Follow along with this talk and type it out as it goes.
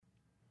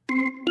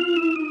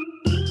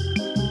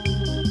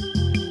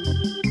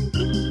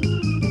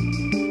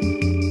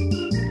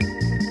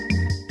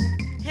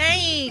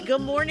Good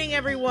morning,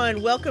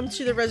 everyone. Welcome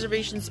to the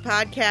Reservations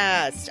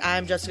Podcast.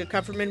 I'm Jessica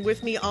Kupferman.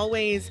 With me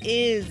always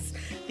is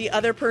the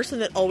other person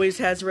that always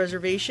has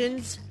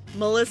reservations,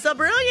 Melissa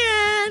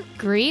Brilliant.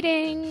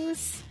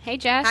 Greetings. Hey,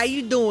 Jess. How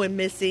you doing,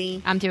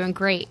 Missy? I'm doing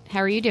great.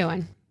 How are you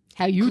doing?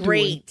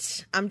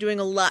 Great. I'm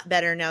doing a lot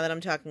better now that I'm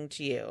talking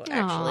to you,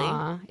 actually.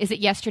 Aww. Is it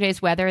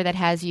yesterday's weather that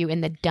has you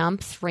in the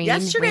dumps? Rain?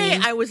 Yesterday,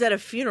 I was at a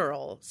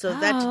funeral, so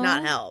that did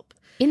not help.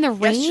 In the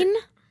rain?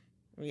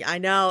 I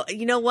know.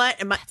 You know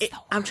what?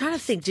 I'm trying to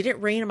think. Did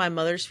it rain at my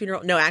mother's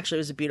funeral? No, actually,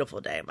 it was a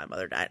beautiful day. My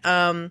mother died.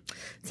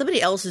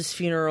 Somebody else's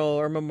funeral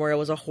or memorial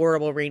was a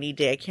horrible rainy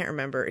day. I can't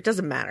remember. It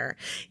doesn't matter.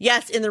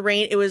 Yes, in the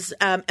rain. It was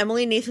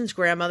Emily and Nathan's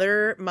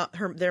grandmother.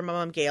 Their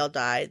mom, Gail,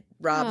 died.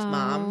 Rob's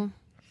mom.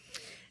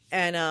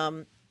 And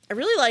I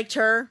really liked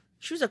her.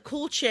 She was a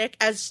cool chick.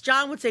 As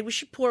John would say, we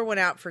should pour one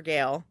out for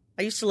Gail.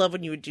 I used to love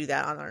when you would do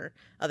that on our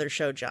other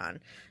show, John.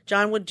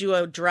 John would do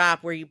a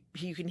drop where you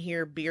can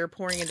hear beer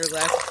pouring into her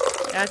glass.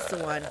 That's the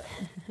one.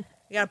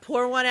 You got to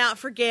pour one out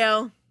for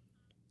Gail.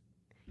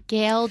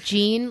 Gail,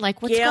 Jean,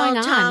 like what's Gail going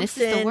on? Thompson, this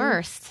is the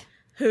worst.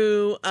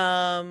 Who,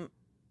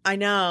 I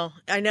know.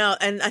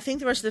 And I think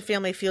the rest of the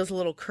family feels a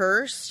little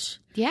cursed.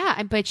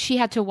 Yeah, but she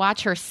had to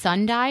watch her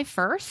son die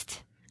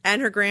first.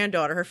 And her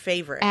granddaughter, her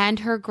favorite. And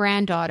her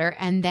granddaughter.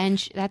 And then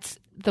that's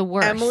the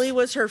worst. Emily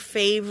was her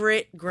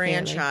favorite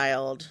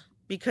grandchild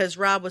because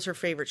Rob was her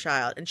favorite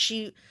child.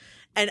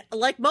 And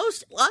unlike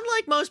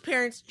most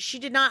parents, she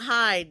did not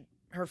hide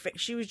her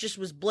she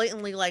was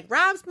blatantly like,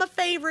 Rob's my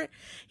favorite,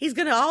 he's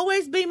gonna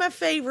always be my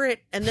favorite.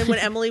 And then when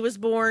Emily was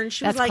born,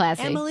 she was like,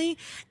 classy.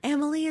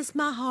 Emily is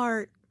my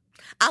heart.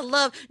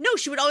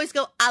 She would always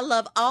go, I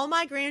love all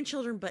my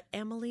grandchildren, but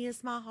Emily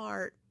is my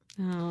heart.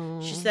 Oh.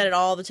 She said it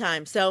all the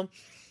time. So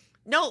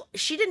no,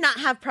 she did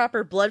not have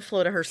proper blood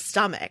flow to her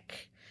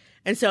stomach,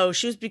 and so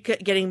she was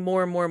getting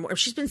more and more and more.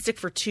 She's been sick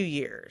for 2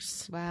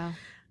 years. Wow.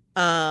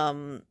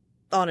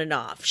 On and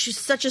off. She's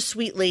such a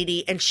sweet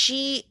lady. And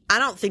I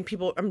don't think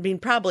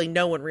probably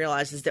no one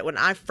realizes that when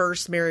I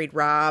first married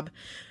Rob,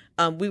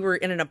 we were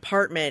in an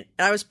apartment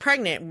and I was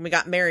pregnant when we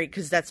got married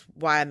because that's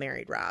why I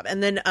married Rob.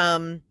 And then,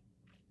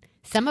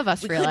 some of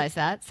us realize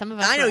that. Some of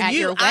us I know were at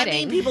your wedding. I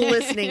mean, people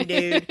listening,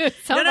 dude.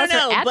 Some of us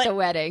are at the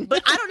wedding.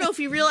 But I don't know if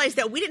you realize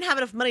that we didn't have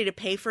enough money to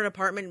pay for an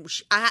apartment.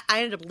 I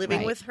ended up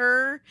living with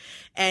her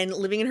and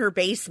living in her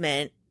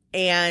basement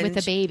and with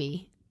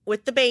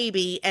the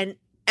baby. And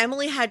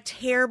Emily had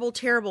terrible,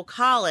 terrible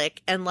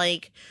colic, and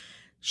like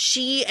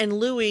she and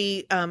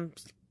Louie,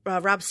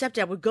 Rob's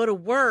stepdad, would go to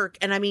work,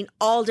 and I mean,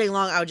 all day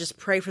long, I would just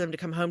pray for them to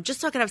come home just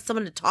so I could have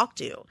someone to talk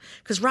to.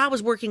 Because Rob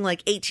was working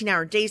like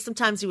 18-hour days.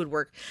 Sometimes he would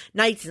work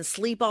nights and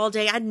sleep all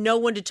day. I had no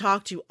one to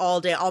talk to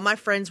all day. All my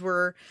friends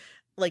were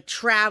like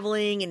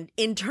traveling and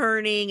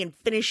interning and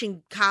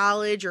finishing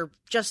college or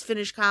just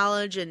finished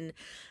college, and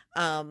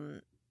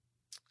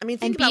I mean,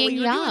 think about what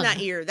you were doing that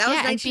year. That was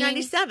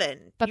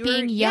 1997. But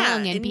being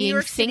young and in being New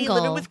York single.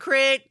 City, living with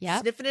Crit,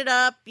 sniffing it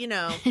up,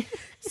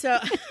 So,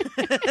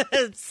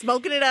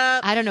 smoking it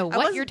up. I don't know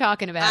what you're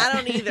talking about. I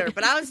don't either.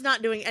 But I was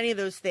not doing any of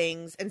those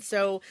things. And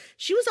so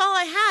she was all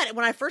I had. And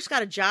when I first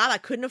got a job, I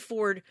couldn't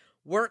afford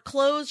work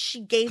clothes.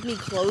 She gave me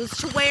clothes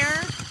to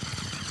wear.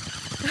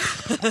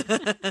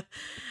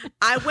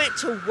 I went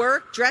to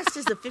work dressed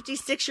as a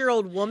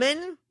 56-year-old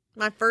woman.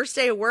 My first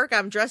day of work,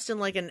 I'm dressed in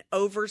like an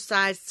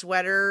oversized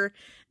sweater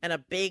and a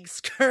big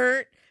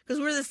skirt because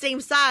we're the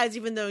same size,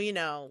 even though,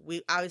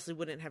 we obviously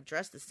wouldn't have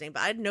dressed the same,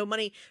 but I had no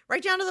money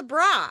right down to the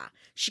bra.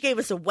 She gave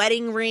us a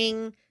wedding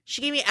ring.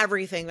 She gave me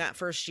everything that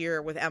first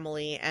year with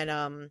Emily.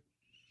 And,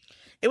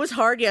 it was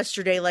hard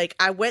yesterday. Like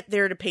I went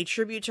there to pay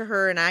tribute to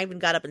her and I even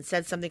got up and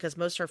said something because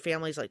most of her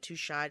family's like too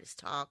shy to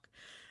talk.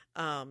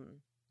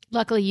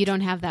 Luckily you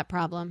don't have that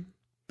problem.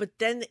 But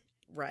then,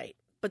 right.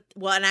 But,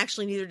 and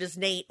actually neither does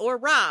Nate or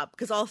Rob,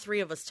 because all three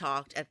of us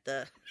talked at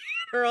the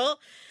funeral.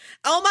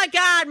 Oh, my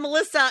God,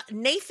 Melissa,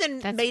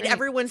 Nathan made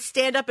everyone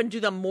stand up and do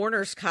the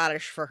mourner's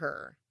Kaddish for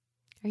her.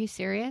 Are you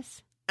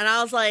serious? And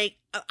I was like,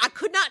 I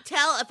could not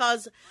tell if I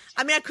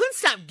couldn't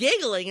stop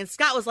giggling. And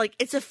Scott was like,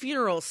 it's a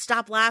funeral,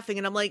 stop laughing.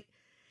 And I'm like,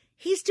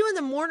 he's doing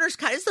the mourner's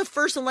Kaddish. This is the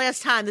first and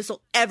last time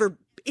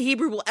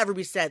Hebrew will ever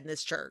be said in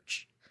this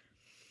church.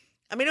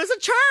 I mean, it was a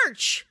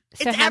church.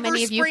 So how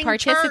many of you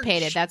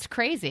participated? Church. That's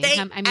crazy.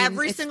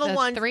 Every single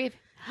one. It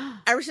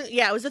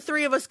was the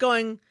three of us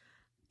going,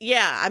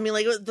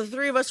 the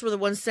three of us were the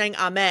ones saying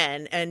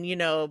amen and,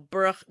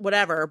 Baruch,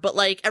 whatever. But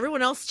like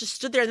everyone else just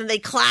stood there and then they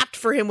clapped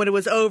for him when it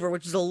was over,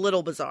 which is a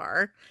little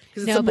bizarre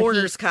because it's a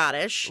mourner's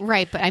Kaddish.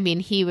 Right. But I mean,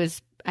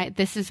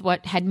 this is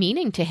what had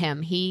meaning to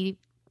him. He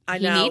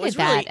needed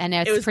that. And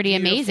it's pretty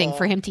beautiful. Amazing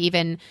for him to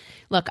even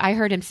look. I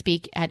heard him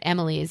speak at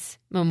Emily's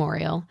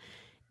memorial.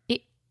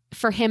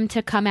 For him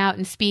to come out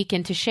and speak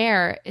and to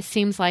share, it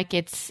seems like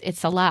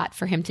it's a lot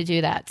for him to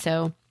do that.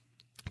 So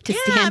to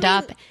stand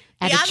up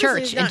at a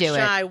church and do it.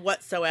 Shy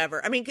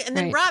whatsoever. I mean, and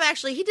then Rob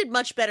actually, he did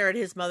much better at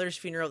his mother's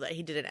funeral than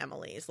he did at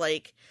Emily's.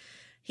 Like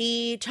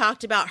He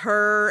talked about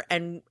her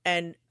and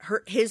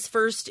his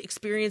first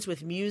experience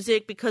with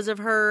music because of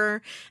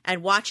her,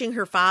 and watching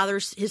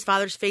his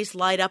father's face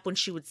light up when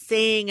she would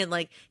sing. And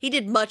like, he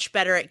did much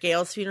better at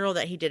Gail's funeral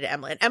than he did at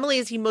Emily. And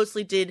Emily's, he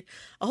mostly did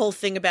a whole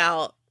thing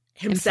about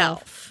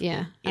himself.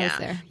 Yeah. I was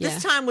there. Yeah.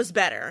 This time was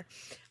better.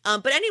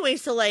 But anyway,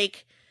 so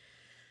like,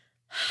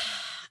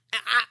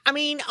 I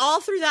mean,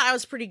 all through that I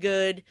was pretty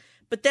good.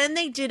 But then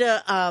they did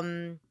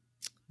a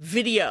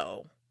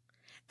video.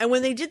 And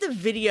when they did the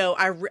video,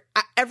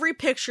 every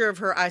picture of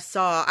her I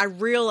saw, I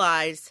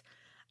realized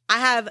I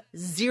have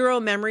zero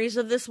memories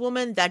of this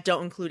woman that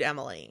don't include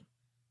Emily.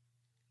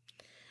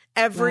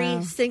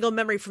 Every single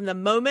memory from the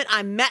moment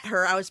I met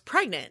her, I was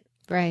pregnant.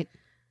 Right.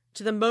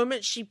 To the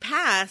moment she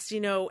passed, you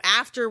know,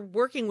 after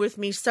working with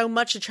me so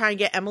much to try and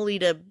get Emily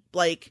to,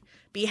 like,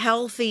 be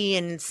healthy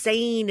and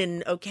sane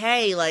and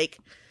okay, like,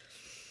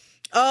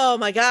 oh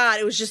my God,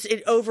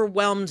 it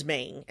overwhelmed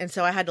me. And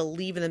so I had to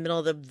leave in the middle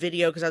of the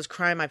video because I was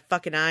crying my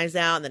fucking eyes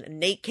out. And then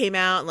Nate came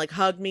out and like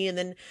hugged me. And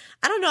then,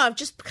 I don't know, I've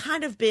just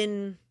kind of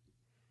been,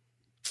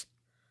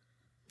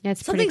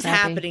 something's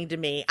happening to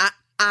me.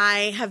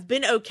 I have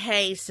been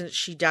okay since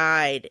she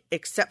died,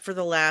 except for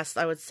the last,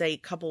 I would say,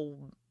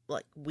 couple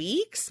like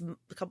weeks,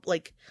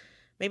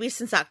 maybe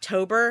since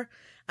October.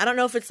 I don't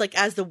know if it's like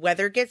as the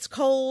weather gets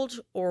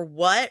cold or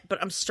what,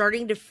 but I'm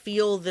starting to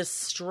feel this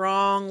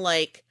strong,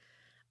 like,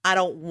 I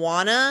don't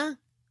wanna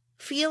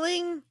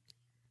feeling.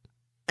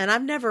 And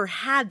I've never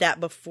had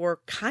that before,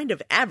 kind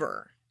of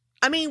ever.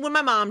 I mean, when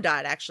my mom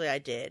died, actually I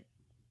did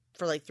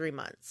for like 3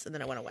 months and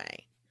then it went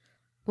away.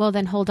 Well,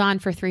 then hold on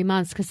for 3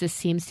 months because this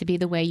seems to be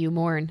the way you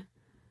mourn.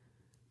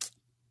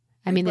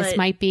 I mean, this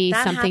might be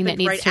something that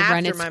needs to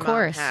run its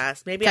course.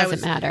 Maybe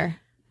doesn't matter.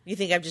 You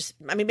think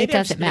maybe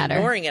I've just been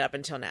ignoring it up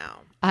until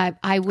now.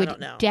 I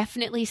would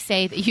definitely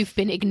say that you've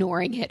been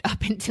ignoring it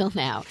up until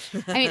now.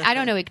 I mean, I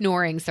don't know,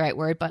 ignoring's the right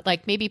word, but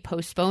like maybe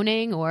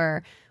postponing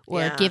or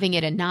giving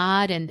it a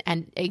nod and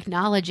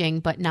acknowledging,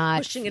 but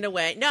not pushing it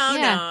away. No,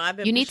 I've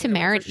been. You need to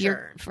merit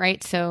your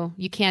right, so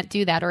you can't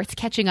do that, or it's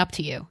catching up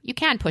to you. You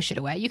can push it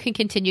away. You can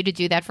continue to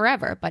do that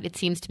forever, but it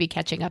seems to be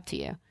catching up to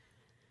you.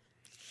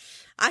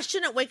 I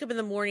shouldn't wake up in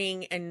the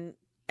morning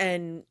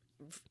and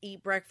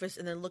eat breakfast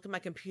and then look at my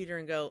computer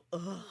and go,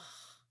 ugh.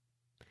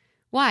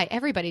 Why?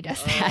 Everybody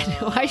does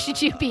that. Why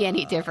should you be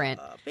any different?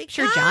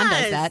 Sure, John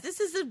does that. This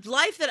is a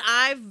life that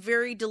I've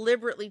very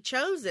deliberately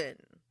chosen.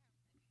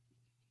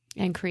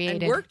 And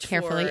created, and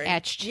carefully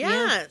etched.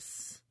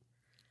 Yes.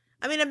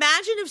 Yeah. I mean,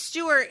 imagine if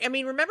Stuart,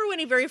 remember when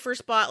he very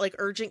first bought like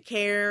urgent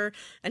care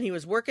and he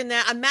was working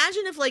that?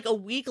 Imagine if like a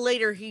week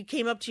later he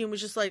came up to you and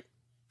was just like,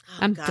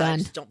 I'm done. I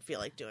just don't feel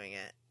like doing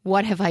it.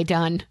 What have I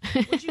done?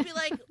 Would you be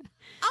like,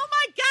 oh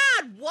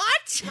my God,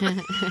 what?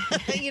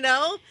 You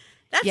know?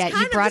 That's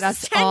you brought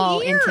us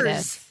all years. into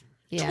this.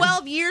 Yeah.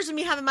 12 years of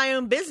me having my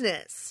own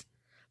business.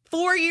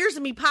 4 years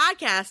of me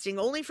podcasting,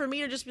 only for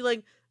me to just be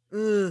like,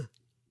 ugh.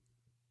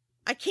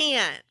 I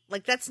can't.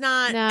 Like, that's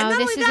not. No, not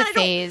this is a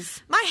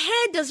phase. My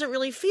head doesn't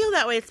really feel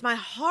that way. It's my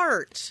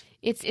heart.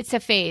 It's a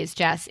phase,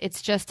 Jess.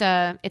 It's just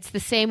it's the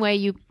same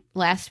way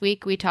last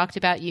week we talked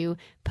about you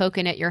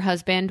poking at your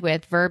husband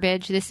with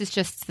verbiage. This is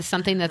just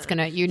something that's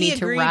you need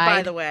to ride.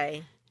 By the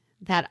way,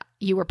 that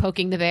you were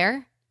poking the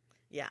bear.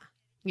 Yeah.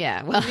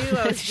 Yeah. Well, I knew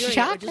I was doing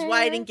it, which is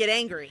why I didn't get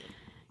angry.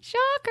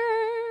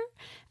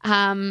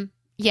 Shocker.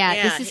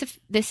 Yeah.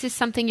 This is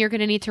something you're going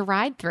to need to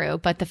ride through.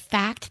 But the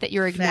fact that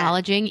you're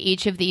acknowledging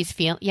each of these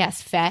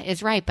yes, Fet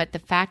is right. But the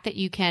fact that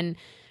you can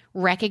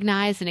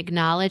recognize and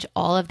acknowledge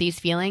all of these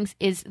feelings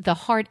is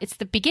it's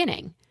the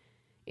beginning.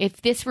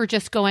 If this were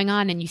just going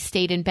on and you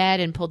stayed in bed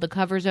and pulled the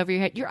covers over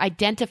your head, you're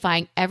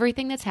identifying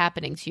everything that's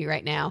happening to you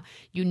right now.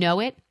 You know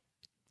it.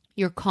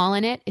 You're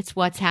calling it. It's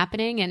what's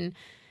happening. And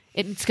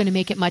it's going to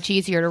make it much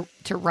easier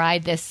to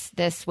ride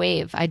this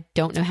wave. I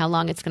don't know how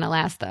long it's going to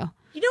last, though.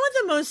 You know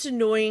what the most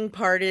annoying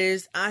part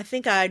is? I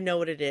think I know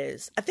what it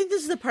is. I think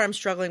this is the part I'm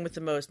struggling with the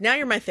most. Now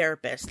you're my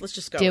therapist. Let's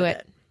just go with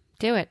it.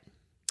 Do it.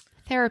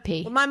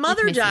 Therapy. When my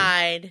mother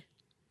died,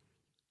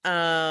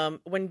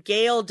 when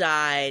Gail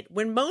died,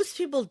 when most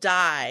people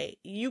die,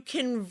 you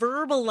can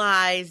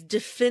verbalize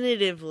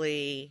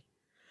definitively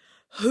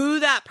who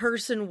that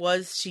person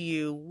was to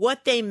you,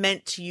 what they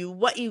meant to you,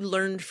 what you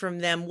learned from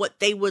them, what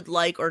they would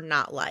like or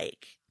not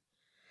like.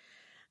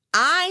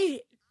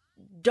 I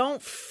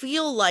don't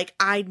feel like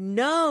I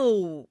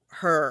know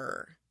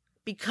her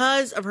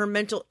because of her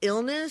mental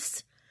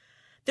illness.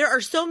 There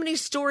are so many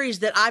stories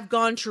that I've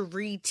gone to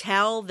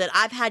retell that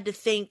I've had to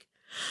think,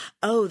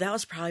 oh, that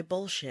was probably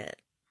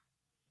bullshit.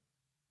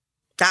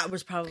 That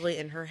was probably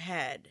in her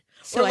head.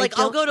 So or like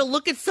I'll go to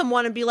look at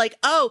someone and be like,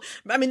 oh,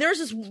 there's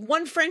this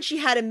one friend she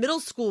had in middle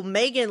school,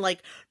 Megan,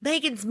 like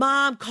Megan's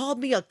mom called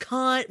me a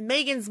cunt.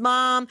 Megan's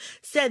mom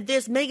said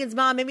this. Megan's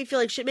mom made me feel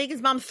like shit.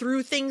 Megan's mom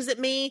threw things at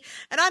me.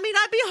 And I'd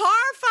be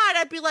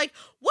horrified. I'd be like,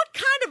 what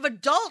kind of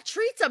adult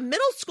treats a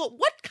middle school?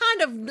 What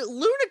kind of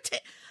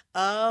lunatic?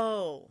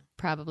 Oh.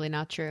 Probably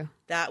not true.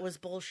 That was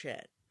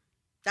bullshit.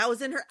 That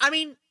was in her.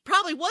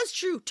 Probably was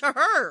true to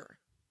her.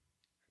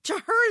 To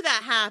her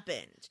that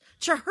happened.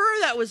 To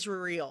her that was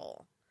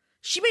real.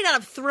 she may not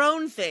have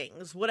thrown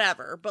things,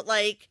 whatever, but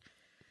like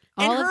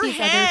in her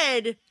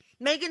head,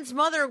 Megan's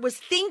mother was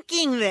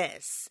thinking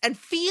this and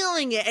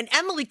feeling it, and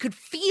Emily could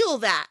feel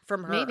that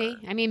from her. Maybe.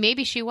 I mean,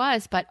 maybe she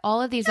was, but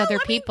all of these other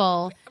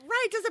people.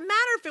 Right. It doesn't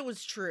matter if it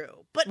was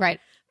true. But right.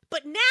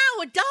 But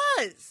now it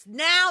does.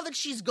 Now that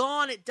she's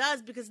gone, it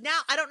does, because now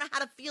I don't know how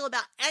to feel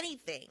about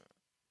anything.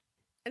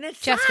 And it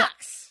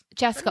sucks.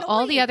 Jessica,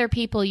 all the other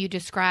people you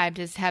described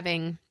as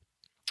having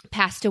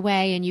passed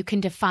away, and you can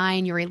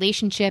define your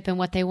relationship and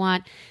what they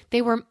want,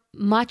 they were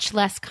much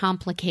less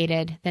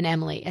complicated than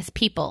Emily as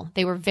people.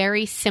 They were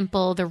very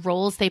simple. The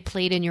roles they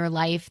played in your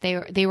life,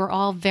 they were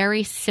all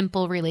very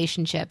simple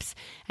relationships.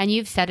 And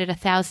you've said it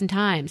 1,000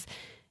 times.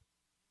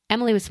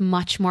 Emily was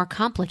much more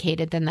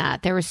complicated than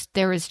that. There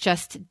was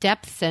just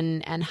depths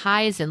and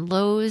highs and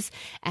lows.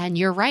 And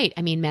you're right.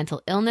 I mean,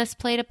 mental illness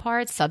played a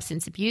part.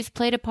 Substance abuse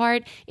played a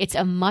part. It's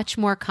a much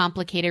more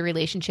complicated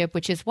relationship,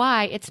 which is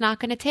why it's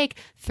not going to take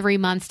 3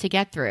 months to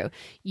get through.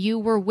 You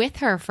were with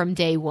her from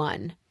day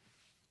one.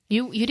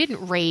 You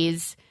didn't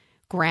raise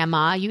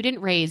grandma. You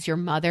didn't raise your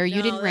mother.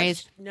 You didn't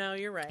raise. No,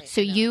 you're right.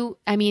 So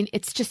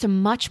it's just a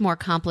much more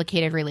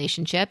complicated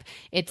relationship.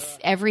 It's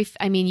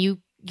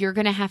you're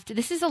going to have to,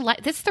 this is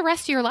the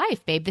rest of your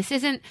life, babe. This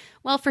isn't,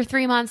 well, for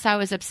 3 months I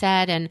was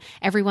upset, and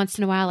every once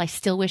in a while I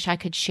still wish I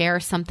could share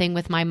something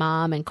with my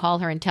mom and call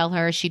her and tell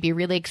her. She'd be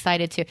really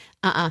excited to,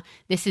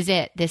 this is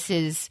it. This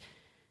is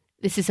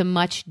a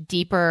much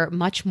deeper,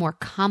 much more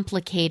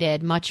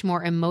complicated, much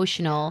more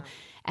emotional.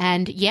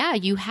 And yeah,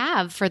 you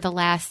have for the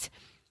last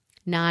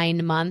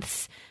 9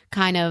 months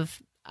kind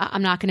of,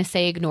 I'm not going to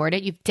say ignored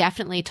it. You've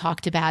definitely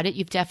talked about it.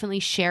 You've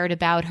definitely shared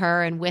about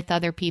her and with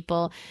other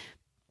people,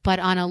 but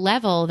on a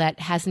level that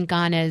hasn't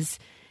gone as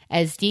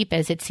deep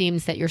as it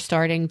seems that you're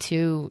starting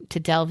to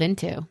delve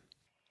into.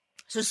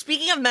 So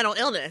speaking of mental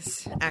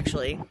illness,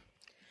 actually,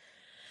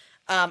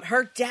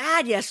 her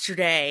dad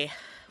yesterday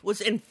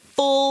was in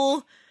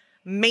full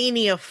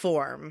mania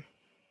form,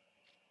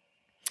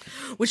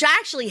 which I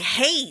actually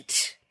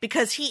hate,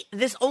 because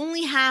this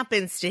only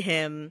happens to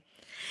him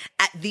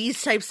at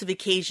these types of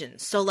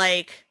occasions. So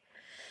the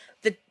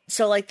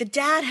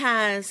dad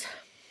has,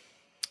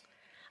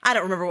 I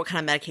don't remember what kind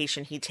of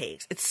medication he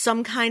takes. It's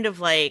some kind of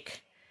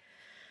like,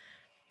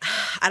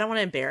 I don't want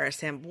to embarrass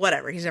him.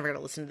 Whatever. He's never going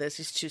to listen to this.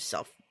 He's too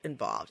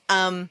self-involved.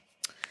 I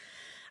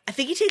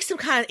think he takes some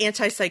kind of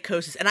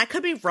antipsychosis, and I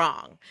could be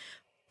wrong,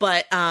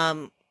 but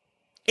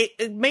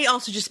it may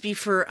also just be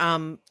for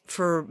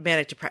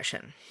manic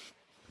depression.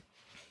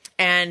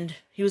 And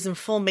he was in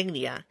full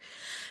mania,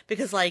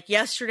 because like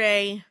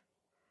yesterday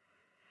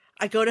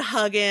I go to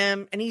hug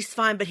him and he's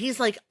fine, but he's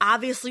like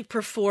obviously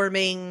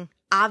performing,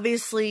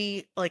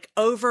 obviously like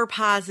over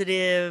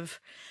positive,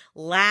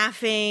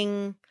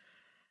 laughing,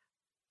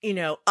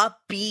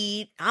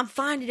 upbeat. I'm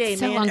fine today,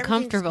 so man.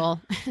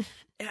 Uncomfortable.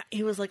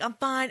 He was like, I'm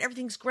fine.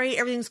 Everything's great.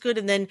 Everything's good.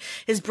 And then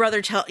his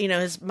brother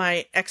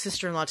my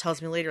ex-sister-in-law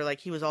tells me later, like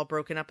he was all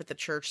broken up at the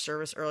church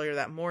service earlier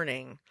that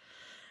morning.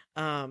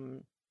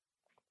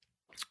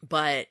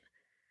 But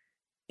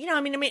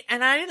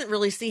and I didn't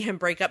really see him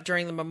break up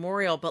during the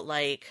memorial, but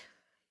like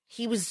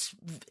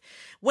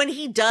when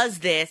he does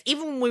this,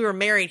 even when we were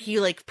married, he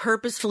like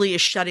purposefully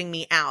is shutting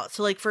me out.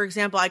 So like, for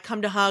example, I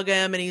come to hug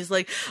him and he's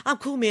like, I'm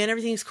cool, man.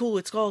 Everything's cool.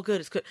 It's all good.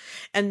 It's good.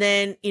 And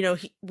then,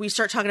 we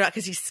start talking about,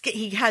 cause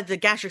he had the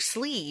gastric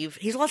sleeve.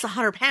 He's lost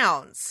 100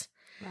 pounds.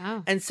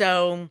 Wow. And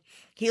so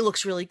he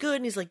looks really good.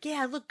 And he's like,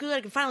 yeah, I look good.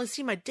 I can finally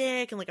see my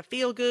dick, and like, I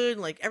feel good,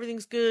 and like,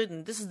 everything's good.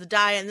 And this is the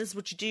diet, and this is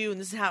what you do, and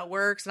this is how it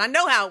works. And I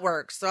know how it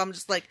works. So I'm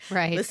just like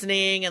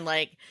listening and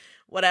like,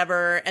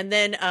 whatever. And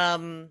then,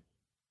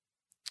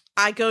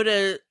 I go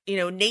to,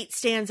 Nate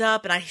stands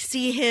up and I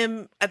see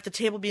him at the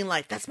table being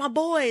like, that's my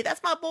boy.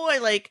 That's my boy.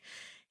 Like,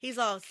 he's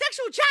all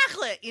sexual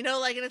chocolate, and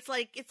it's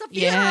like, it's a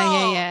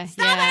funeral. Yeah.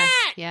 Stop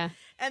it. Yeah.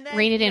 And then,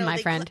 rein it in, my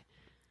friend.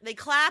 They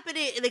clap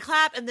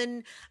and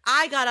then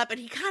I got up and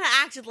he kind of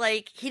acted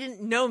like he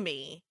didn't know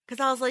me, because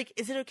I was like,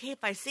 is it okay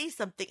if I say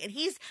something? And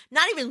he's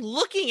not even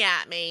looking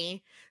at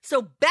me.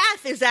 So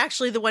Beth is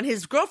actually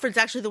his girlfriend's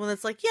actually the one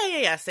that's like,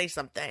 yeah, say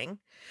something.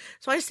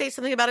 So I say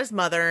something about his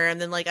mother, and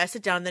then like I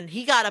sit down, and then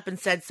he got up and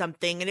said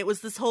something, and it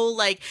was this whole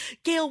like,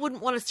 Gail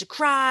wouldn't want us to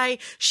cry.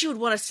 She would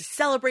want us to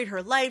celebrate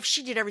her life.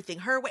 She did everything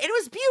her way. And it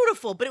was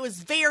beautiful, but it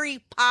was very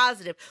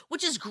positive,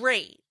 which is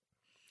great.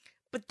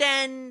 But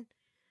then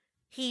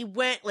he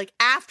went, like,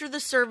 after the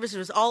service, it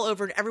was all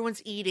over and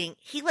everyone's eating,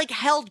 he like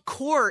held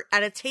court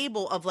at a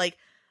table of like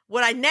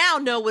what I now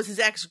know was his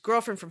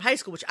ex-girlfriend from high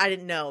school, which I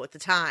didn't know at the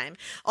time.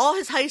 All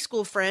his high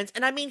school friends.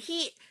 And I mean,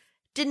 he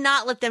did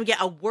not let them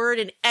get a word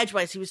in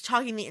edgewise. He was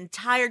talking the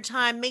entire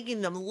time,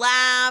 making them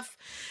laugh.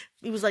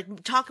 He was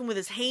like talking with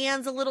his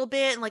hands a little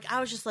bit. And like, I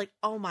was just like,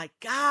 oh my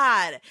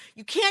God,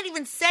 you can't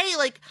even say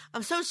like,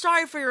 I'm so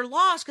sorry for your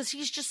loss. 'Cause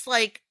he's just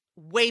like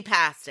way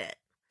past it.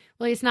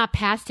 Well, he's not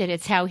past it.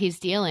 It's how he's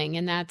dealing.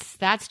 And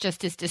that's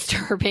just as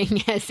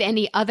disturbing as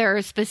any other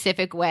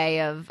specific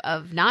way of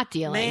not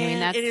dealing.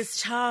 Man, it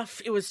is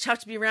tough. It was tough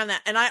to be around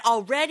that. And I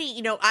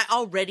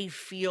already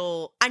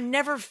feel, I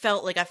never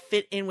felt like I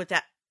fit in with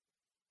that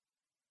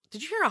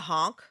Did you hear a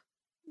honk?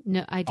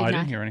 No, I did not.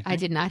 Didn't hear anything. I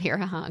did not hear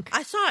a honk.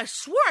 I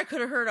swore I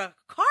could have heard a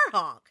car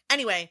honk.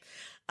 Anyway,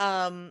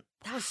 that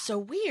was so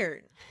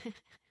weird.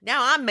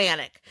 Now I'm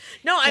manic.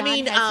 No, John I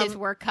mean, has his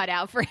work cut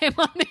out for him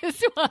on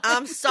this one.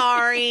 I'm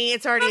sorry.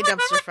 It's already a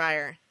dumpster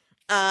fire.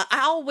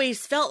 I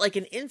always felt like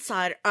an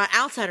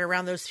outsider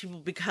around those people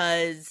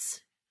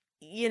because,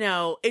 you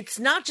know, it's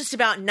not just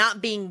about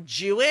not being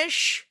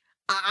Jewish.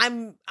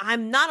 I'm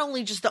not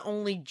only just the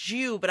only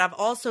Jew, but I've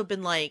also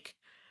been like,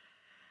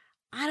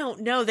 I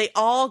don't know. They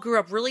all grew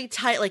up really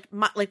tight. Like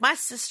my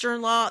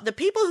sister-in-law, the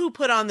people who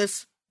put on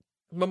this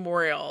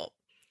memorial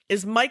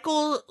is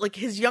Michael, like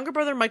his younger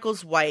brother,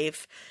 Michael's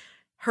wife,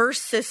 her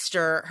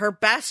sister, her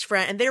best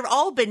friend, and they've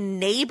all been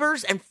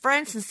neighbors and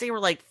friends since they were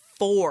like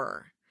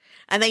 4.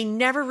 And they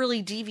never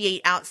really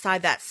deviate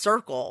outside that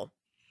circle.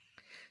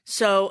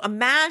 So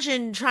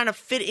imagine trying to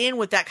fit in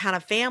with that kind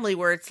of family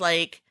where it's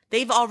like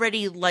they've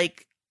already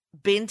like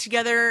been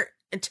together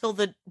until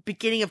the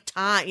beginning of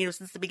time, you know,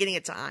 since the beginning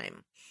of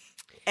time.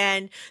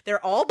 And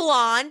they're all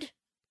blonde.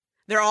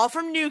 They're all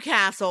from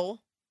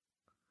Newcastle.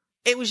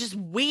 It was just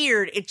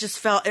weird.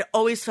 It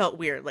always felt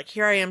weird. Like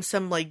here I am,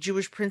 some like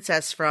Jewish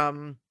princess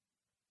from,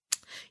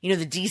 you know,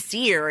 the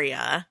DC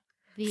area.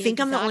 I think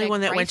I'm the only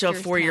one that went to a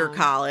 4-year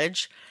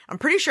college. I'm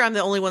pretty sure I'm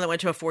the only one that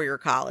went to a 4-year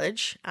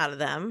college out of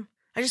them.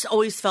 I just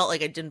always felt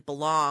like I didn't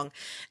belong.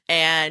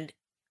 And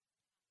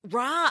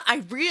Rob,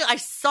 I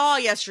saw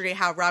yesterday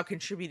how Rob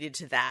contributed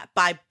to that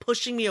by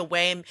pushing me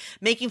away and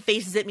making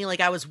faces at me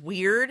like I was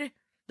weird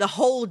the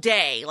whole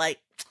day. Like,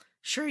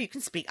 sure, you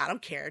can speak. I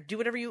don't care. Do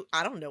whatever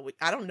I don't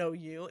know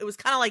you. It was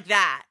kind of like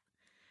that.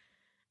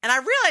 And I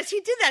realized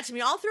he did that to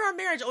me all through our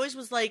marriage. Always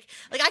was like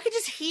I could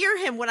just hear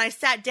him when I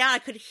sat down. I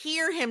could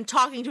hear him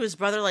talking to his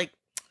brother like,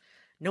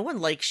 no one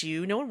likes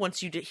you. No one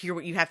wants you to hear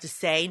what you have to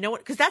say. No one,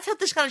 because that's how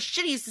this kind of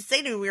shit he used to say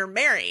to me when we were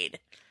married.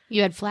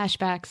 You had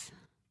flashbacks.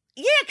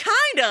 Yeah,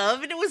 kind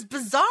of. And it was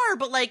bizarre,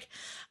 but like,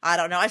 I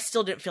don't know. I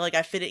still didn't feel like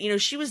I fit it. You know,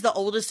 she was the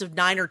oldest of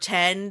 9 or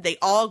 10. They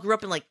all grew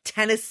up in like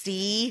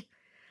Tennessee,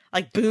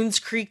 like Boones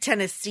Creek,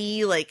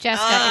 Tennessee. Like,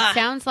 Jessica, it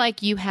sounds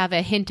like you have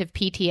a hint of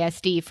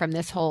PTSD from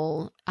this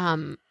whole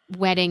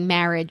wedding,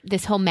 marriage,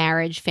 this whole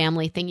marriage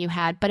family thing you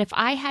had. But if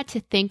I had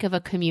to think of a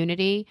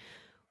community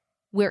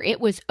where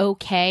it was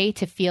okay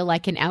to feel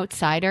like an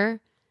outsider,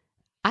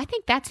 I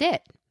think that's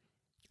it.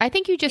 I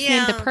think you just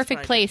named the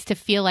perfect place to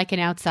feel like an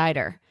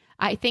outsider.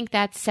 I think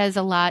that says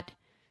a lot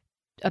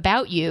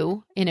about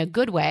you in a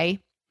good way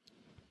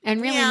and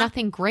really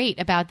nothing great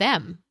about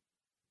them.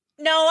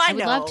 No, I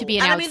would love to be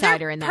an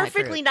outsider in that group.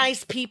 Perfectly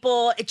nice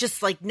people. It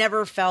just like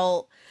never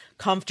felt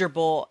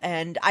comfortable,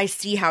 and I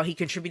see how he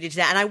contributed to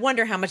that, and I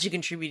wonder how much he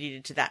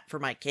contributed to that for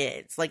my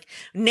kids. Like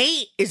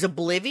Nate is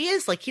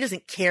oblivious, like he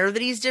doesn't care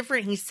that he's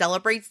different. He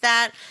celebrates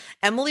that.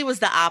 Emily was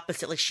the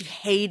opposite. Like she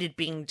hated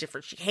being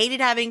different. She hated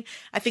having,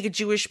 I think, a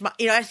Jewish,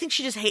 you know, I think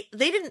she just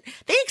they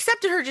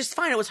accepted her just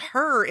fine. It was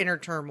her inner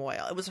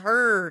turmoil. It was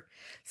her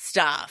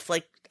stuff.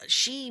 Like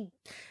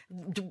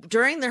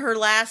during her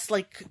last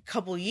like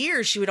couple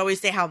years, she would always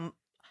say how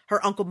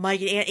her Uncle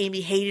Mike and Aunt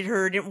Amy hated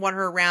her, didn't want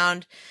her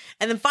around.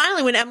 And then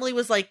finally, when Emily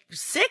was like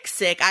sick,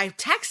 I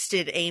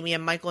texted Amy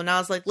and Michael and I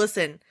was like,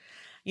 listen,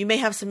 you may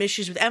have some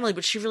issues with Emily,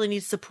 but she really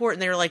needs support.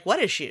 And they were like,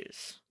 what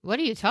issues? What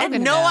are you talking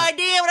about? No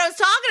idea what I was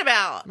talking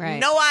about. Right.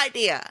 No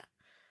idea.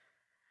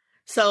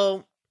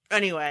 So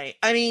anyway,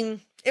 I mean,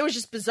 it was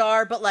just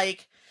bizarre, but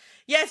like,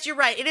 yes, you're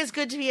right. It is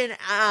good to be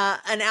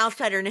an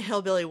outsider in a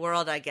hillbilly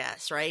world, I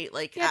guess, right?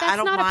 Like, yeah, that's I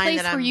don't not mind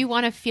a place where you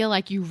want to feel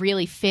like you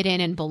really fit in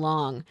and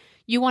belong.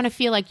 You want to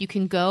feel like you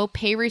can go,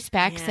 pay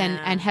respects,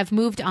 and have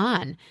moved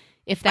on.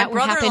 If that My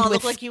brother-in-law happened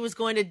looked like he was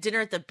going to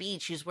dinner at the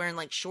beach. He was wearing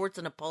like shorts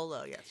and a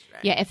polo yesterday.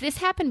 Yeah, if this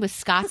happened with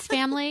Scott's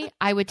family,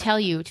 I would tell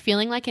you,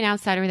 feeling like an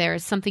outsider there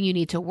is something you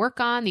need to work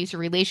on. These are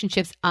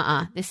relationships.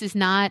 This is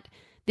not.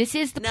 This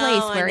is the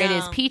place where it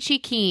is peachy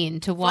keen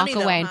to walk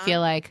away and feel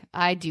like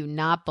I do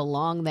not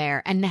belong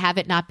there, and have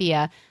it not be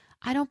I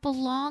don't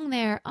belong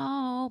there.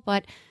 Oh,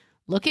 but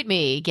look at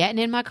me getting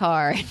in my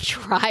car and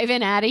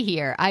driving out of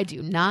here. I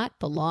do not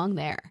belong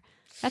there.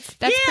 That's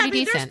pretty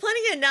decent. There's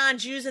plenty of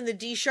non-Jews in the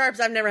D Sharps.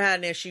 I've never had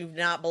an issue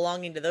not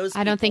belonging to those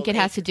people. I don't think it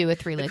has to do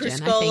with religion.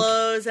 The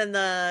Criscolos and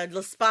the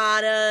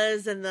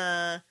Laspadas and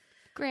the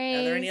Grays.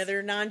 Are there any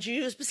other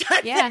non-Jews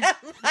besides them?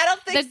 I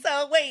don't think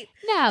so. Wait.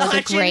 No,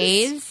 the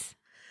Grays.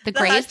 The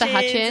Grays, the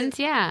Hutchins,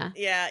 yeah.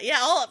 Yeah.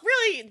 Oh,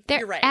 really,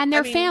 you're right. And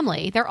they're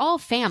family. They're all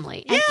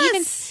family.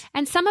 Yes,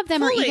 and some of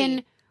them are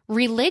even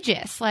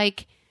religious.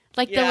 Like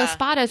the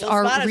Laspadas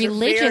are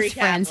religious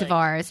friends of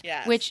ours.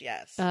 Yes, which,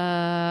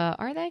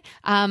 are they?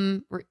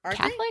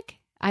 Catholic?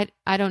 They?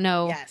 I don't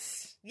know.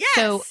 Yes.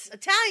 So,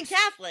 Italian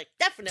Catholic,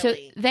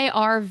 definitely. So they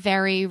are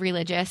very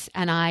religious,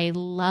 and I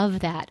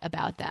love that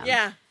about them.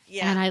 Yeah.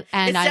 And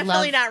it's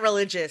definitely not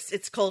religious.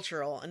 It's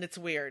cultural, and it's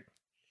weird.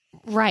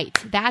 Right.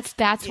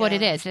 That's what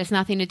it is. It has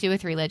nothing to do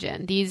with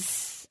religion.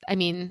 These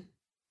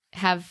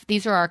are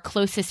our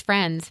closest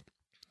friends,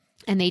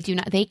 and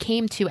they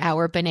came to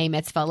our B'nai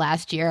Mitzvah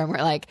last year, and we're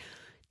like,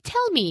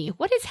 tell me,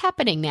 what is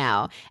happening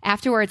now?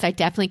 Afterwards, I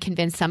definitely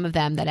convinced some of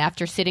them that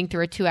after sitting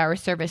through a 2-hour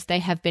service, they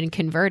have been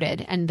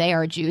converted and they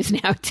are Jews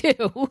now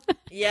too.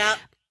 Yeah,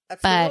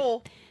 that's the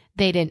rule.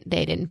 They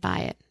didn't buy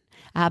it,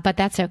 but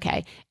that's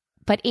okay.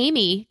 But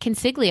Amy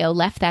Consiglio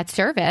left that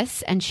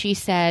service and she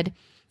said,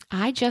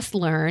 I just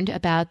learned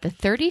about the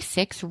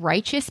 36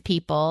 righteous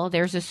people.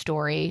 There's a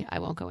story I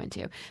won't go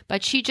into,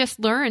 but she just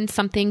learned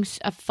something,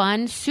 a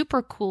fun,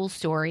 super cool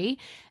story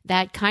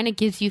that kind of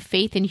gives you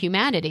faith in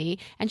humanity.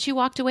 And she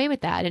walked away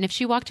with that. And if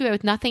she walked away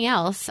with nothing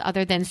else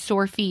other than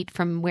sore feet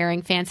from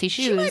wearing fancy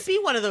shoes. She might be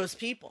one of those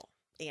people,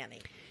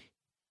 Annie.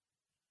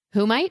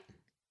 Who might?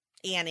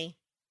 Annie.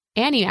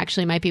 Annie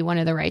actually might be one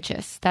of the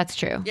righteous. That's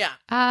true. Yeah.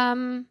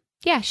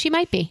 Yeah, she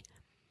might be.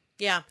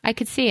 Yeah. I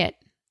could see it.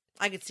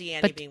 I could see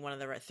Annie being one of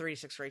the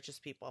 36 righteous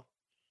people.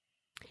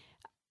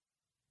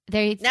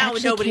 Now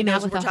nobody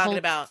knows what we're talking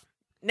about.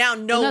 Now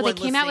one they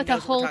came out with a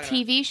whole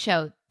TV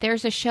show.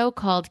 There's a show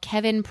called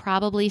Kevin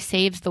Probably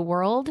Saves the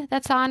World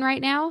that's on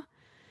right now.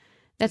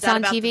 That's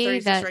on TV.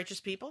 The 36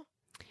 righteous people?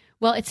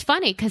 Well, it's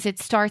funny because it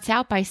starts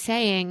out by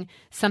saying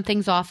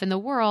something's off in the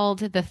world.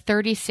 The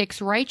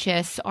 36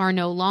 righteous are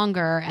no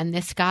longer, and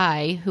this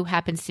guy, who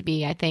happens to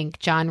be, I think,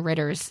 John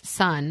Ritter's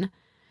son,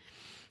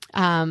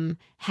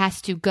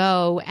 has to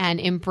go and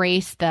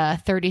embrace the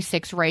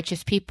 36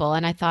 righteous people.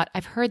 And I thought,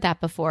 I've heard that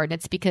before. And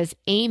it's because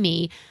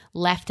Amy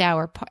left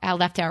our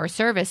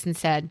service and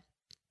said,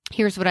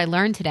 here's what I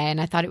learned today. And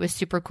I thought it was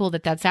super cool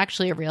that that's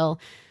actually a real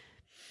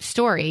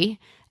story.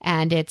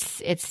 And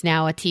it's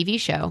now a TV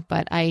show,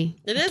 but it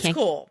is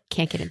cool.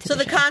 Can't get into So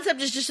the show.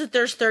 concept is just that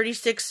there's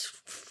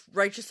 36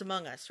 righteous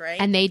among us, right?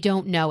 And they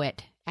don't know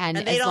it. And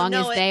as long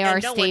as they are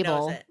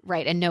stable,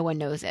 right, and no one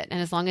knows it. And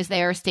as long as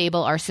they are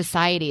stable, our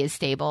society is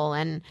stable.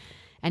 And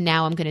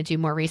now I'm going to do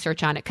more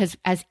research on it because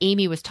as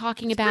Amy was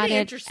talking about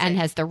it and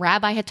as the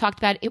rabbi had talked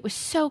about it, it was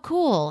so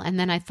cool. And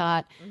then I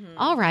thought,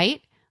 all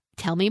right,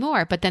 tell me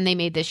more. But then they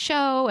made this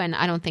show and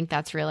I don't think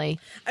that's really.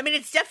 I mean,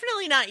 it's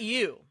definitely not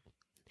you.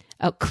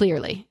 Oh,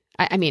 clearly.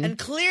 I mean. And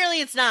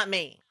clearly it's not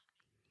me.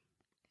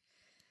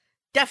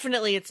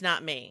 Definitely it's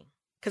not me.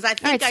 Because I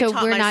think I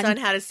taught my son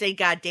how to say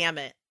God damn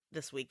it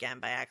this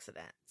weekend by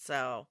accident.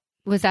 So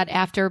was that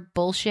after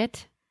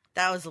bullshit?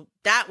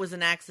 That was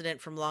an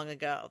accident from long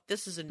ago.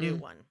 This is a new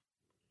one.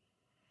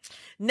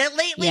 Now,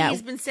 lately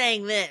he's been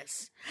saying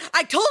this.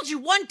 I told you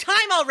one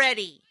time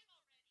already.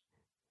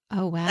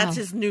 Oh wow. That's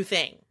his new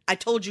thing. I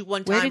told you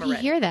one time already. Where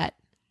did he hear that?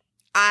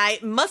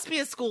 Must be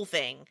a school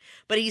thing,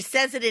 but he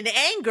says it in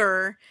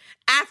anger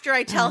after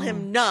I tell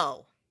him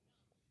no.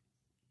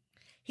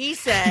 He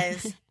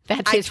says,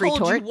 that's his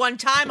retort? I told you one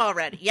time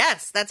already.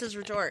 Yes, that's his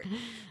retort.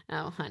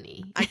 Oh,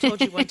 honey. I told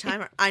you one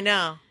time. I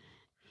know.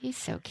 He's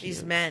so cute.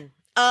 These men.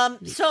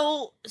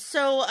 So,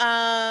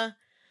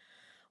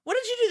 what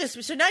did you do this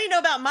week? So now you know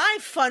about my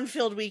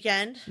fun-filled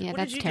weekend. Yeah, what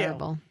that's did you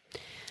terrible. Do?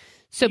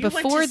 So you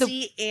before went to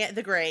see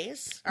the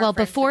Greys. Well,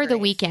 before the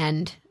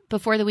weekend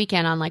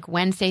on like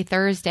Wednesday,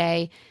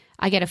 Thursday,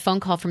 I get a phone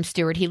call from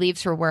Stuart. He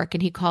leaves for work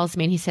and he calls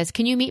me and he says,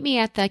 can you meet me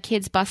at the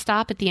kids' bus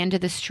stop at the end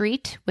of the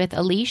street with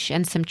a leash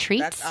and some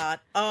treats? That's odd.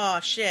 Oh,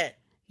 shit.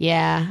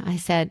 Yeah. I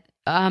said,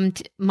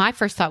 my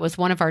first thought was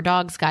one of our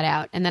dogs got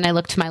out. And then I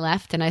looked to my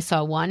left and I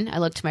saw one. I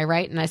looked to my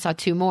right and I saw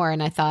two more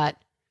and I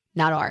thought,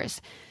 not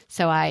ours.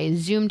 So I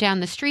zoomed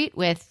down the street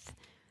with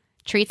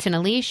treats and a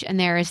leash. And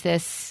there is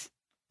this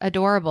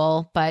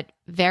adorable, but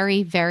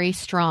very, very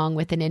strong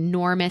with an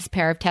enormous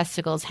pair of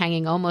testicles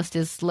hanging almost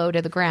as low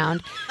to the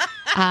ground.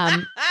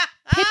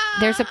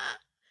 There's a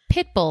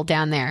pit bull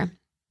down there.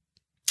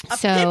 A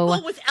pit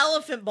bull with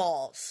elephant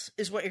balls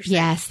is what you're saying.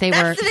 Yes,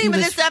 That's the name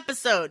of this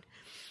episode.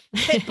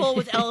 Pit bull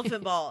with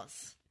elephant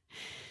balls.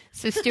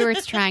 So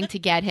Stuart's trying to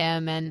get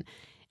him, and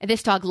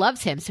this dog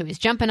loves him. So he's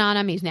jumping on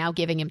him. He's now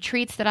giving him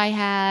treats that I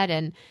had,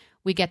 and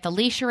we get the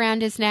leash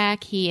around his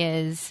neck. He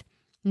is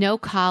no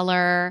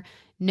collar,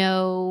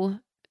 no.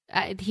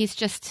 He's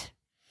just.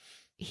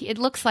 It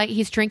looks like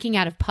he's drinking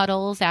out of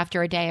puddles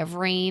after a day of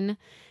rain,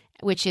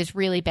 which is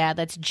really bad.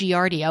 That's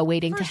Giardia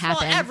waiting to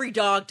happen. All, every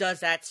dog does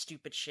that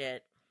stupid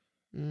shit.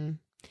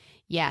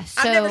 Yeah,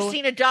 so, I've never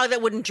seen a dog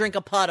that wouldn't drink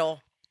a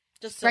puddle.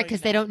 Just right,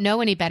 because they don't know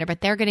any better,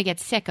 but they're going to get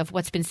sick of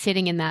what's been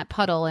sitting in that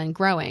puddle and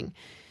growing.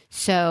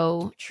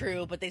 So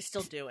true, but they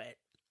still do it.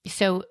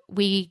 So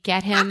we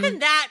get him. How can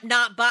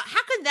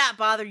that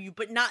bother you,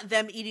 but not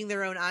them eating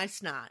their own eye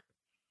snot?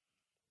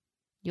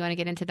 You want to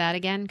get into that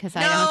again? Because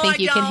I don't think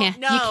you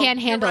can't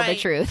handle the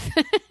truth.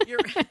 You're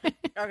right.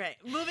 Okay,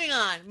 moving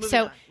on.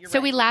 So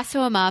we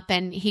lasso him up,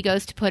 and he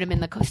goes to put him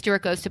in the.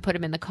 Stuart goes to put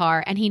him in the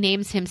car, and he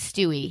names him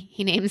Stewie.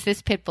 He names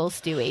this pit bull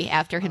Stewie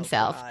after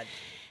himself. God.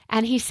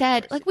 And he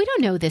said, like, we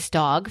don't know this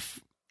dog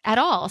at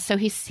all, so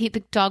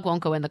the dog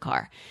won't go in the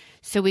car.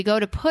 So we go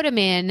to put him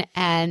in,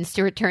 and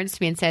Stuart turns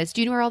to me and says,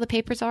 "Do you know where all the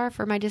papers are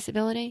for my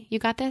disability? You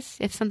got this?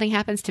 If something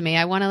happens to me,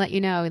 I want to let you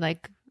know.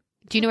 Like,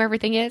 do you know where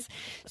everything is?"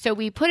 So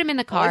we put him in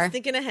the car. Always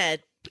thinking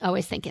ahead.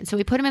 Always thinking. So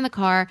we put him in the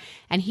car,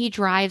 and he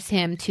drives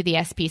him to the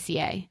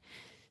SPCA.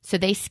 So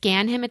they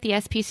scan him at the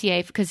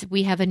SPCA because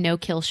we have a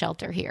no-kill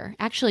shelter here.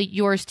 Actually,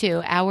 yours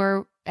too.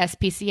 Our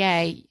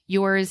SPCA,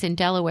 yours in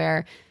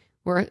Delaware,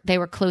 they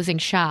were closing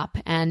shop,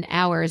 and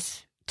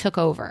ours took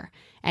over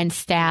and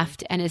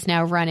staffed and is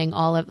now running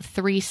all of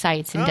 3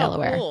 sites in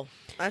Delaware. Cool.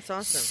 That's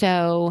awesome.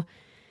 So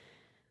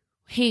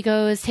he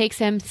goes, takes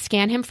him,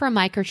 scan him for a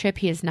microchip.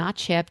 He is not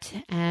chipped,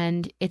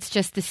 and it's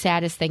just the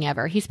saddest thing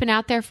ever. He's been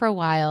out there for a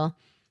while,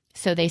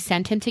 so they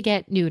sent him to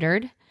get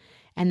neutered,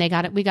 and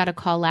we got a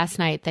call last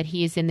night that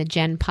he's in the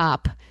Gen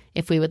Pop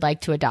if we would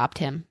like to adopt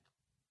him.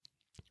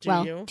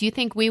 Do you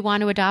think we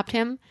want to adopt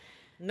him?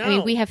 No. I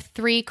mean, we have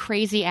 3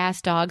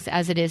 crazy-ass dogs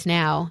as it is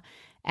now,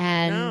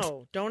 and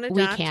don't adopt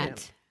we can't.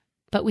 him.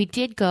 But we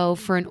did go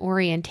for an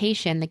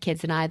orientation, the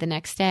kids and I, the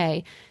next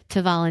day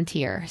to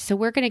volunteer. So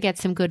we're going to get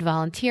some good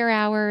volunteer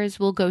hours.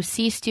 We'll go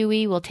see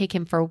Stewie. We'll take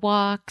him for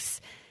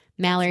walks.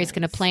 Mallory's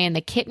going to play in the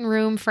kitten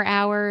room for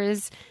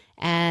hours.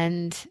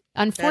 And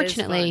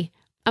unfortunately,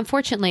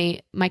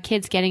 my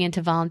kids getting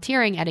into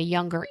volunteering at a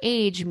younger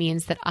age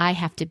means that I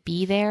have to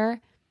be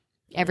there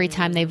every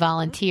time they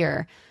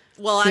volunteer.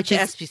 Well, at the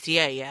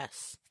SPCA,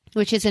 yes.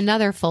 Which is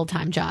another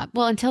full-time job.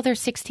 Well, until they're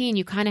 16,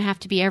 you kind of have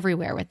to be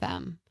everywhere with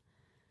them.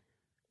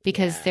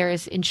 Because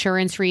there's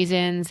insurance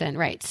reasons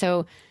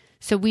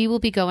so we will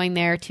be going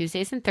there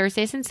Tuesdays and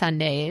Thursdays and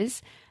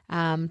Sundays.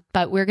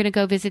 But we're going to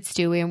go visit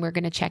Stewie and we're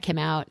going to check him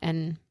out.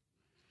 And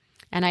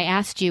I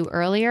asked you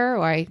earlier,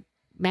 or I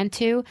meant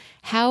to,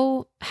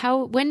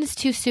 when is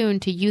too soon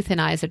to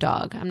euthanize a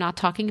dog? I'm not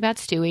talking about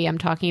Stewie. I'm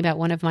talking about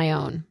one of my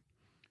own.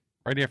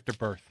 Right after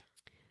birth.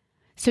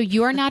 So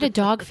you're not a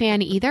dog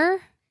fan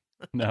either?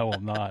 No,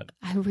 I'm not.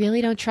 I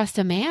really don't trust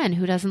a man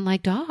who doesn't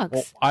like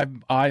dogs. Well,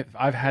 I've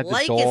had the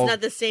like dog. is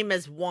not the same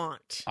as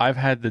want. I've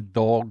had the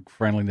dog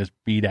friendliness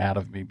beat out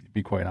of me, to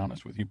be quite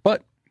honest with you.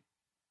 But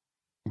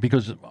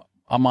because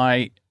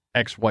my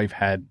ex-wife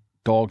had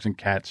dogs and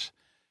cats,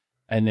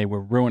 and they were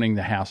ruining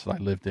the house that I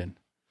lived in,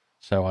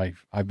 so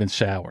I've been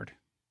soured.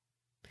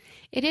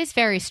 It is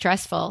very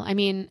stressful. I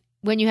mean,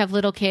 when you have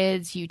little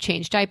kids, you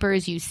change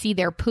diapers, you see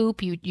their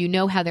poop, you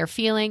know how they're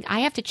feeling. I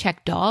have to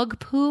check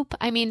dog poop.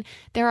 I mean,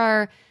 there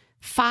are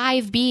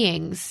 5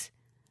 beings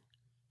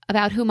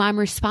about whom I'm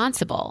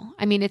responsible.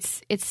 I mean,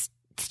 it's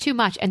too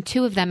much. And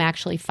 2 of them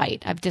actually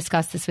fight. I've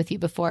discussed this with you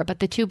before, but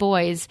the 2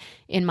 boys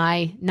in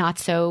my not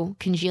so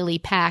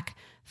congealy pack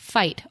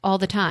fight all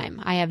the time.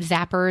 I have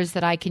zappers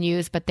that I can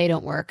use, but they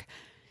don't work.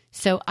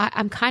 So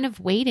I'm kind of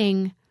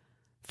waiting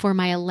for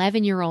my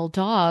 11-year-old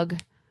dog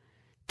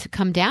to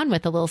come down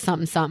with a little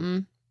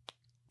something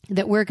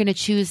that we're going to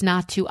choose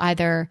not to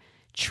either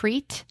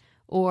treat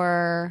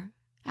or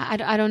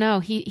I don't know.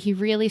 He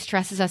really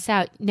stresses us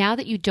out. Now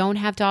that you don't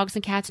have dogs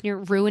and cats and you're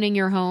ruining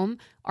your home,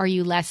 are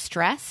you less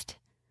stressed?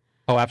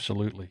 Oh,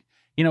 absolutely.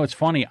 You know, it's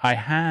funny. I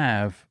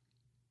have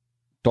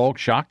dog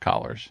shock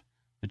collars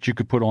that you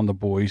could put on the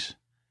boys,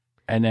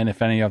 and then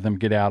if any of them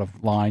get out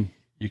of line,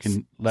 you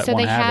can let so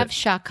one have it. So they have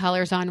shock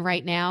collars on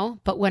right now,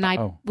 but when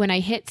I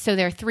hit, so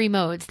there are 3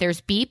 modes. There's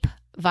beep,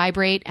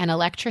 vibrate, and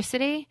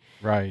electricity.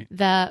 Right.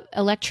 The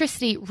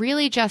electricity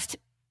really just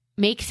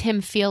makes him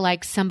feel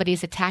like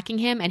somebody's attacking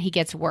him, and he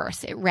gets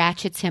worse. It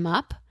ratchets him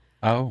up.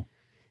 Oh.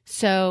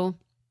 So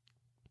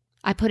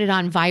I put it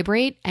on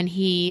vibrate, and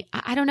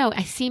I don't know,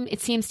 it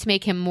seems to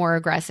make him more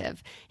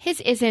aggressive.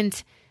 His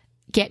isn't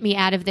get me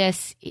out of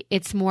this.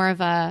 It's more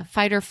of a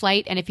fight or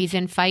flight, and if he's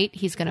in fight,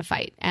 he's going to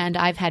fight. And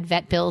I've had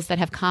vet bills that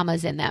have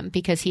commas in them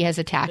because he has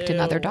attacked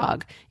another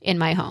dog in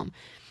my home.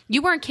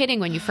 You weren't kidding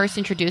when you first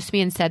introduced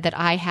me and said that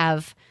I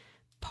have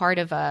part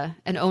of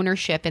an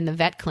ownership in the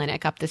vet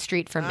clinic up the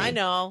street from me. I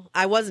know.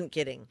 I wasn't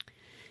kidding.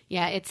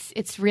 Yeah,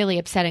 it's really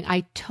upsetting.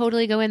 I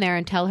totally go in there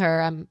and tell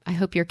her, I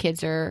hope your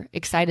kids are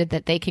excited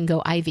that they can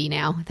go IV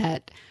now,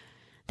 that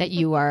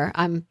you are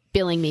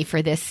billing me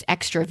for this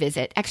extra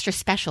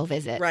special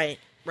visit. Right.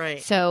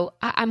 So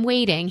I'm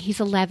waiting. He's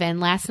 11.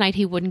 Last night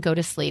he wouldn't go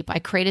to sleep. I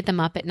crated them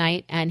up at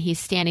night, and he's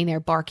standing there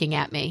barking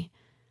at me.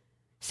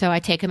 So I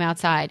take him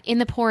outside in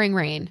the pouring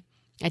rain.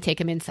 I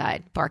take him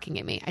inside, barking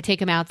at me. I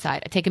take him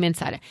outside. I take him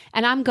inside.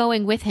 And I'm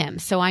going with him,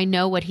 so I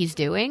know what he's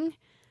doing.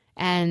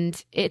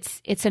 And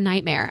it's a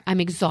nightmare.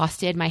 I'm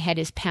exhausted. My head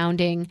is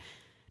pounding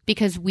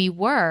because we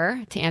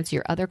were, to answer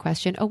your other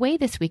question, away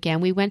this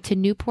weekend. We went to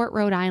Newport,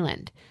 Rhode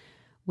Island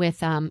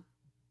with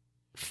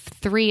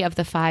 3 of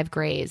the 5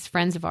 Grays,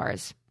 friends of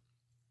ours.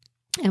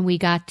 And we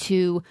got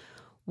to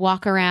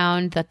walk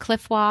around the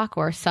cliff walk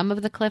or some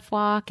of the cliff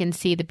walk and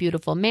see the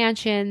beautiful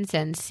mansions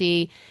and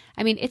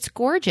it's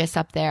gorgeous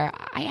up there.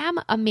 I am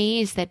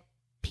amazed that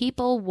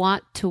people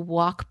want to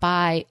walk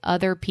by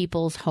other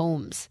people's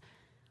homes.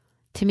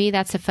 To me,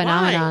 that's a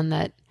phenomenon. Why?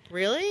 That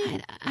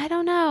really, I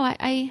don't know.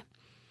 I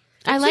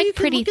so like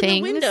pretty look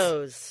things. In the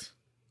windows.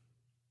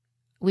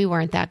 We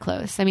weren't that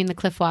close. I mean, the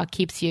cliff walk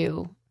keeps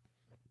you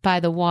by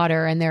the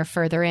water and they're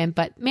further in,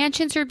 but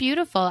mansions are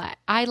beautiful.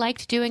 I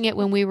liked doing it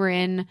when we were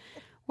in,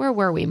 where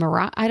were we?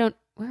 Where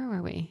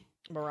were we?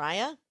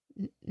 Mariah?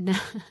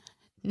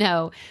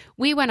 No,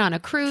 we went on a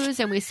cruise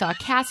and we saw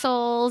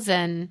castles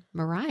and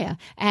Mariah,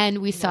 and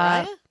we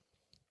saw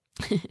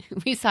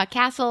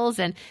castles,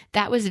 and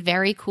that was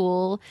very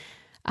cool.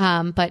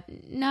 But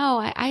no,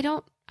 I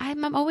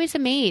I'm always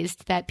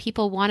amazed that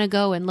people want to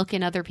go and look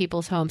in other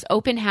people's homes.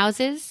 Open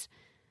houses.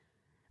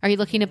 Are you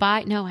looking to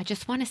buy? No, I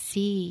just want to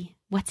see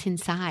what's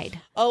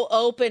inside. Oh,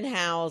 open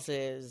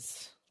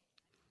houses.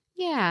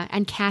 Yeah,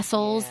 and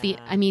castles.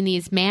 Yeah.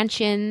 These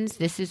mansions.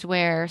 This is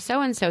where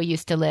so-and-so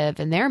used to live,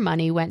 and their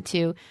money went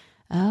to.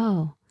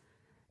 Oh,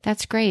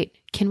 that's great.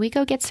 Can we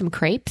go get some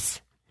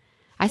crepes?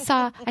 I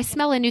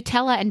smell a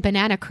Nutella and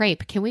banana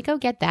crepe. Can we go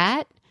get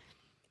that?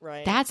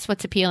 Right. That's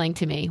what's appealing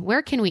to me.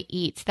 Where can we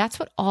eat? That's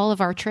what all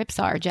of our trips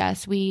are,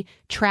 Jess. We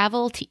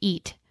travel to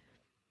eat.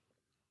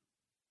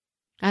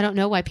 I don't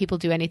know why people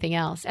do anything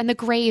else. And the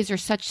Greys are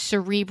such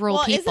cerebral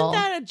people. Isn't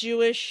that a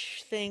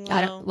Jewish thing,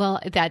 though?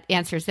 That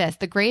answers this.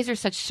 The Greys are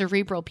such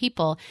cerebral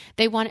people.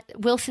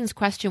 Wilson's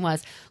question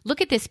was,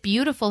 look at this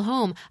beautiful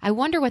home. I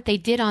wonder what they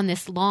did on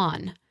this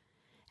lawn.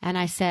 And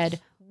I said,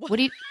 what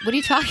are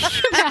you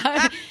talking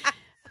about?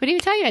 What are you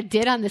talking about?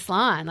 Did on this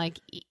lawn? Like,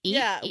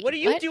 what do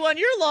you do on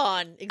your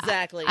lawn?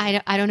 Exactly.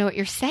 I don't know what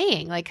you're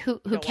saying. Like, who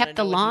kept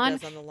the lawn?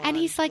 And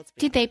he's like,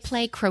 did they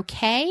play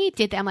croquet?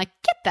 I'm like,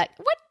 get that.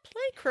 What?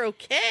 Play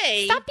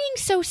croquet? Stop being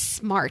so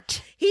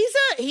smart.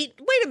 Wait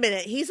a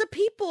minute. He's a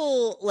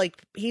people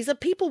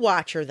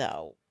watcher,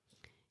 though.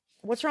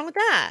 What's wrong with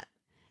that?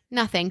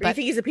 Nothing. But you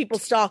think he's a people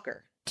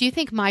stalker? Do you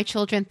think my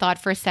children thought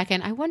for a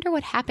second, I wonder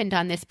what happened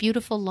on this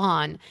beautiful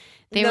lawn?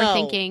 They were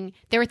thinking,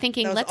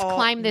 let's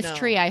climb this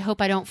tree. I hope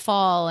I don't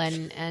fall.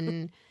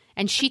 And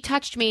she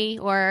touched me,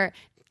 or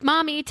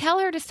Mommy, tell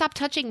her to stop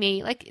touching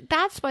me. Like,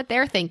 that's what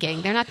they're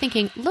thinking. They're not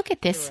thinking, look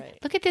at this. Right.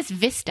 Look at this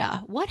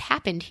vista. What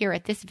happened here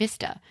at this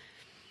vista?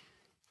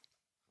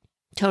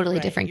 Totally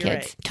different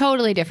kids. Right.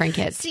 Totally different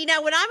kids. See,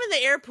 now when I'm in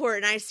the airport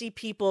and I see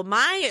people,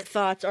 my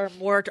thoughts are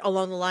more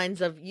along the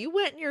lines of, you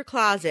went in your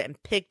closet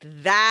and picked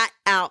that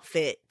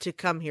outfit to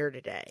come here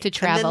today. To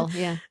travel,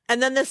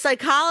 And then the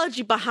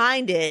psychology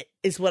behind it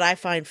is what I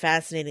find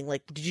fascinating.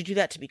 Like, did you do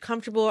that to be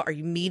comfortable? Are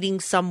you meeting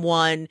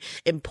someone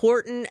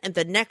important at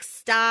the next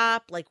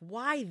stop? Like,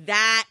 why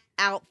that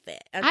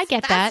outfit? I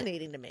get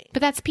fascinating to me.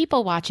 But that's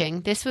people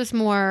watching. This was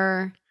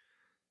more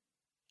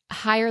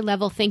higher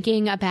level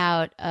thinking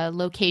about a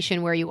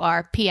location where you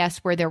are, P.S.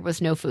 where there was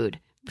no food.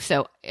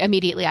 So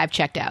immediately I've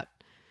checked out.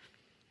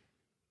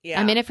 Yeah.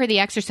 I'm in it for the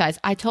exercise.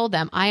 I told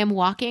them I am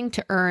walking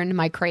to earn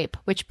my crepe,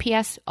 which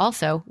P.S.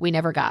 also we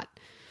never got.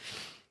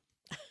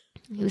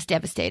 It was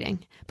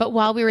devastating. But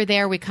while we were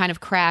there, we kind of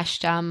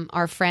crashed.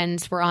 Our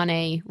friends were on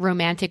a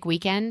romantic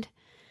weekend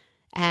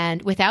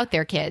and without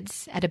their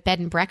kids at a bed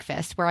and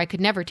breakfast where I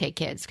could never take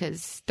kids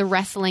because the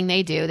wrestling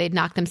they do, they'd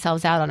knock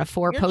themselves out on a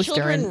 4-poster. Your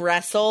children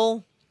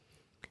wrestle?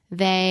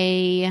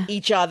 They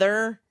each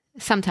other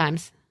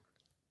sometimes.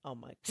 Oh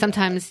my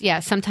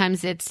God.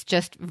 Sometimes it's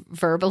just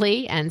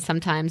verbally, and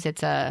sometimes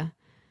it's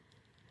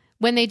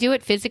when they do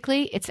it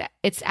physically,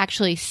 it's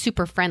actually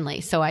super friendly.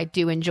 So I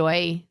do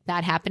enjoy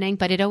that happening,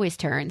 but it always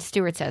turns.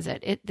 Stuart says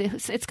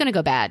it's going to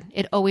go bad.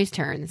 It always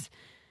turns.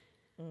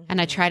 Mm-hmm.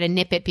 And I try to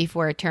nip it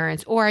before it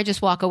turns, or I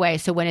just walk away.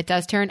 So when it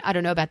does turn, I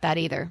don't know about that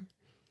either.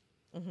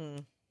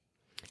 Mm-hmm.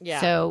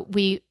 Yeah. So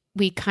we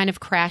kind of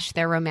crashed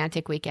their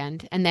romantic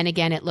weekend. And then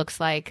again, it looks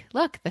like,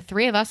 look, the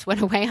three of us went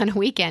away on a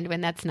weekend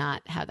when that's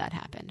not how that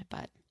happened.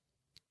 But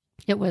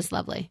it was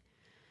lovely.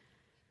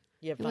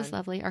 It was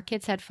lovely. Our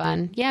kids had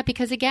fun. Yeah,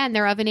 because again,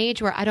 they're of an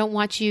age where I don't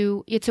want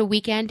you, it's a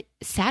weekend.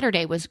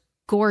 Saturday was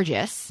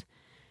gorgeous.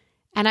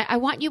 And I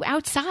want you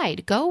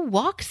outside. Go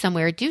walk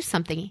somewhere, do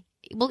something.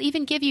 We'll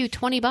even give you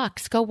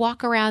 $20. Go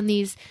walk around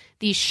these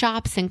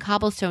shops and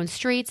cobblestone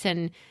streets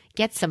and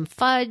get some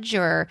fudge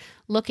or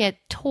look at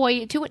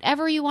toy. Do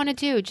whatever you want to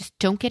do. Just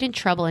don't get in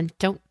trouble and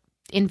don't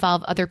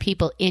involve other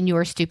people in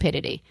your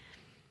stupidity.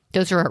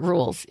 Those are our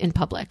rules in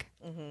public.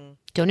 Mm-hmm.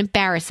 Don't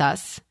embarrass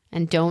us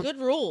and don't good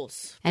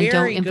rules and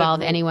don't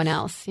involve anyone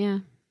else. Yeah.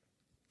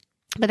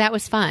 But that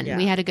was fun. Yeah.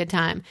 We had a good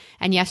time.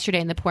 And yesterday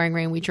in the pouring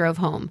rain, we drove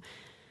home.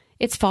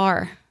 It's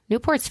far.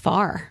 Newport's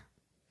far.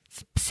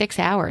 It's 6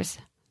 hours.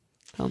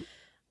 Oh.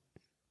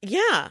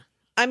 Yeah.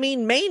 I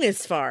mean, Maine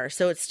is far,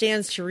 so it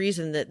stands to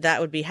reason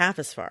that would be half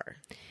as far.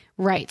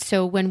 Right.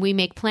 So when we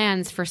make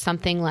plans for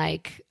something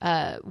like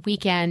a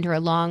weekend or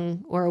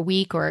a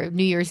week or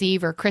New Year's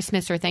Eve or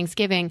Christmas or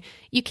Thanksgiving,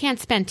 you can't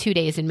spend 2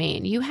 days in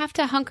Maine. You have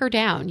to hunker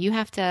down. You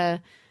have to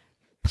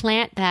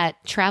plant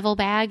that travel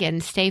bag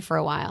and stay for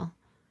a while.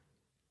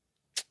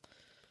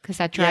 Because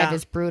that drive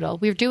is brutal.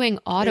 We were doing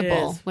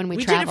Audible when we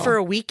travel. We did it for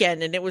a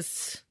weekend, and it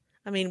was,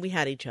 we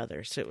had each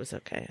other, so it was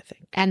okay, I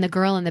think. And the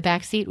girl in the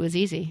back seat was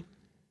easy.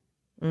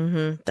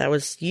 Mm-hmm. That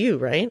was you,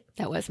 right?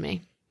 That was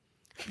me.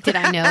 Did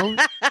I know?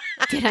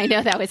 Did I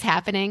know that was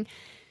happening?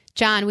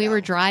 John, we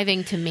were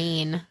driving to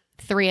Maine,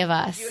 3 of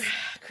us.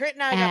 Crit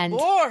and I got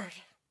bored.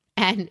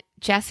 And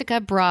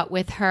Jessica brought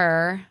with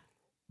her,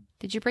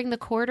 did you bring the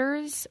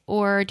quarters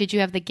or did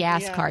you have the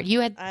gas card? You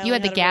had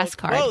the gas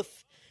card.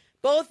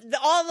 Both.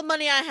 All the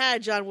money I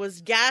had, John, was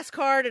gas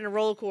card and a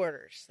roll of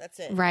quarters. That's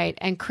it. Right.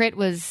 And Crit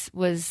was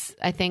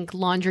I think,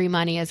 laundry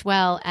money as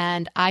well.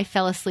 And I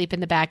fell asleep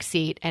in the back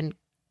seat and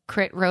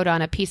Crit wrote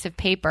on a piece of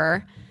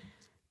paper,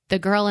 "The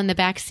girl in the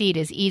back seat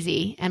is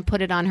easy," and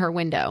put it on her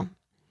window.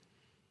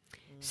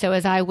 So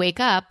as I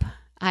wake up,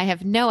 I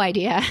have no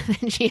idea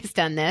that she has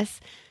done this.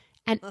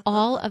 And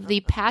all of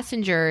the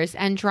passengers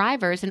and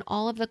drivers and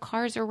all of the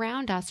cars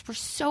around us were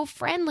so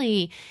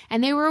friendly.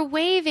 And they were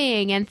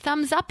waving and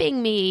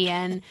thumbs-upping me.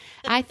 And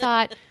I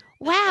thought,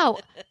 wow,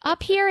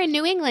 up here in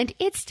New England,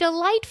 it's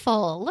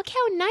delightful. Look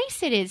how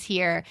nice it is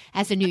here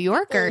as a New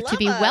Yorker to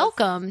be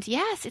welcomed.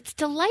 Yes, it's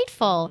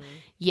delightful. Mm-hmm.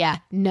 Yeah,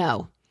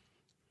 no,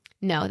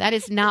 that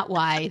is not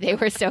why they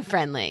were so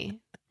friendly.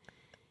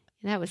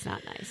 That was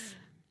not nice.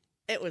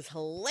 It was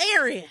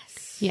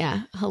hilarious.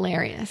 Yeah,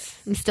 hilarious.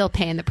 I'm still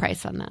paying the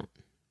price on that.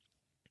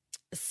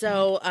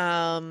 So,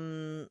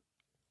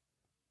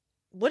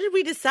 what did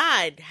we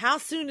decide? How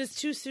soon is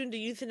too soon to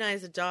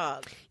euthanize a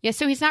dog? Yeah,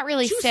 so he's not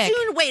really sick. Too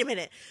soon? Wait a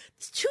minute.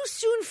 It's too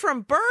soon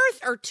from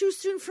birth, or too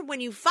soon from when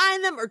you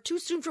find them, or too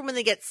soon from when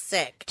they get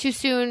sick? Too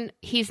soon,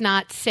 he's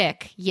not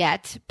sick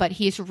yet, but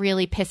he's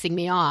really pissing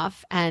me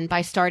off. And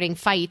by starting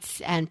fights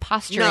and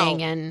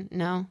posturing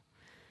no.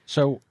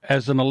 So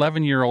as an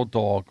 11-year-old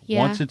dog,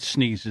 once it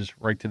sneezes,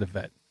 right to the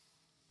vet.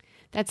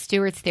 That's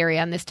Stuart's theory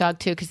on this dog,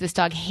 too, because this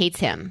dog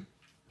hates him.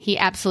 He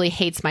absolutely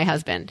hates my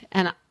husband.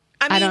 And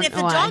I mean, if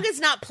the dog is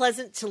not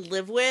pleasant to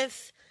live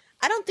with,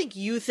 I don't think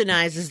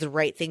euthanize is the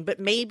right thing, but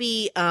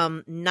maybe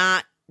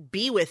not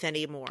be with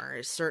anymore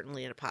is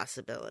certainly a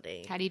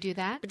possibility. How do you do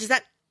that? But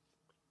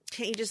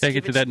can't you just take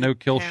it to that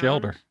no-kill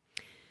shelter?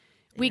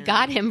 We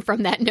got him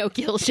from that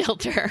no-kill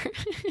shelter.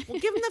 Well,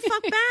 give him the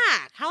fuck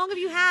back. How long have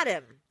you had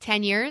him?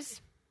 10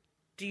 years.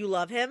 Do you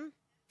love him?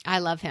 I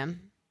love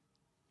him.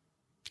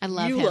 I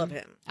love him. You love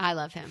him. I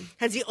love him.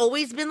 Has he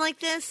always been like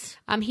this?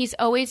 He's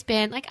always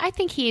been like, I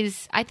think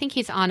he's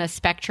on a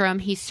spectrum.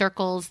 He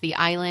circles the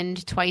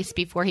island twice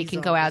before he can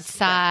go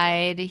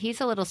outside.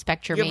 He's a little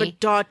spectrum-y. You have an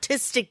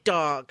autistic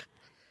dog.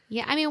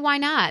 Yeah, I mean, why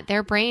not?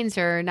 Their brains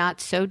are not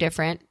so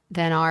different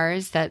than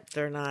ours that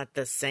they're not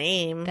the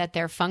same. That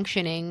their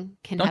functioning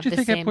can Don't have you the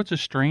think same. That puts a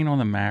strain on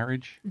the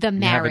marriage? The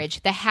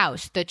marriage, the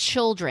house, the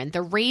children,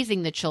 the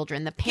raising the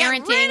children, the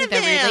parenting,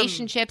 the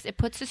relationships. It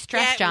puts a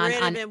stress, John,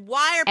 on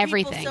Why are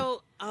everything. People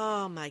so?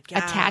 Oh my God!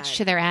 Attached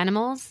to their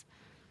animals.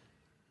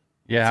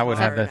 Yeah, I would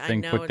have that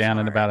thing put down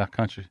in about a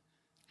country.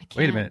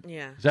 Wait a minute.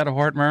 Yeah. Is that a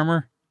heart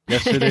murmur?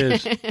 Yes, it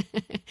is.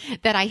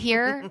 That I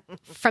hear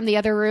from the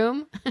other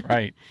room.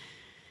 Right.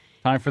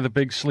 Time for the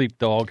big sleep,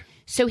 dog.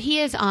 So he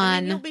is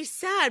on... you'll be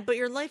sad, but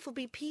your life will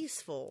be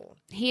peaceful.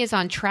 He is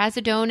on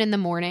Trazodone in the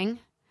morning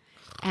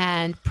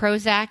and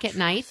Prozac at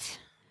night.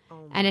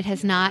 And it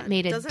has not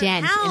made a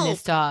dent in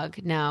this dog.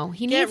 No.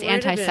 He needs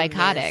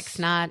antipsychotics,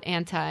 not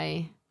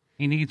anti...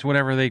 He needs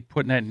whatever they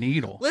put in that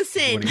needle.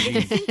 Listen, if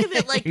you think of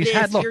it like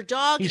this, your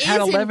dog is in pain. He's had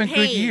 11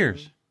 good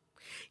years.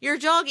 Your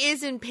dog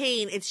is in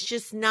pain. It's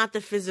just not the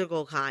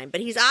physical kind.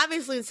 But he's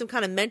obviously in some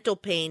kind of mental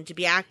pain to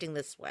be acting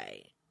this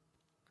way.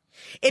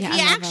 If he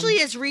actually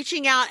is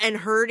reaching out and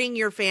hurting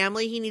your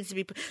family, he needs to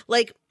be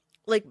like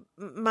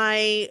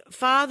my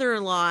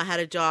father-in-law had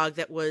a dog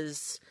that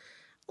was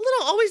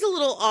always a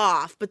little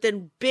off, but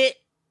then bit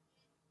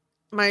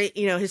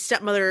his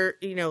stepmother,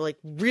 like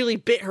really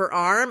bit her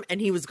arm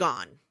and he was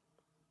gone.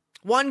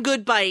 One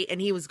good bite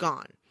and he was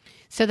gone.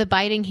 So the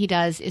biting he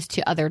does is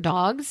to other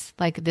dogs,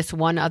 like this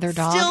one other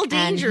dog. Still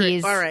dangerous. And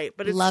he's all right,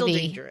 but it's still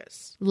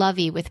dangerous.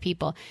 Lovey with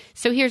people.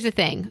 So here's the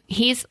thing.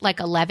 He's like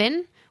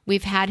 11.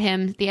 We've had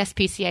him, the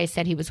SPCA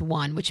said he was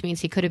 1, which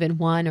means he could have been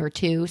 1 or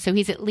 2. So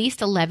he's at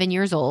least 11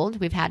 years old.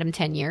 We've had him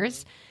 10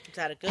 years. He's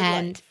had a good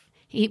life.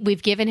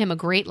 We've given him a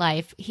great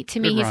life. To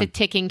me, he's a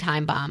ticking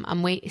time bomb.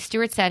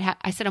 Stuart said,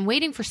 I said, I'm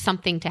waiting for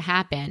something to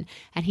happen.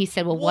 And he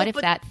said, well, what if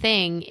that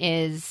thing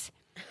is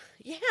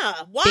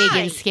why? Big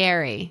and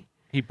scary?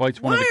 He bites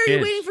one of the kids. Why are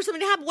you waiting for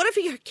something to happen? What if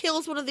he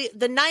kills one of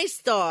the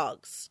nice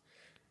dogs?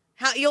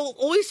 You'll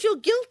always feel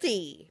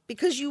guilty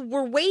because you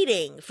were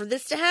waiting for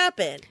this to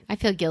happen. I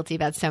feel guilty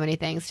about so many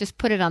things. Just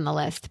put it on the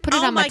list. Put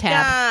it on my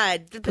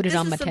tab. God. Put it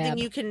on my tab.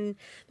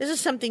 This is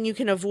something you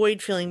can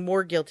avoid feeling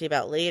more guilty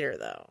about later,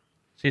 though.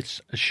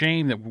 It's a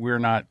shame that we're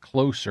not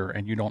closer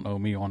and you don't know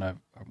me on a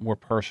more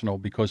personal,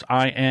 because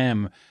I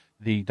am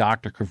the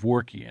Dr.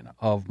 Kevorkian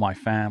of my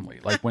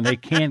family. Like when they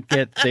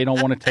they don't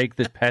want to take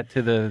the pet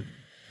to the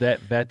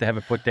vet to have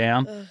it put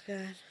down. Oh,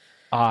 God.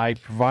 I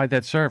provide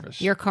that service.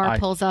 Your car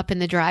pulls up in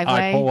the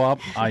driveway. I pull up.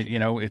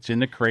 It's in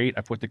the crate.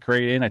 I put the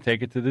crate in. I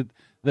take it to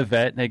the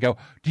vet, and they go,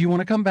 "Do you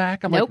want to come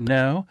back?" I'm like,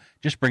 "No,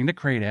 just bring the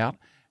crate out,"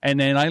 and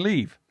then I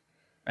leave.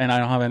 And I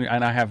don't have any,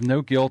 and I have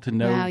no guilt and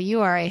no. Wow,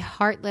 you are a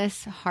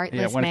heartless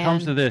man. When it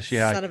comes to this,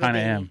 I kind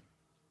of am.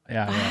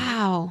 Yeah.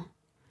 Wow.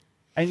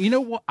 And you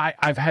know what?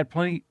 I've had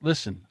plenty.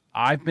 Listen,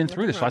 I've been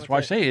through this. That's why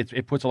I say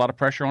it puts a lot of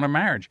pressure on a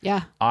marriage.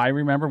 Yeah. I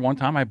remember one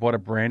time I bought a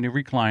brand new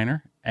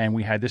recliner, and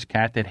we had this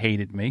cat that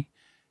hated me.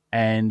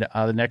 And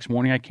the next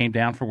morning I came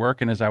down for work,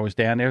 and as I was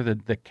down there,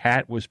 the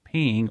cat was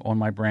peeing on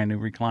my brand new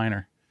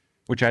recliner,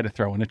 which I had to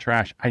throw in the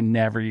trash. I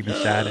never even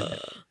sat in it.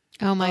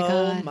 Oh my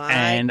God.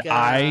 And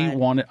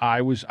God.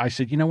 I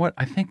said, you know what?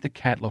 I think the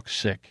cat looks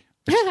sick.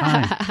 It's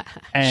time.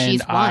 And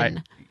she's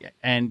one.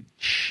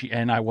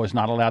 And I was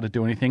not allowed to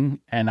do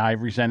anything, and I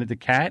resented the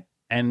cat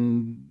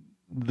and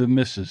the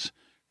missus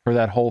for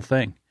that whole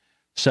thing.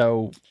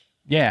 So,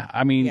 yeah,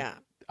 I mean,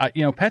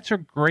 pets are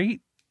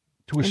great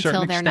to a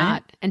certain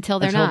extent. Until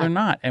they're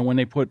not. And when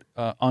they put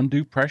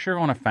undue pressure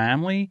on a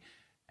family,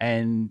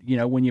 and,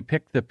 when you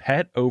pick the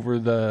pet over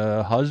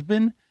the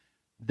husband,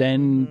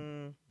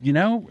 then,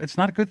 it's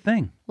not a good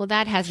thing. Well,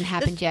 that hasn't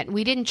happened yet.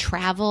 We didn't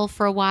travel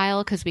for a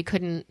while because we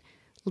couldn't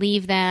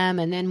leave them.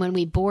 And then when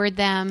we board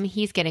them,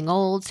 he's getting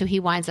old, so he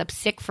winds up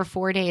sick for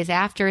 4 days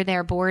after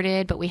they're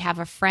boarded. But we have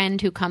a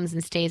friend who comes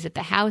and stays at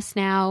the house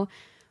now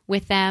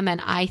with them. And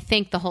I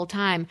think the whole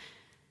time,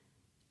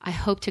 I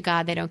hope to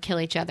God they don't kill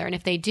each other. And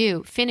if they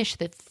do, finish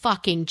the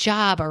fucking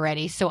job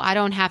already so I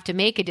don't have to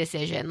make a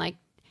decision. Like,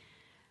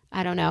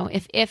 I don't know.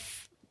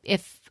 If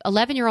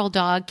 11-year-old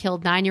dog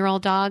killed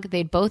 9-year-old dog,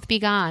 they'd both be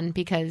gone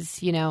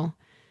because,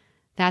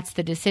 that's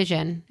the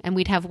decision. And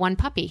we'd have one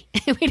puppy.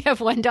 We'd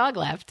have one dog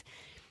left.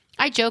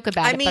 I joke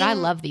about it, but I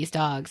love these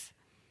dogs.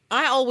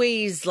 I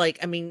always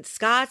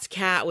Scott's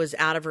cat was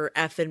out of her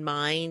effing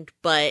mind,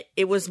 but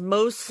it was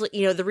mostly,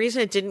 the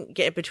reason it didn't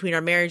get between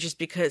our marriage is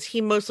because he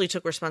mostly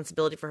took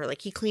responsibility for her.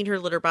 Like, he cleaned her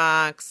litter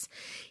box.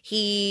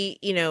 He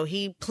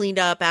cleaned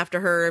up after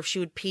her if she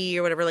would pee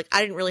or whatever. Like,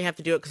 I didn't really have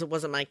to do it because it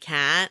wasn't my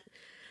cat.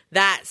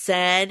 That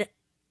said,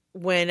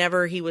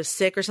 whenever he was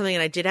sick or something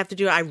and I did have to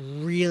do it, I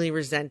really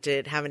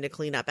resented having to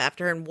clean up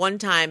after her. And one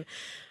time,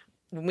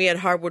 when we had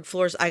hardwood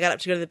floors, I got up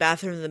to go to the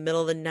bathroom in the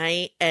middle of the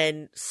night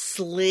and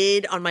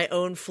slid on my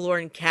own floor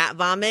in cat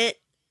vomit.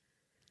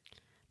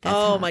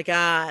 My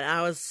God.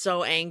 I was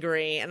so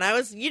angry. And I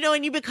was,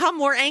 and you become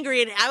more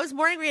angry. And I was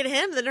more angry at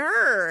him than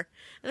her,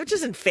 which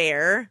isn't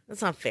fair.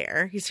 That's not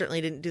fair. He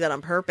certainly didn't do that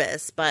on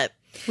purpose. But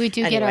we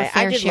do get our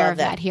fair share of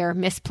that here,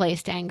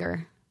 misplaced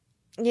anger.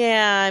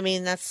 Yeah, I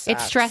mean, it's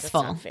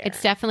stressful.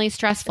 It's definitely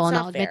stressful, and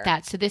I'll admit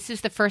that. So this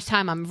is the first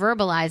time I'm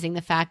verbalizing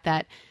the fact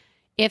that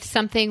if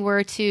something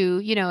were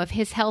to, if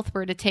his health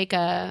were to take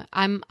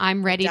I'm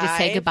ready to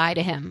say goodbye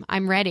to him.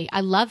 I'm ready.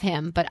 I love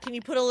him, but can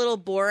you put a little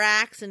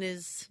borax in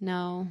his?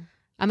 No,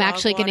 I'm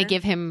actually going to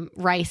give him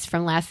rice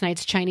from last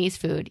night's Chinese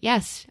food.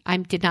 Yes, I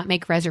did not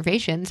make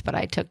reservations, but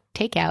I took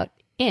takeout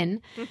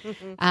in with his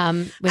food.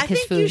 I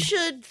think you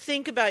should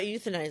think about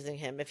euthanizing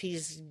him if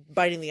he's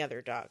biting the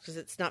other dog, because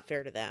it's not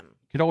fair to them.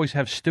 You could always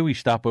have Stewie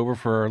stop over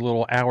for a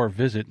little hour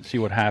visit and see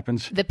what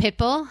happens. The pit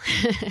bull?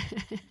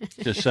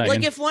 Just saying.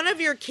 Like, if one of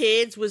your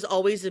kids was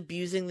always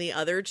abusing the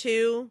other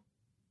two,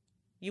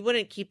 you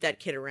wouldn't keep that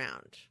kid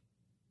around.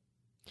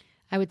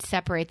 I would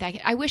separate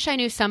that. I wish I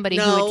knew somebody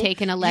who would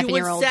take an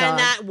 11-year-old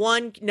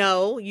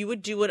dog. You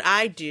would do what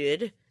I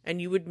did. And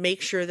you would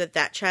make sure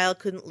that child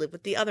couldn't live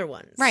with the other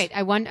ones. Right.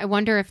 I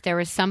wonder if there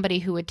was somebody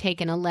who would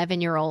take an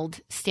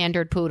 11-year-old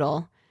standard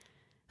poodle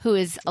who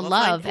is a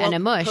love and a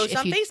mush. Post if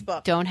on you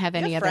Facebook. Don't have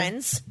any other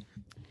friends.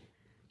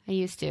 I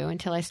used to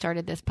until I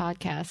started this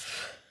podcast.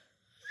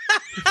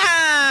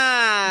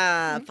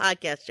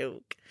 Podcast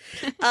joke.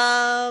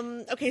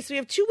 Okay, so we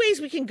have two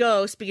ways we can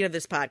go. Speaking of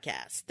this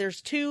podcast,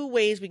 there's two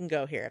ways we can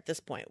go here at this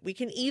point. We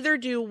can either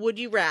do Would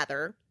You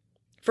Rather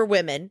for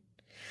women,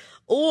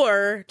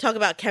 or talk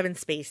about Kevin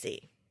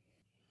Spacey.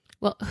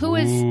 Well, who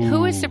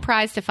is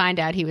surprised to find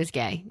out he was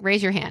gay?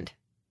 Raise your hand.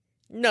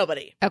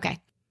 Nobody. Okay.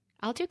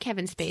 I'll do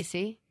Kevin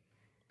Spacey.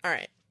 All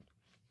right.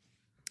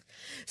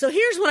 So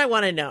here's what I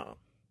want to know.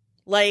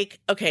 Like,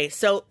 okay,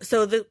 so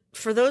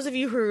for those of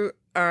you who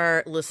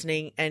are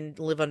listening and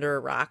live under a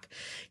rock,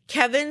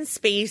 Kevin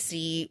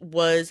Spacey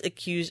was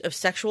accused of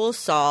sexual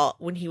assault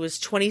when he was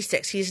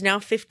 26. He's now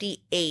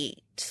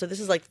 58. So this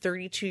is like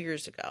 32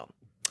 years ago.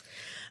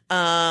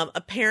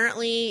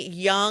 Apparently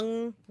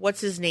young, what's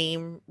his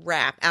name?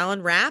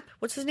 Alan Rapp?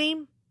 What's his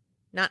name?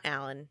 Not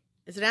Alan.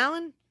 Is it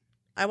Alan?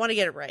 I want to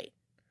get it right.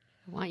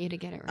 I want you to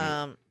get it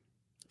right.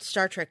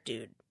 Star Trek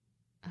dude.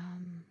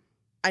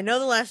 I know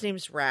the last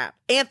name's Rapp.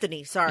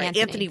 Anthony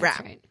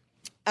Rapp. Right.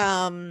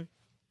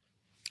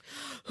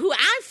 Who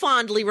I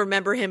fondly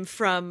remember him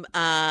from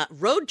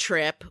Road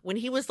Trip, when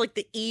he was like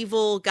the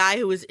evil guy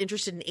who was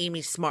interested in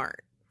Amy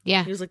Smart.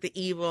 Yeah. He was like the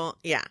evil,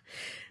 yeah.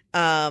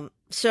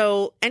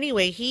 So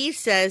anyway, he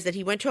says that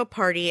he went to a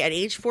party at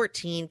age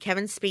 14,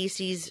 Kevin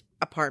Spacey's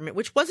apartment,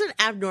 which wasn't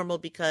abnormal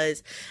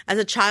because as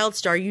a child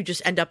star, you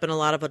just end up in a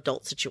lot of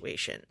adult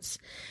situations.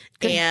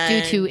 Due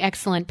to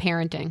excellent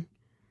parenting.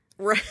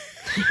 Right.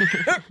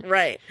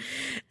 Right.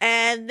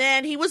 And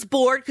then he was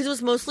bored because it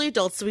was mostly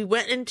adults. So we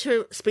went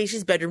into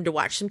Spacey's bedroom to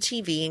watch some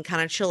TV and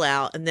kind of chill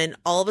out. And then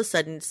all of a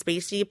sudden,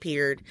 Spacey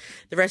appeared.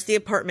 The rest of the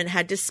apartment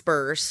had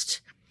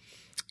dispersed.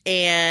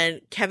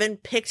 And Kevin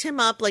picked him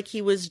up like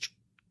he was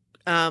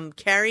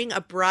carrying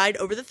a bride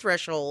over the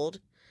threshold,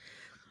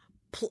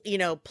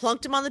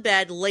 plunked him on the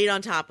bed, laid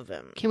on top of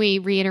him. Can we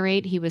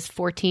reiterate? He was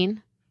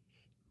 14?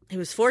 He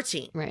was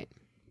 14. Right.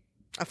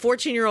 A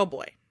 14-year-old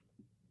boy.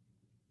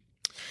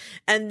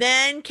 And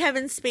then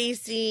Kevin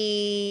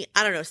Spacey,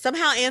 I don't know,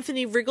 somehow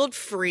Anthony wriggled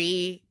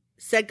free,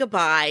 said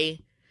goodbye,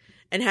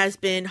 and has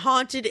been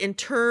haunted and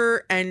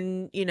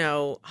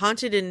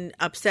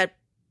upset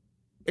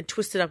and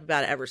twisted up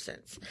about it ever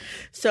since.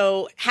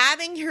 So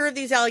having heard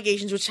these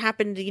allegations, which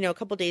happened, a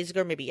couple days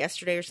ago, maybe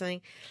yesterday or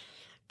something,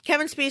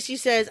 Kevin Spacey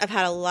says, I've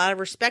had a lot of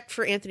respect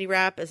for Anthony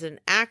Rapp as an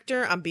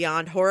actor. I'm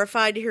beyond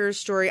horrified to hear his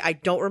story. I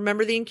don't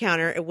remember the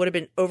encounter. It would have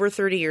been over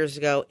 30 years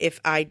ago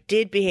if I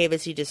did behave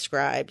as he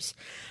describes.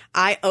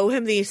 I owe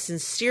him the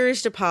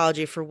sincerest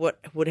apology for what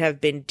would have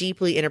been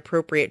deeply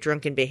inappropriate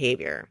drunken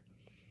behavior.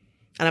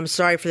 And I'm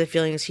sorry for the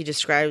feelings he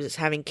describes as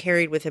having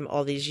carried with him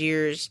all these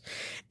years.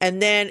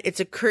 And then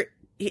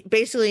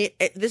basically,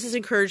 this has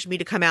encouraged me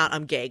to come out.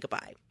 I'm gay.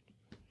 Goodbye.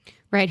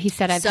 Right. He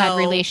said, I've had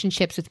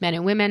relationships with men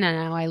and women, and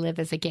now I live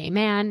as a gay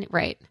man.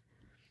 Right.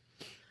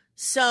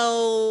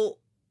 So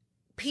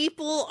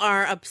people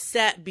are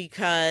upset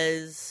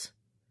because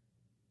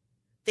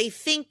they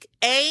think,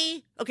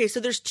 okay, so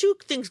there's two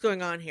things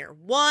going on here.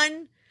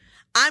 One,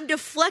 I'm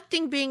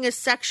deflecting being a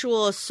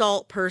sexual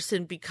assault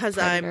person because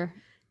Predator.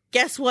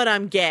 Guess what?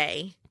 I'm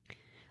gay.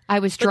 I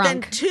was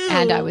drunk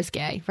and I was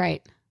gay.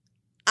 Right.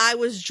 I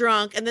was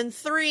drunk. And then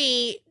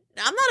 3,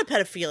 I'm not a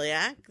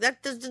pedophiliac.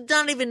 That does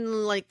not even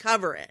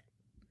cover it.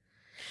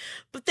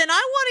 But then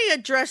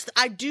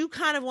I do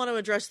kind of want to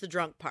address the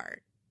drunk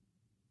part.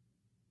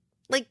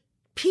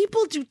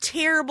 People do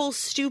terrible,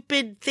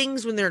 stupid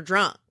things when they're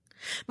drunk.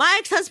 My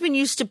ex-husband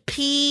used to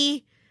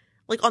pee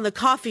on the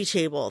coffee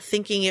table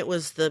thinking it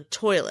was the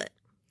toilet.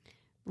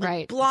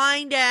 Right.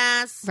 Blind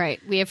ass. Right.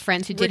 We have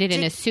friends who did it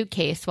in a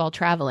suitcase while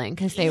traveling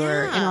because they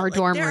were in our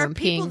dorm room peeing. There are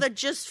people that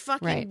just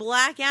fucking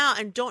black out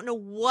and don't know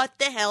what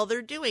the hell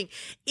they're doing.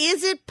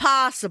 Is it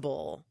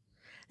possible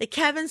that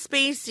Kevin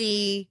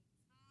Spacey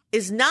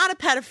is not a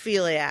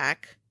pedophiliac,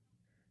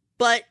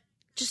 but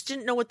just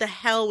didn't know what the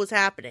hell was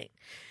happening?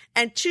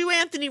 And to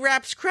Anthony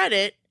Rapp's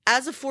credit,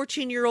 as a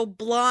 14-year-old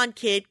blonde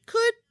kid,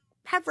 could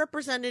have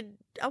represented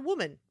a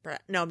woman.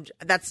 No,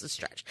 that's a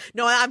stretch.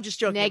 No, I'm just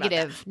joking.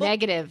 Negative.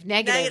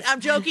 I'm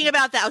joking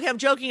about that. Okay, I'm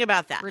joking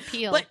about that.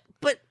 Repeal.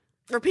 But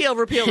repeal.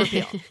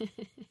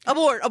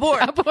 Abort.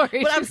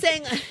 But I'm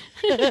saying,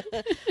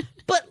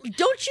 but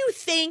don't you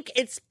think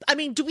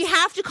do we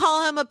have to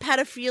call him a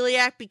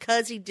pedophiliac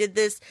because he did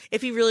this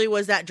if he really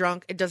was that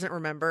drunk and doesn't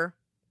remember?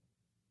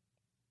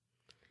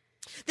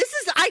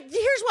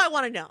 Here's what I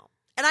want to know.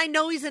 And I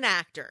know he's an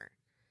actor.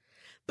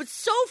 But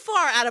so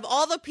far, out of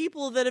all the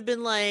people that have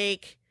been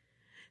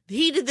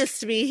he did this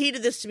to me, he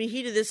did this to me,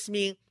 he did this to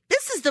me,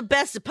 this is the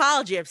best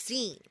apology I've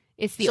seen.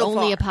 It's the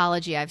only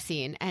apology I've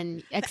seen,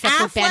 and except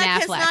for Ben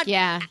Affleck.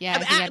 Yeah, he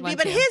had one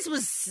but too. His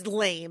was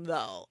lame,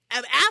 though.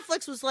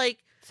 Affleck's was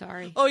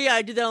sorry. Oh, yeah,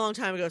 I did that a long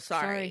time ago.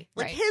 Sorry.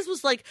 Right. His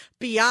was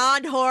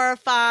beyond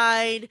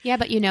horrified. Yeah,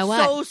 but you know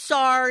what? So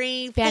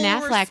sorry. Ben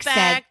Full Affleck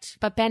respect. said,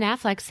 but Ben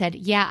Affleck said,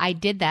 yeah, I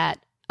did that.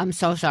 I'm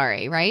so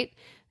sorry, right?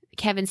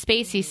 Kevin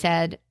Spacey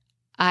said,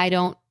 I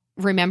don't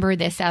remember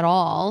this at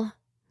all,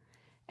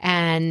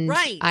 and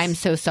I'm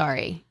so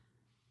sorry.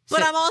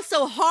 But I'm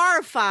also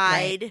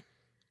horrified. Right.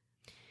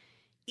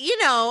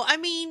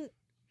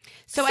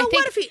 So I think,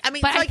 what if he? So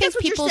I guess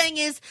what you're saying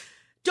is,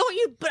 don't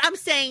you? But I'm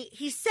saying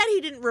he said he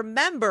didn't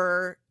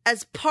remember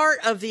as part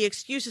of the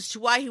excuse as to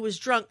why he was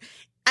drunk.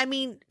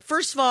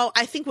 First of all,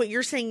 I think what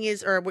you're saying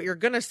is, or what you're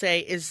going to say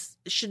is,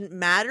 it shouldn't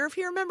matter if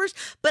he remembers.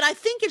 But I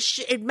think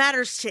it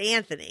matters to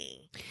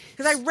Anthony.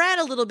 Because I read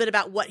a little bit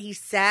about what he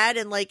said.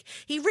 And,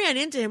 he ran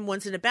into him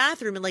once in a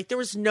bathroom. And, there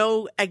was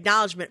no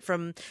acknowledgement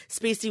from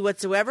Spacey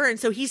whatsoever. And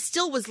so he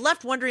still was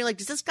left wondering,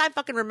 does this guy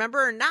fucking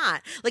remember or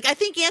not? I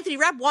think Anthony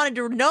Rapp wanted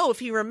to know if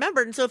he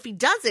remembered. And so if he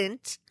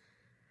doesn't,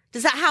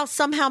 does that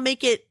somehow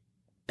make it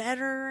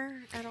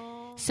better at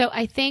all? So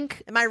I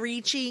think... Am I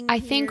reaching I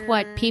think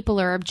what people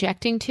are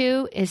objecting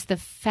to is the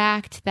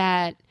fact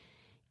that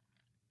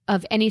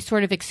of any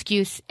sort of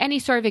excuse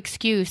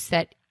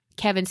that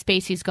Kevin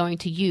Spacey's going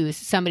to use,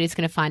 somebody's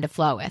going to find a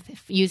flaw with.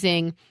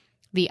 Using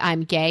the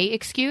I'm gay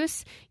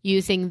excuse,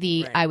 using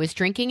the I was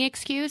drinking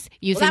excuse,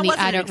 using the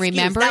I don't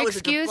remember that was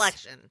excuse. A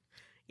deflection.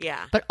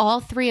 Yeah. But all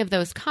 3 of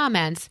those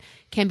comments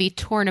can be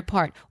torn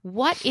apart.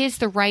 What is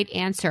the right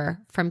answer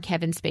from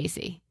Kevin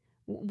Spacey?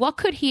 What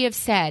could he have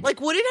said?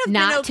 Would it have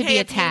not been okay to be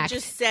if attacked? he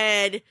just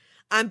said,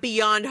 I'm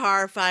beyond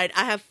horrified.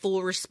 I have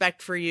full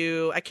respect for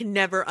you. I can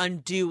never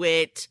undo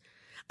it.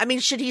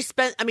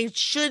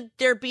 Should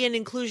there be an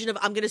inclusion of,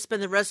 I'm going to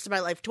spend the rest of my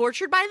life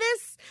tortured by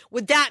this?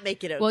 Would that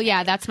make it okay? Well,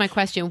 yeah, that's my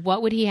question.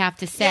 What would he have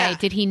to say? Yeah.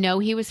 Did he know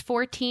he was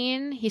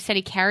 14? He said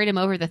he carried him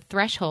over the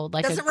threshold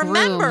like a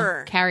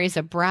groom carries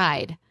a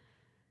bride.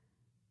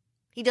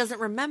 He doesn't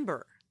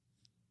remember.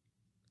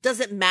 Does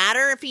it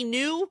matter if he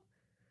knew?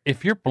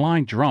 If you're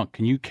blind drunk,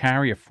 can you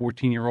carry a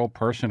 14-year-old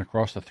person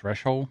across the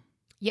threshold?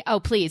 Yeah.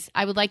 Oh, please.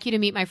 I would like you to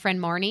meet my friend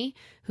Marnie,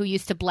 who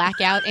used to black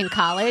out in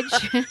college.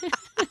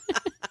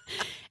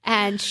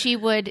 And she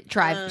would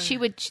drive. She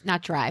would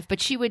not drive,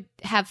 but she would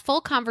have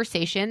full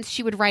conversations.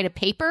 She would write a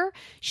paper.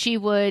 She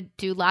would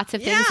do lots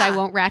of things I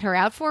won't rat her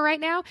out for right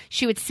now.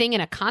 She would sing in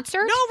a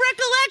concert. No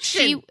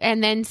recollection.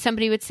 And then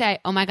somebody would say,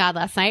 oh my God,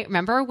 last night,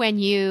 remember when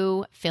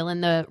you fill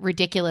in the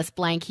ridiculous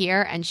blank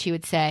here? And she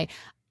would say,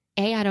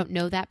 A, I don't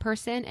know that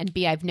person, and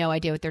B, I have no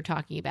idea what they're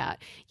talking about.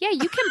 Yeah,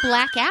 you can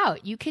black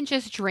out. You can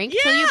just drink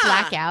till you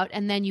black out,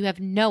 and then you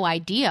have no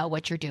idea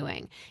what you're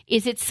doing.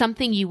 Is it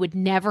something you would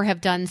never have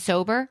done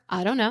sober?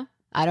 I don't know.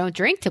 I don't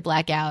drink to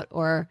black out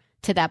or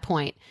to that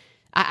point.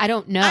 I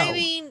don't know. I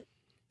mean,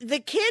 the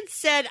kid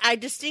said, I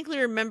distinctly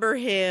remember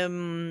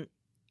him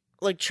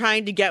like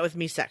trying to get with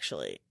me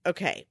sexually.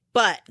 Okay.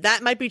 But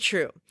that might be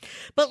true.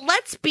 But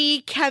let's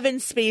be Kevin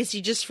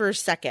Spacey just for a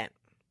second.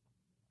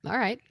 All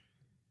right.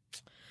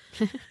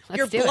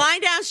 You're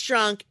blind ass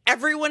drunk.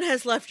 Everyone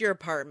has left your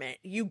apartment.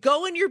 You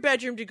go in your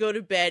bedroom to go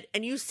to bed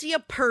and you see a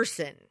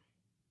person.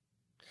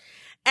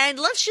 And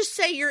let's just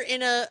say you're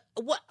in I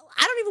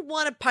don't even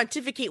want to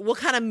pontificate what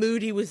kind of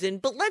mood he was in,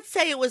 but let's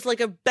say it was like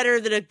a better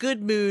than a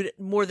good mood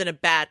more than a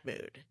bad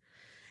mood.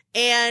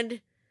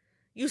 And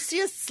you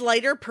see a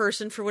slighter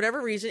person for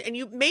whatever reason, and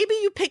maybe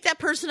you pick that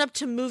person up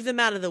to move them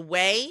out of the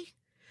way.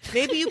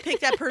 Maybe you pick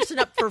that person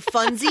up for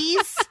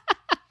funsies.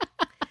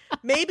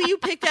 Maybe you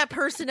pick that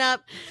person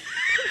up.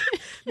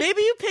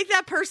 Maybe you pick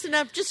that person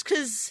up just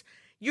because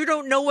you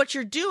don't know what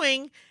you're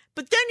doing.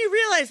 But then you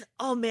realize,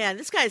 oh man,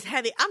 this guy's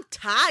heavy. I'm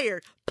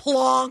tired.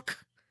 Plonk.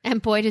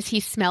 And boy, does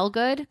he smell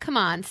good. Come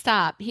on,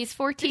 stop. He's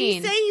 14. Did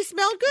he say he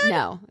smelled good?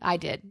 No, I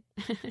did.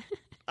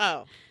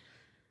 Oh.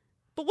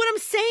 But what I'm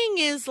saying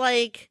is,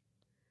 like,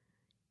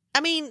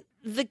 I mean,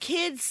 the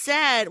kid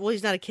said, well,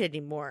 he's not a kid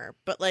anymore,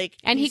 but like,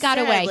 and he got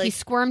away. Like, he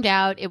squirmed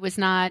out. It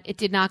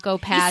did not go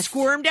past. He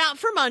squirmed out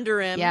from under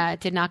him. Yeah,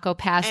 it did not go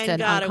past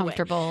an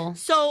uncomfortable. Away.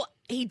 So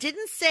he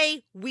didn't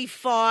say we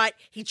fought.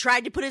 He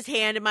tried to put his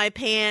hand in my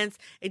pants.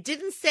 It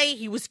didn't say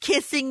he was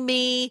kissing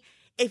me.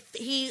 If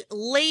he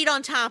laid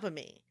on top of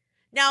me.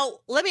 Now,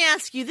 let me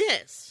ask you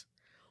this.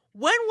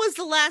 When was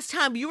the last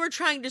time you were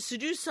trying to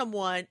seduce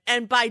someone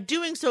and by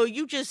doing so,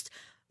 you just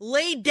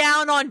laid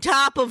down on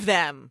top of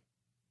them?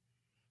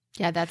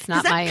 Yeah, that's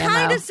not my MO. That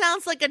kind of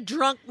sounds like a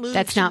drunk move.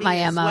 That's not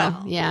my MO.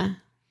 Well. Yeah.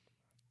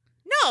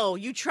 No,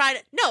 you tried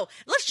it. No,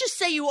 let's just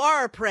say you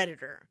are a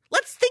predator.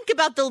 Let's think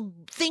about the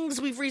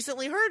things we've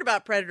recently heard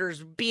about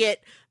predators, be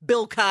it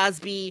Bill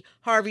Cosby,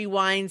 Harvey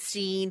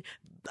Weinstein.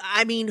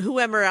 I mean,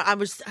 whoever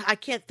I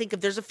can't think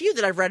of. There's a few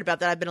that I've read about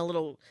that I've been a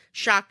little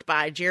shocked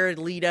by. Jared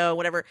Leto,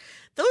 whatever.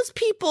 Those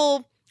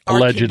people are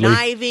Allegedly.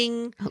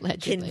 conniving,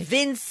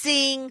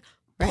 convincing,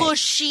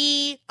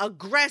 pushy,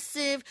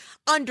 aggressive,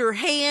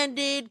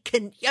 underhanded.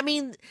 I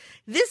mean,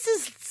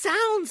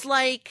 sounds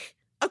like,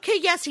 okay,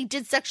 yes, he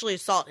did sexually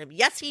assault him.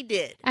 Yes, he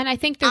did. And I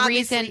think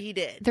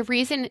the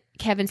reason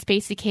Kevin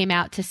Spacey came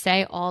out to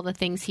say all the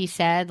things he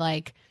said,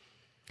 like,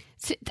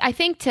 I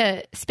think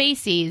to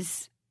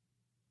Spacey's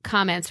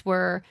comments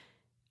were,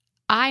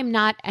 I'm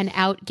not an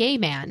out gay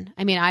man.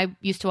 I mean, I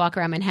used to walk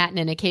around Manhattan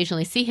and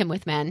occasionally see him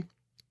with men,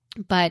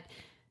 but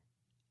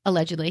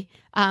allegedly,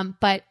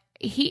 but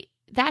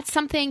that's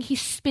something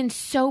he's been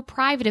so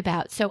private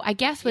about. So I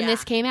guess when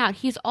this came out,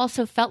 he's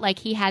also felt like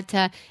he had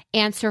to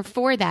answer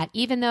for that,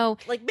 even though,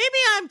 like, maybe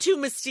I'm too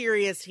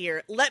mysterious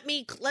here. Let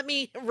me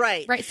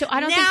right. So I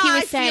don't think he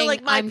was saying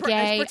like I'm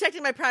gay.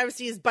 Protecting my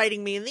privacy is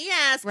biting me in the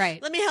ass. Right.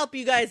 Let me help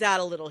you guys out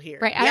a little here.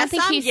 Right. I don't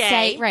think he's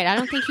saying. Right. I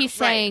don't think he's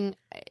saying.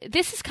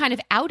 This is kind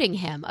of outing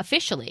him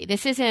officially.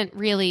 This isn't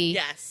really.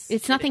 Yes.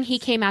 It's nothing he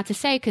came out to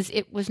say because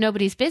it was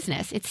nobody's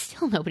business. It's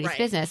still nobody's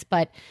business,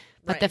 but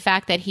the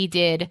fact that he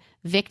did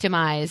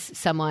victimize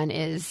someone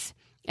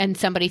and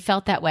somebody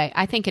felt that way,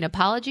 I think an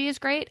apology is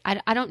great.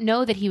 I don't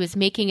know that he was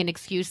making an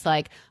excuse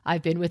like,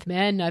 I've been with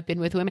men, I've been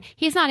with women.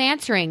 He's not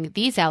answering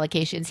these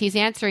allegations. He's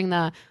answering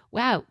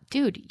wow,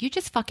 dude, you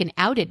just fucking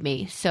outed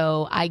me.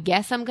 So I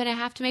guess I'm going to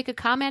have to make a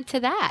comment to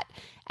that.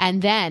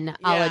 And then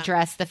I'll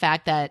address the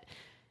fact that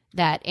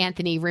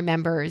Anthony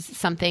remembers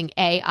something,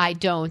 A, I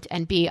don't,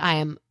 and B, I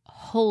am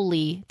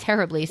wholly,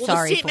 terribly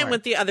sorry the statement for.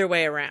 Went the other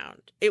way around.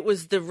 It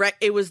was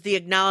the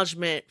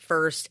acknowledgement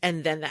first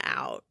and then the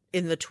out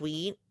in the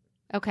tweet.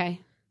 Okay.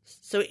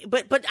 So,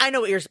 but I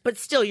know but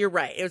still, you're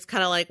right. It was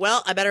kind of like,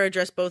 well, I better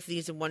address both of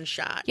these in one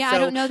shot. Yeah, so I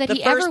don't know that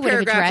he ever would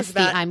have addressed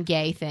the I'm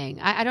gay thing.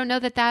 I don't know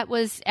that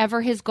was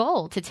ever his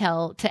goal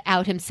to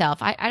out himself.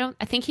 I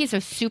think he's a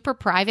super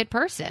private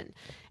person.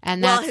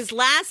 And his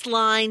last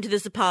line to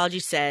this apology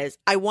says,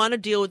 I want to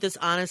deal with this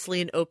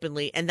honestly and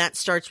openly, and that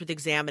starts with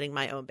examining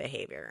my own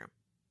behavior.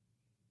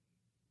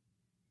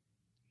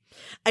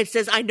 It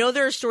says, I know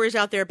there are stories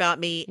out there about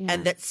me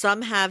and that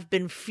some have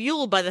been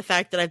fueled by the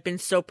fact that I've been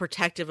so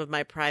protective of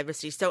my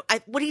privacy. So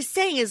what he's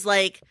saying is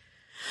like,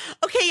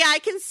 okay, yeah, I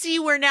can see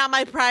where now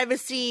my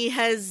privacy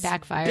has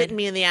backfired, bitten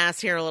me in the ass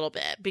here a little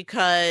bit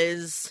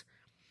because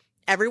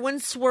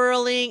everyone's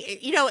swirling,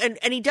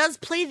 and he does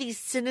play these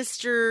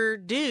sinister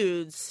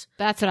dudes.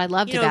 That's what I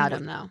loved about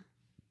him, though.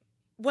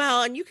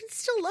 Well, and you can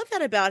still love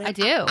that about him. I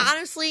do.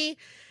 Honestly,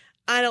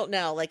 I don't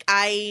know. Like,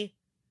 I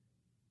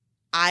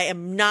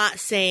am not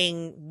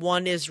saying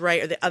one is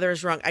right or the other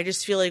is wrong. I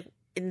just feel like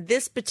in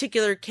this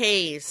particular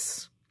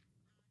case,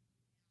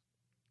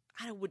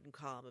 I wouldn't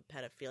call him a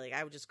pedophile.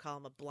 I would just call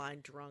him a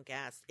blind,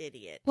 drunk-ass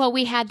idiot. Well,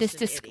 we had this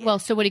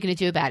so what are you going to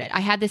do about it?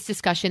 I had this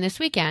discussion this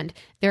weekend.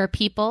 There are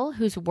people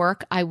whose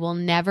work I will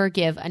never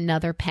give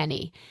another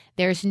penny.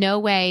 There's no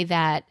way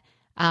that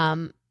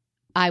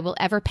I will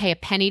ever pay a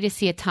penny to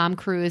see a Tom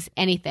Cruise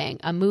anything,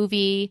 a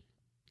movie,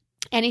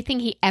 Anything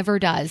he ever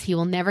does, he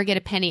will never get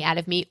a penny out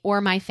of me or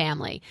my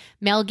family.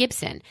 Mel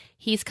Gibson,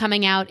 he's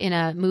coming out in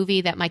a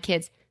movie that my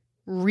kids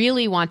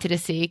really wanted to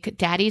see,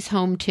 Daddy's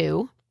Home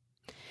 2.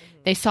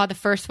 They saw the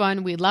first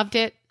one. We loved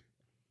it.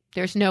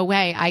 There's no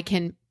way I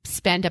can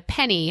spend a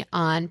penny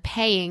on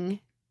paying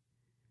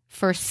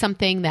for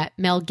something that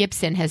Mel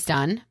Gibson has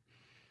done.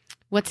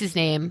 What's his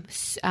name?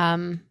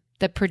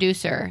 The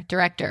producer,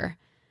 director.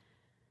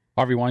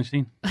 Harvey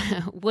Weinstein?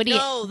 Woody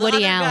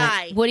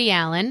Allen. Woody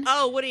Allen.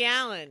 Oh, Woody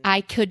Allen. Now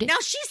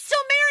she's still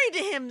married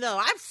to him, though.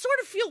 I sort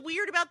of feel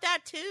weird about that,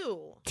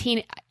 too.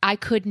 I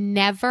could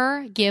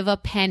never give a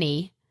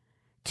penny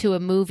to a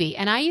movie.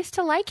 And I used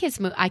to like his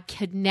movie. I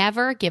could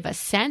never give a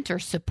cent or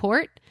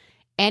support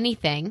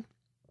anything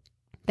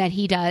that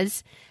he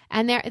does.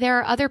 And there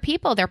are other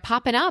people. They're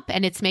popping up,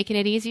 and it's making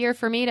it easier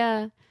for me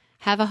to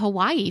have a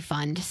Hawaii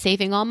fund,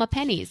 saving all my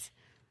pennies.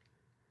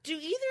 Do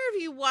either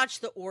of you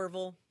watch The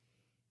Orville?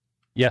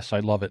 Yes, I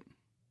love it.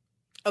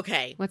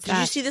 Okay. What's that? Did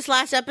you see this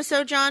last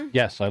episode, John?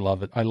 Yes, I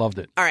love it. I loved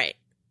it. All right.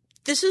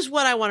 This is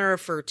what I want to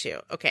refer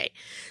to. Okay.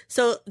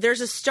 So there's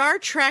a Star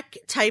Trek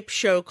type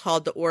show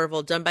called The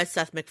Orville done by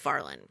Seth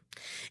MacFarlane.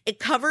 It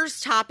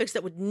covers topics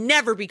that would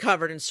never be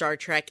covered in Star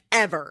Trek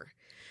ever.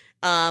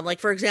 Like,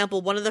 for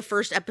example, one of the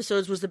first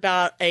episodes was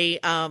about a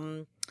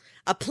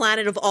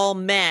planet of all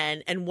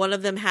men, and one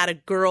of them had a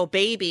girl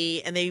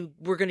baby, and they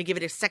were going to give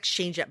it a sex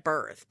change at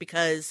birth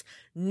because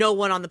no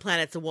one on the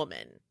planet's a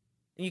woman.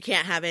 You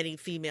can't have any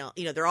female.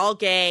 They're all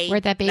gay.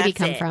 Where'd that baby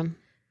come from?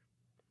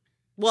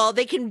 Well,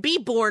 they can be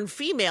born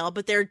female,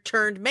 but they're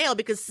turned male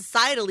because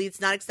societally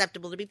it's not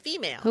acceptable to be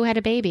female. Who had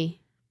a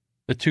baby?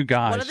 The two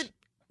guys.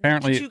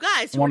 Apparently, the two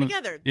guys who were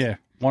together. Yeah,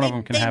 one of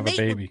them can have a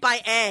baby. By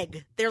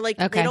egg. They're like,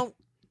 okay. They don't,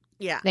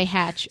 yeah. They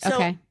hatch. So,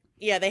 okay.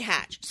 Yeah, they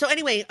hatch. So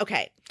anyway,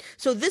 okay.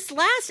 So this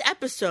last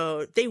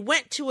episode, they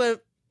went to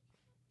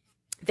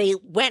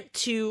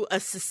a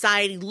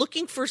society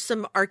looking for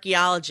some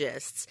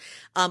archaeologists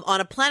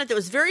on a planet that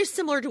was very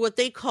similar to what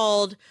they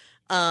called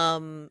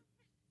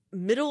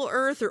Middle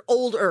Earth or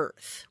Old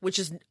Earth, which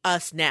is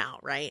us now,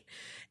 right?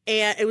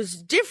 And it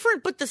was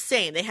different but the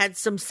same. They had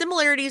some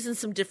similarities and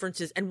some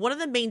differences. And one of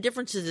the main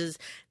differences is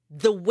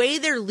the way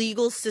their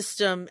legal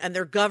system and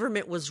their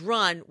government was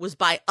run was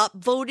by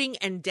upvoting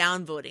and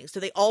downvoting. So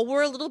they all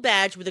wore a little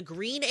badge with a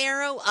green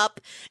arrow up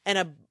and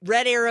a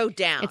red arrow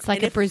down. It's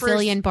like a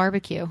Brazilian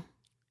barbecue.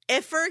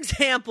 If, for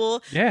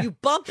example, you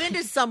bump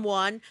into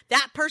someone,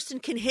 that person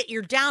can hit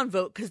your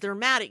downvote because they're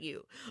mad at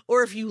you.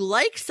 Or if you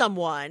like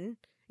someone,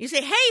 you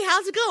say, hey,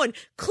 how's it going?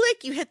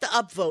 Click, you hit the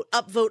upvote,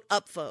 upvote,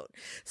 upvote.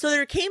 So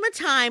there came a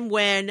time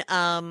when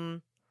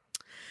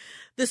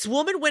this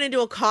woman went into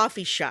a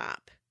coffee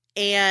shop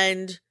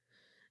and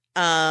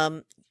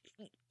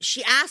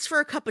she asked for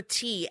a cup of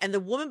tea, and the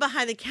woman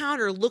behind the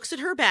counter looks at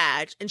her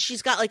badge, and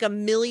she's got like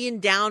 1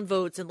 million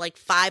downvotes and like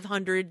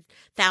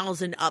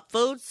 500,000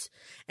 upvotes.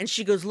 And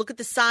she goes, look at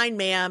the sign,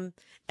 ma'am.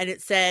 And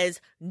it says,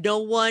 no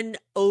one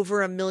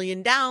over 1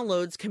 million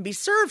downloads can be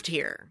served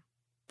here.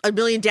 1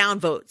 million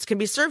downvotes can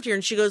be served here.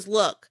 And she goes,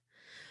 look,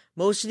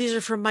 most of these are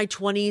from my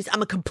 20s.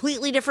 I'm a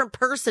completely different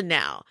person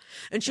now.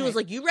 And she was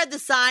like, you read the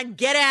sign,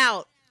 get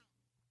out.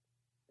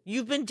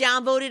 You've been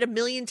downvoted 1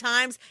 million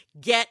times.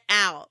 Get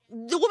out.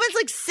 The woman's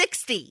like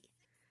 60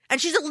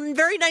 and she's a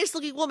very nice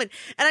looking woman.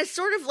 And I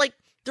sort of like,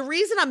 the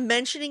reason I'm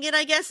mentioning it,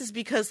 I guess, is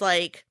because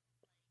like,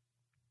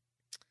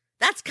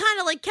 that's kind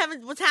of like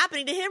Kevin, what's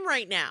happening to him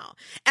right now.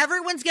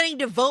 Everyone's getting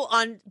to vote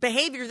on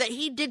behavior that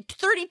he did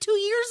 32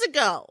 years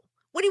ago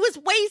when he was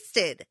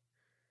wasted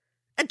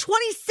and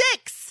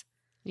 26.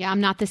 Yeah.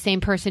 I'm not the same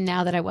person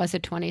now that I was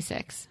at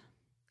 26.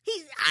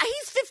 He's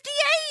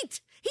 58.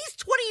 He's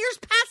 20 years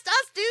past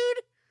us,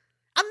 dude.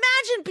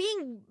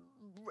 Imagine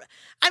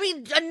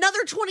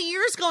another 20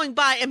 years going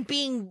by and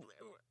being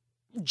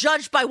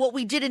judged by what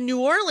we did in New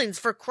Orleans,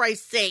 for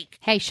Christ's sake.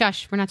 Hey,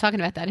 shush. We're not talking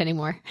about that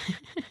anymore.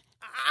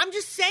 I'm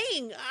just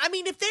saying,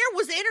 if there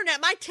was the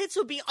internet, my tits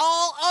would be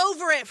all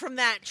over it from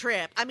that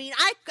trip. I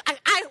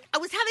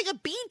was having a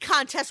bead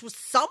contest with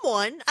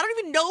someone. I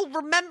don't even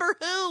remember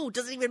who.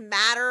 Doesn't even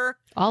matter.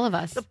 All of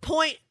us. The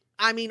point...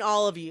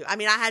 all of you. I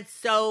had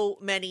so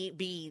many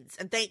beads,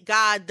 and thank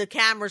God the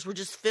cameras were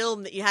just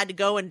film that you had to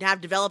go and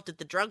have developed at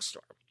the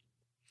drugstore.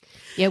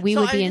 Yeah, we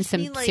would be in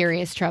some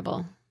serious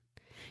trouble.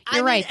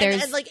 You're right.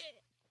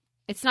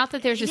 It's not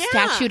that there's a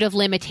statute of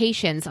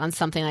limitations on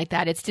something like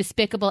that. It's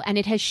despicable, and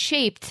it has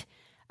shaped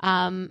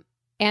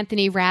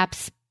Anthony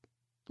Rapp's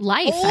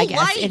life, I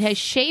guess. It has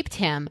shaped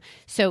him.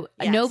 So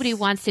nobody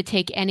wants to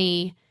take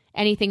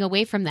anything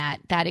away from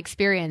that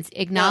experience,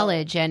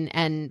 acknowledge,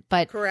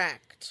 but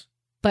correct.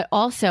 But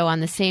also on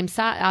the same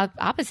side,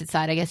 opposite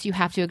side, I guess you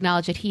have to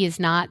acknowledge that he is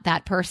not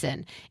that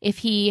person. If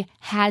he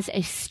has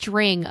a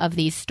string of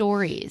these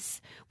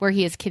stories where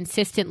he has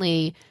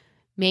consistently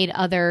made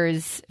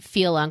others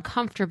feel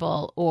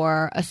uncomfortable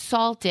or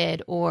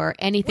assaulted or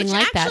anything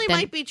like that. Which actually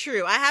might be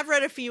true. I have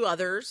read a few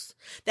others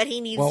that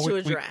he needs to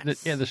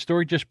address. The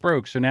story just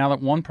broke. So now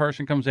that one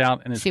person comes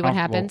out and is see what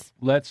happens.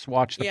 Let's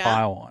watch the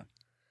pile on.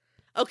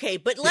 Okay,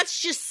 but let's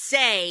just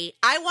say,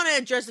 I want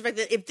to address the fact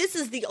that if this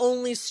is the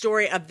only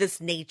story of this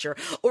nature,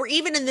 or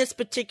even in this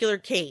particular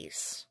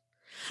case,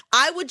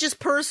 I would just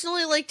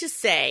personally like to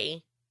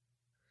say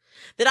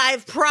that I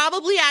have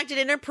probably acted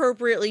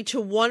inappropriately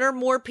to one or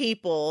more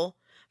people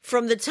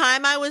from the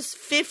time I was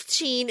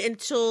 15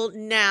 until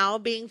now,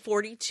 being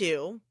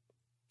 42.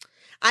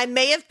 I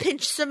may have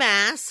pinched some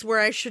ass where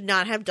I should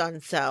not have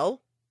done so.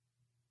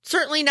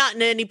 Certainly not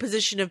in any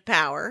position of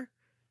power,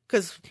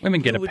 because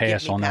women get a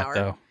pass on that,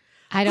 though.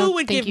 I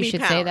don't think you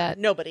should say that.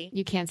 Nobody.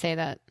 You can't say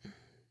that.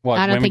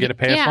 What, women get a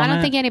pass on that? Yeah, I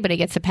don't think anybody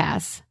gets a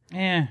pass.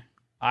 Yeah.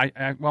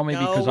 Well, maybe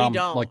because I'm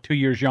like 2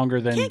 years younger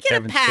than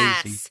Kevin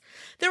Spacey.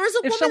 There was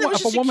a woman that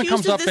was just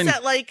accused of this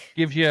that, like,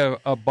 gives you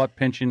a butt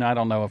pinching. I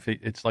don't know if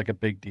it's like a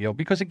big deal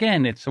because,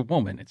 again, it's a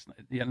woman. It's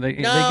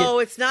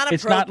it's not appropriate.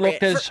 It's not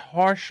looked as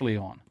harshly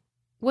on.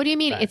 What do you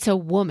mean? It's a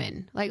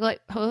woman?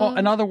 Well,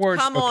 in other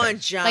words, come on,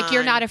 John. Like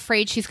you're not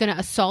afraid she's going to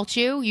assault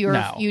you.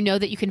 You know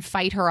that you can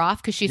fight her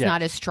off because she's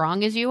not as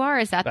strong as you are.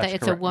 Is that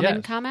it's correct. A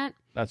woman comment?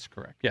 That's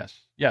correct.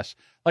 Yes.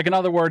 Like in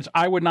other words,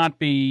 I would not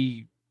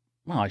be.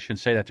 Well, I shouldn't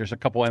say that. There's a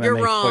couple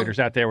MMA fighters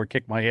out there who would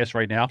kick my ass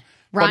right now.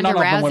 Ronda but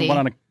none Rousey. of them would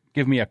want to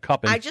give me a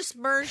cupping. I just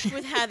merged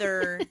with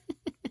Heather.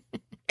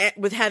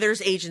 With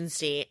Heather's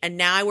agency, and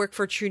now I work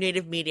for True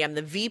Native Media. I'm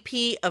the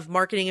VP of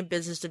Marketing and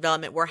Business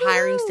Development. We're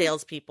hiring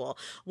salespeople,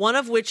 one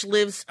of which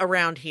lives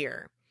around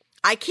here.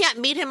 I can't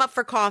meet him up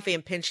for coffee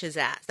and pinch his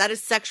ass. That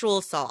is sexual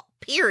assault,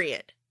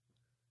 period.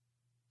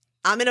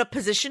 I'm in a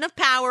position of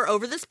power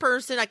over this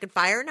person. I can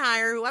fire and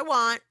hire who I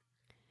want.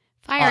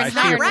 It's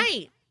not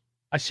right.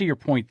 I see your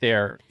point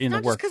there in the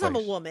workplace. Not just because I'm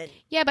a woman.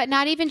 Yeah, but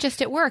not even just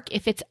at work.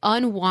 If it's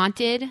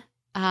unwanted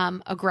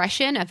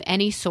aggression of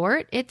any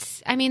sort,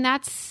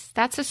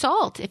 that's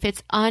assault if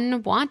it's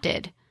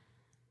unwanted.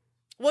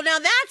 Well, now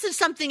that's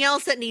something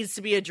else that needs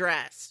to be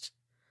addressed.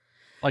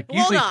 Like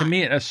usually to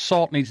me, an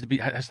assault needs to be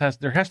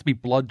there has to be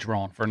blood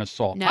drawn for an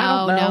assault.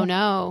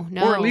 No.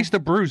 Or at least a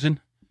bruising.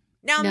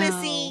 Now,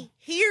 Missy,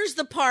 here's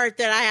the part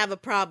that I have a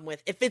problem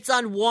with. If it's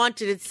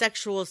unwanted, it's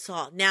sexual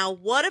assault. Now,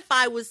 what if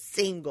I was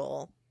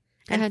single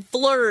and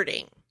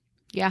flirting?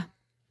 Yeah.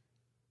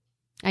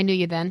 I knew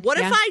you then. What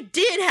if I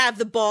did have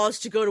the balls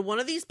to go to one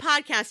of these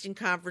podcasting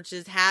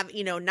conferences,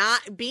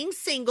 not being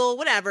single,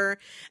 whatever,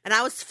 and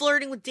I was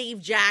flirting with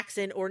Dave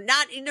Jackson or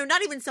not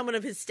even someone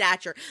of his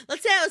stature.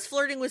 Let's say I was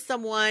flirting with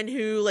someone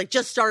who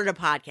just started a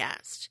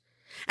podcast.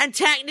 And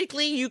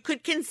technically you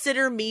could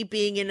consider me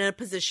being in a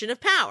position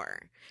of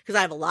power because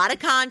I have a lot of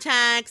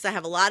contacts. I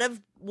have a lot of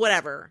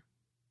whatever.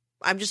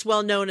 I'm just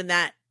well known in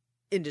that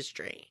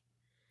industry.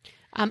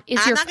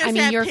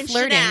 You're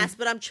flirting. Ass,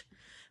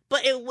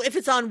 but if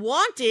it's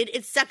unwanted,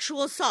 it's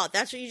sexual assault.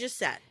 That's what you just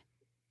said.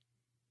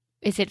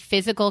 Is it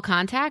physical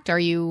contact? Are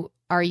you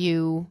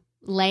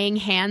laying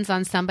hands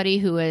on somebody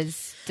who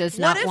does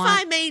not want?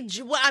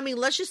 What if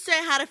let's just say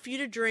I had a few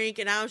to drink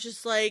and I was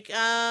just like,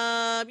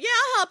 I'll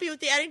help you with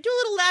the editing. Do a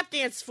little lap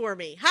dance for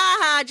me. Ha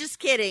ha, just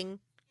kidding.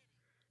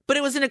 But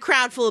it was in a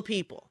crowd full of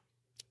people.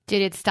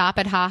 Did it stop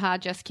at ha ha,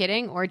 just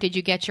kidding? Or did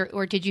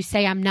you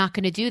say I'm not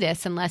going to do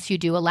this unless you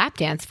do a lap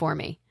dance for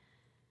me?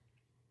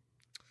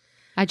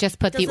 I just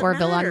put the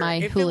Orville on my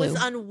Hulu. If it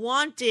was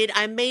unwanted,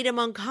 I made him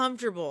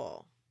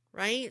uncomfortable,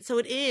 right? So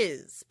it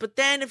is. But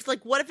then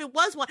what if it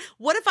was one?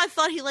 What if I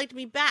thought he liked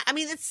me back?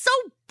 It's so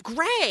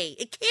gray.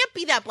 It can't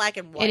be that black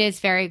and white. It is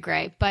very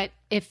gray. But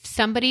if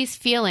somebody's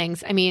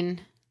feelings,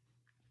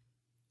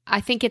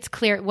 I think it's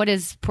clear. What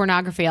is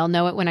pornography? I'll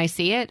know it when I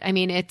see it.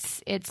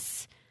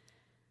 It's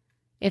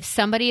if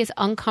somebody is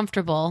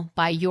uncomfortable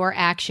by your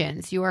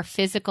actions, your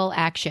physical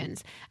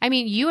actions.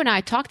 You and I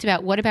talked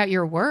about, what about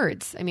your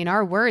words?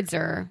 Our words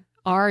are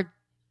our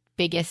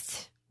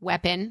biggest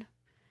weapon.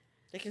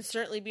 They can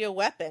certainly be a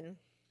weapon.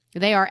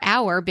 They are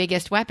our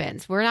biggest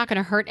weapons. We're not going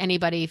to hurt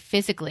anybody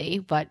physically,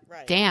 but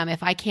damn,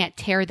 if I can't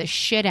tear the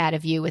shit out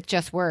of you with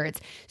just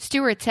words.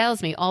 Stuart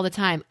tells me all the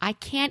time, I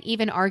can't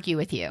even argue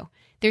with you.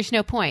 There's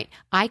no point.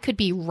 I could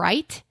be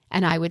right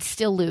and I would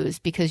still lose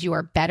because you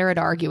are better at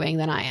arguing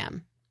than I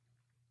am.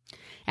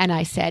 And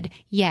I said,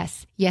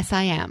 yes,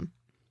 I am.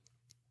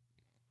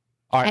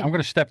 All right, I'm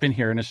going to step in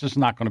here, and this is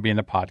not going to be in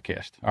the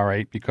podcast, all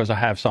right, because I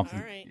have something.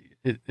 All right.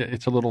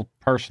 It's a little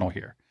personal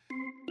here.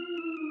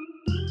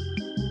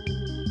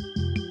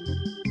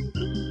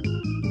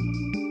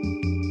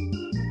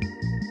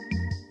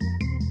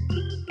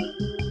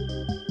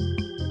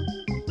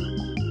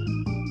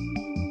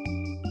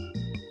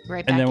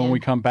 Right back and then when in. we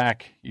come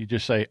back, you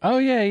just say, oh,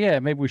 yeah,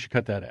 maybe we should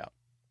cut that out.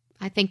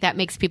 I think that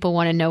makes people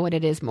want to know what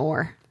it is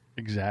more.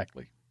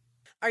 Exactly.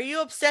 Are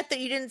you upset that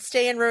you didn't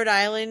stay in Rhode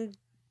Island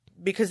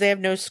because they have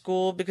no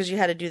school because you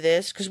had to do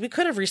this? Because we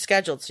could have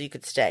rescheduled so you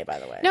could stay, by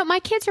the way. No, my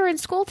kids are in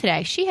school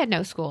today. She had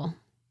no school.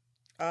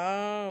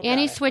 Oh.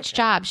 Annie switched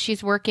jobs.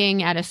 She's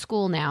working at a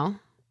school now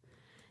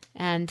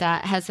and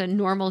has a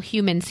normal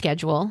human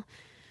schedule.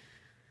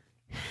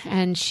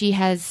 And she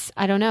has,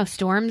 I don't know,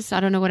 storms.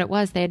 I don't know what it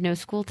was. They had no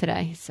school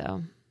today.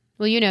 So,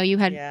 well, you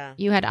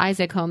had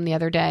Isaac home the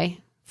other day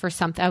for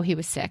something. Oh, he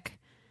was sick.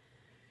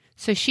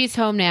 So she's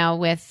home now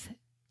with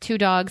 2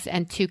 dogs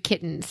and 2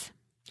 kittens.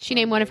 She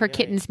named one of her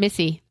kittens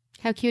Missy.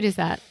 How cute is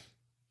that?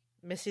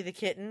 Missy the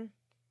kitten?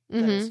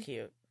 That is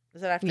cute.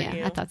 Is that after you?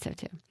 Yeah, I thought so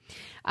too.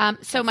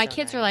 So my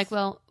kids are like,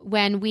 well,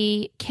 when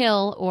we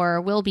kill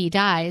or Wilby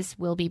dies,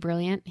 Wilby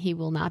brilliant, he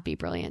will not be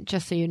brilliant,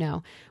 just so you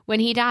know.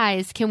 When he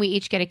dies, can we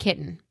each get a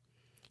kitten?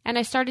 And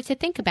I started to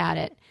think about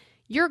it.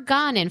 You're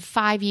gone in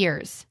 5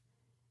 years.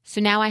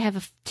 So now I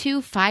have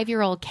 2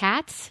 5-year-old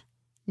cats?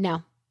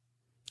 No.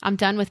 I'm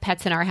done with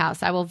pets in our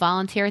house. I will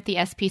volunteer at the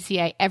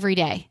SPCA every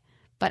day.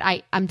 But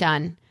I'm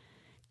done.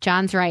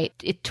 John's right.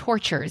 It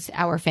tortures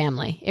our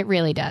family. It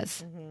really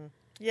does. Mm-hmm.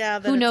 Yeah.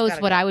 Who knows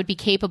what I would be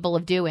capable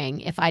of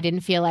doing if I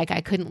didn't feel like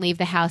I couldn't leave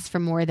the house for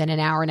more than an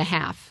hour and a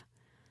half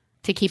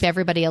to keep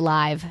everybody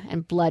alive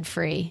and blood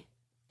free.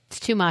 It's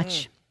too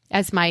much.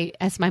 As my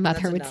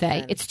mother would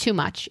say, it's too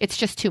much. It's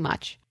just too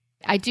much.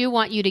 I do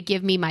want you to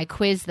give me my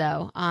quiz,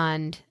 though,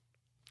 on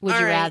Would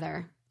You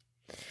Rather.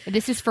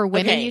 This is for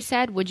women, you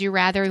said? Would you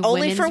rather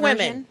only for women?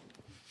 Version?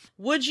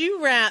 Would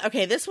you rather?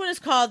 Okay, this one is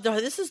called,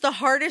 this is the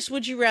hardest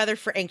would you rather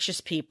for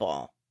anxious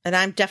people. And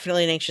I'm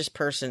definitely an anxious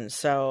person,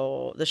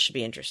 so this should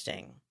be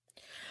interesting.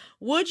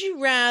 Would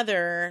you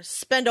rather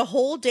spend a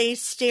whole day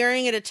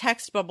staring at a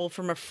text bubble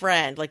from a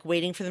friend, like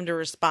waiting for them to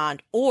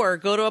respond, or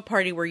go to a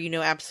party where you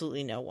know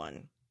absolutely no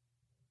one?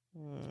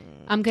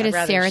 I'm going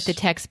to stare at the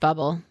text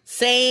bubble.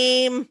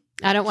 Same.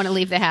 I don't want to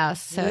leave the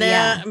house. So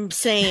yeah.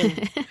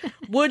 Same.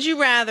 Would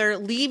you rather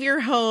leave your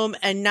home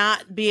and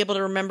not be able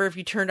to remember if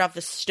you turned off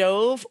the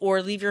stove,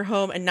 or leave your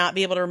home and not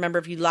be able to remember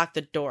if you locked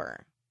the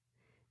door?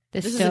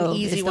 This is an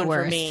easy one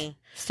for me.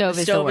 Stove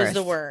is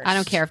the worst. I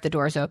don't care if the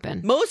door's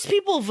open. Most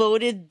people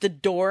voted the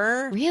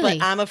door. Really?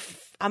 But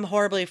I'm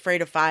horribly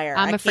afraid of fire.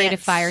 I'm afraid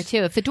of fire too.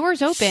 If the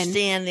door's open,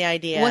 stand the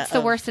idea. What's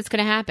the worst that's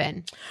going to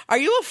happen? Are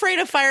you afraid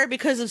of fire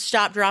because of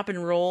stop, drop,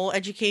 and roll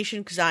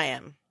education? Because I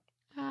am.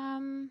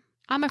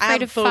 I'm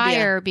afraid of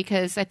fire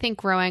because I think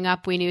growing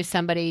up we knew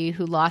somebody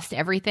who lost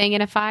everything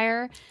in a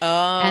fire.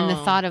 Oh. And the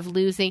thought of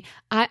losing.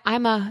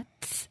 I'm a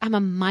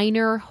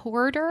minor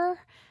hoarder.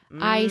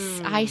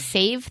 I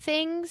save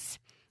things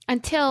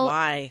until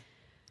why?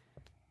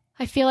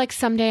 I feel like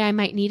someday I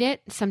might need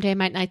it. Someday I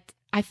might not.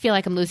 I feel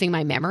like I'm losing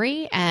my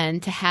memory,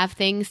 and to have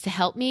things to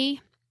help me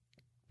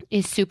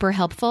is super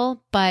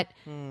helpful. But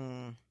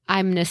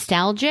I'm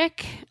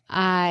nostalgic.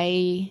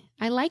 I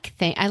like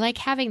I like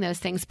having those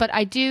things, but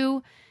I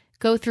do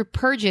go through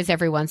purges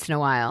every once in a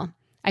while.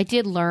 I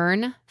did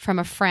learn from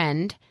a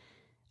friend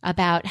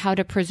about how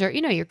to preserve.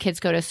 You know, your kids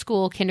go to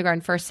school,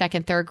 kindergarten, first,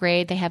 second, third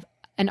grade. They have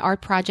an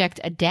art project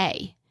a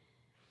day.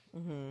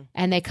 Mm-hmm.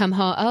 And they come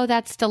home, oh,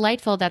 that's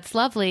delightful. That's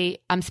lovely.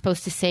 I'm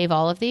supposed to save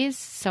all of these.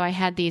 So I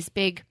had these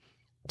big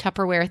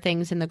Tupperware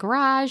things in the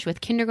garage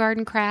with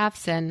kindergarten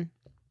crafts and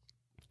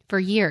for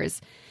years.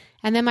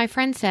 And then my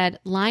friend said,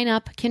 line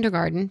up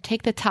kindergarten,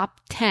 take the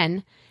top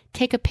 10,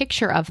 take a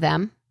picture of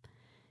them,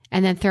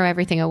 and then throw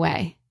everything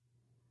away.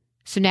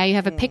 So now you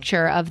have a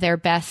picture of their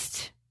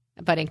best,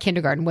 but in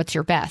kindergarten, what's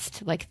your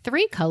best? Like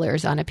 3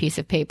 colors on a piece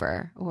of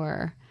paper,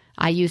 or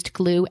I used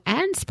glue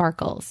and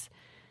sparkles.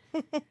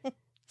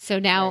 So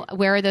now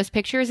where are those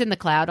pictures? In the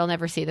cloud. I'll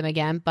never see them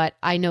again, but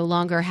I no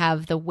longer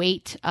have the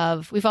weight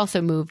of, we've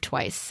also moved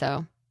twice.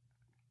 So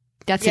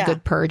that's a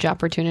good purge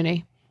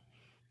opportunity.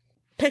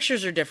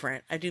 Pictures are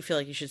different. I do feel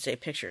like you should say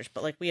pictures,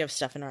 but like we have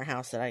stuff in our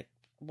house that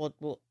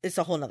it's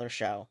a whole nother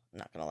show. I'm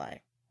not going to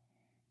lie.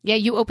 Yeah.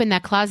 You opened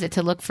that closet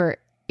to look for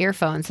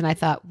earphones and I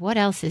thought, what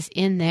else is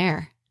in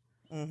there?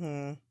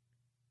 Mm-hmm.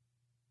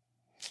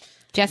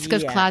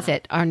 Jessica's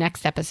Closet, our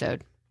next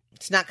episode.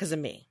 It's not because of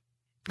me.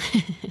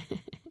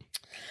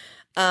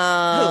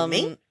 Who,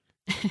 me?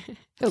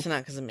 It's not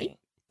because of me.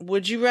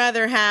 Would you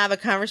rather have a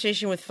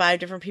conversation with 5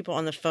 different people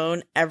on the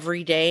phone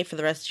every day for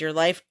the rest of your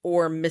life,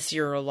 or miss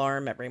your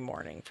alarm every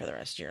morning for the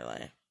rest of your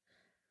life?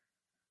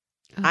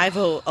 Oh. I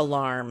vote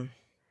alarm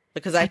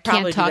because I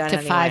probably can't talk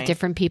to 5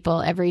 different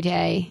people every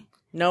day.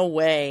 No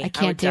way. I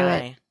can't do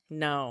it.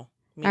 No. All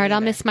right, neither.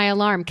 I'll miss my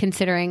alarm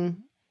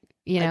considering,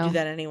 I do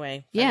that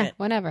anyway. Yeah,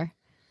 whatever.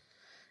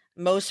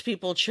 Most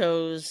people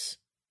chose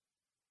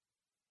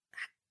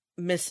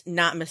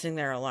not missing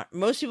their alarm.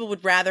 Most people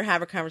would rather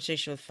have a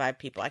conversation with 5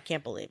 people. I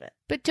can't believe it.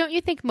 But don't you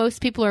think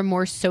most people are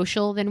more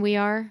social than we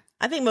are?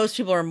 I think most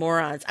people are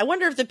morons. I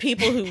wonder if the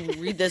people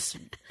who read this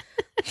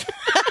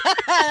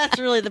that's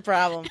really the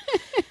problem.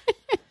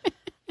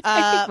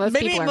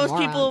 Maybe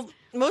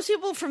most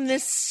people from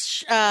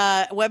this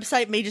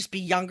website may just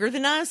be younger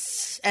than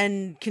us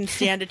and can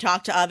stand to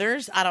talk to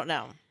others. I don't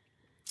know.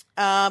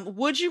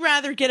 Would you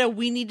rather get a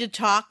 "we need to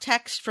talk"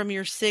 text from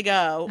your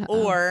SIGO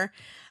or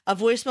a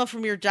voicemail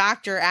from your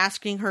doctor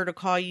asking you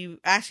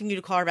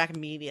to call her back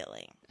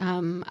immediately?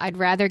 I'd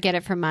rather get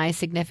it from my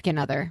significant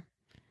other.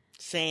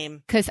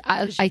 Same. Because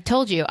I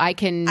told you I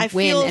can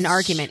win an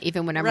argument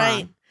even when I'm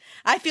wrong.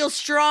 I feel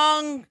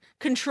strong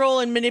control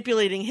in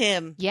manipulating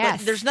him. Yes.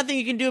 But there's nothing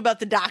you can do about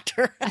the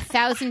doctor.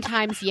 1,000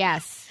 times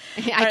yes.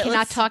 I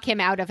cannot talk him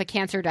out of a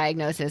cancer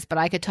diagnosis, but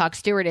I could talk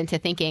Stuart into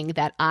thinking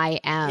that I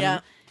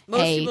am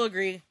most people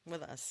agree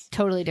with us.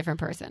 Totally different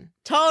person.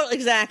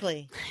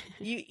 Exactly.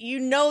 You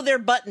know their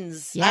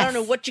buttons. Yes. I don't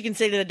know what you can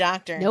say to the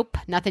doctor. Nope,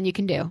 nothing you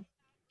can do.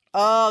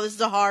 Oh, this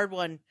is a hard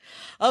one.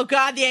 Oh,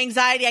 God, the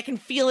anxiety. I can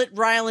feel it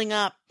riling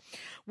up.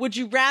 Would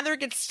you rather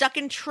get stuck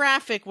in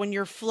traffic when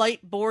your flight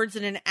boards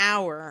in an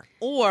hour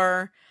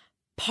or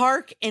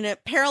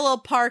parallel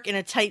park in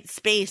a tight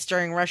space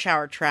during rush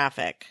hour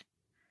traffic?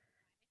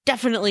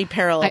 Definitely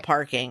parallel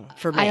parking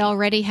for me. I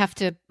already have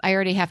to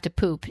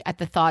poop at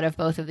the thought of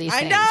both of these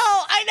things.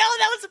 I know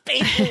that was a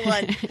painful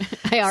one.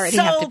 I already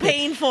have to poop.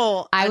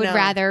 Painful. I would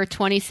rather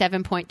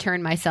 27-point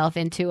turn myself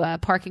into a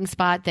parking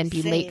spot than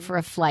be late for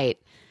a flight.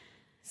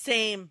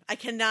 Same. I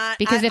cannot.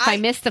 Because if I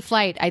miss the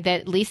flight,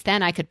 at least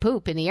then I could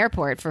poop in the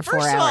airport for 4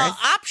 hours. First of all,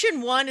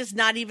 option one is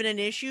not even an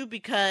issue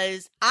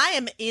because I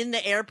am in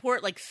the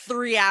airport like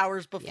 3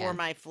 hours before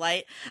my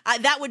flight.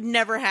 That would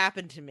never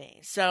happen to me.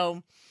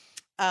 So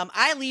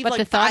I leave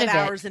like 5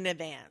 hours in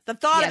advance. The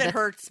thought of it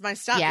hurts my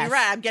stomach. Yes. You're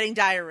right. I'm getting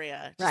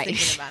diarrhea just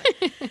thinking about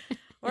it.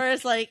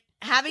 Whereas like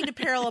having to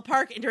parallel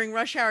park during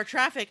rush hour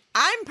traffic,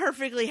 I'm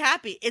perfectly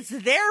happy. It's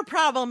their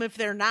problem if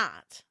they're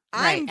not.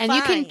 Right. And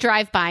you can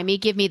drive by me,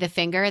 give me the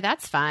finger.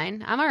 That's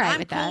fine. I'm all right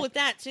with that. I'm cool with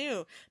that,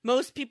 too.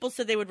 Most people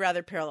said they would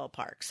rather parallel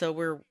park, so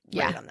we're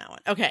right on that one.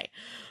 Okay.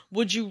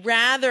 Would you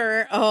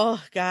rather... Oh,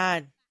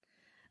 God.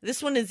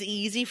 This one is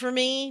easy for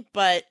me,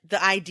 but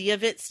the idea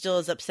of it still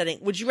is upsetting.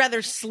 Would you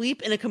rather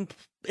sleep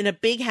in a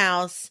big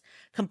house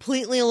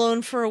completely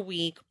alone for a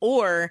week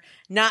or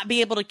not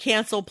be able to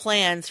cancel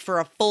plans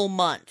for a full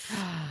month?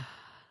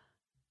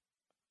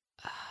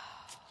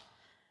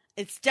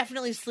 It's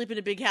definitely sleep in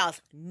a big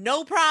house.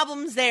 No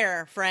problems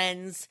there,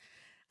 friends.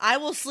 I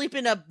will sleep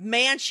in a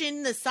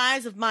mansion the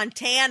size of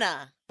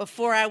Montana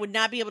before I would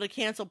not be able to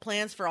cancel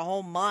plans for a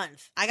whole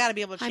month. I got to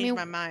be able to change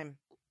my mind.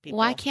 People.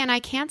 Why can't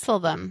I cancel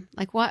them?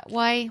 Like what?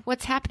 Why?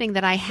 What's happening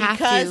that I have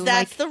to? Because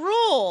that's the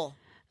rule.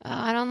 Oh,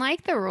 I don't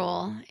like the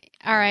rule.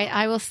 All right,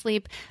 I will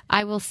sleep.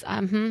 I will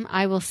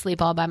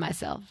sleep all by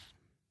myself.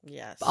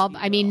 Yes.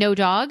 I mean, no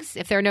dogs.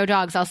 If there are no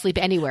dogs, I'll sleep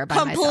anywhere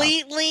by myself.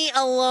 Completely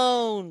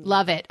alone.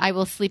 Love it. I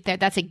will sleep there.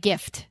 That's a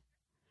gift.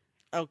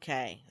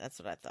 Okay. That's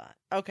what I thought.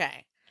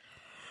 Okay.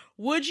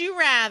 Would you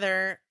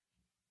rather,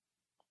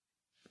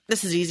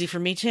 this is easy for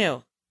me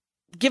too,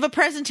 give a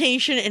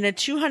presentation in a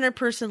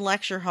 200-person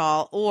lecture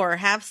hall or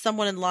have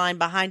someone in line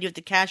behind you at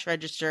the cash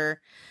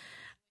register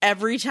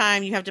every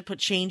time you have to put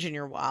change in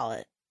your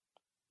wallet?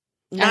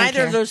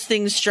 Neither of those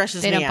things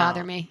stresses me out. They don't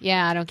bother me.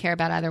 Yeah, I don't care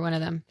about either one of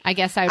them. I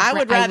guess I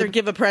would rather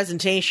give a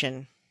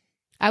presentation.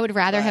 I would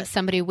rather have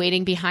somebody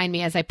waiting behind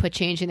me as I put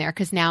change in there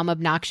because now I'm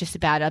obnoxious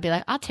about it. I'll be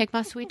like, I'll take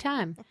my sweet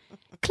time.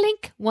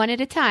 Clink, one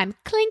at a time.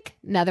 Clink,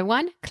 another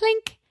one.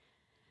 Clink.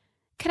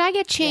 Could I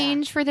get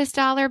change for this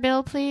dollar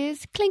bill,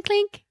 please? Clink,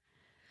 clink.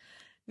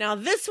 Now,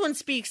 this one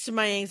speaks to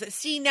my anxiety.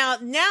 See, now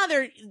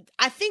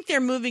I think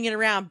they're moving it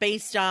around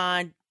based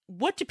on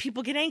what do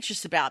people get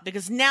anxious about?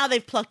 Because now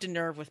they've plucked a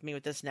nerve with me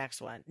with this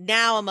next one.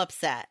 Now I'm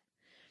upset.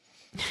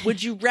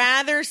 Would you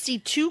rather see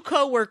two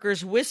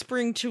coworkers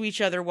whispering to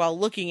each other while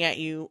looking at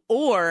you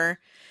or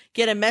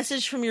get a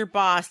message from your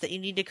boss that you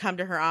need to come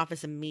to her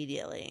office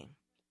immediately?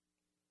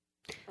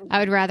 I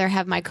would rather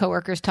have my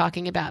coworkers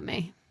talking about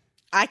me.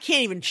 I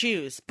can't even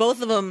choose.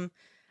 Both of them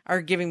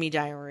are giving me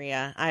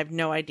diarrhea. I have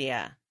no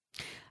idea.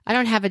 I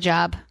don't have a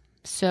job,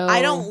 so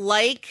I don't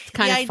like it's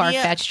kind of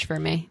far-fetched for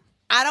me.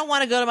 I don't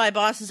want to go to my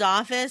boss's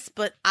office,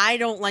 but I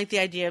don't like the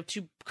idea of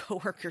two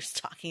coworkers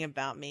talking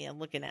about me and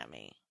looking at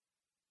me.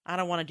 I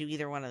don't want to do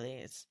either one of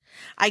these.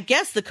 I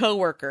guess the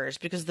coworkers,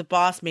 because the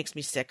boss makes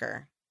me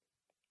sicker.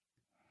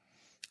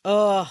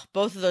 Oh,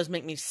 both of those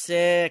make me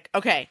sick.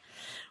 Okay.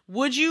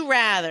 Would you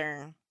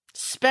rather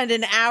spend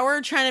an hour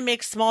trying to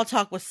make small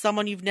talk with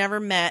someone you've never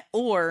met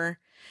or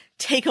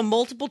take a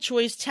multiple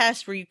choice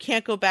test where you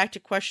can't go back to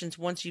questions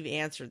once you've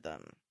answered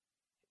them?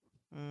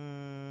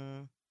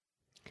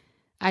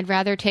 I'd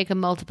rather take a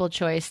multiple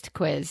choice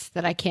quiz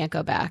that I can't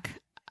go back.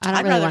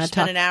 I'd rather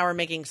spend an hour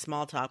making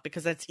small talk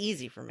because that's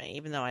easy for me,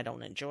 even though I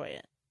don't enjoy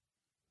it.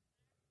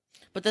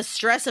 But the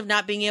stress of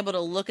not being able to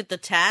look at the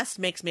test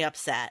makes me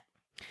upset.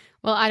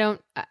 Well, I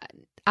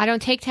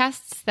don't take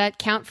tests that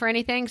count for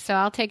anything, so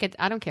I'll take it.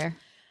 I don't care.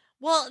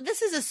 Well,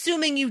 this is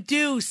assuming you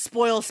do,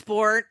 spoil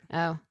sport.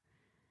 Oh.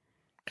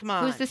 Come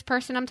on. Who's this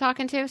person I'm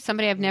talking to?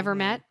 Somebody I've never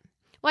met?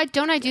 Well,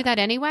 don't I do that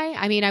anyway?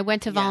 I mean, I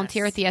went to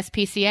volunteer at the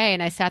SPCA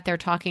and I sat there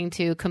talking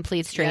to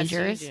complete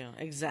strangers. Yes, you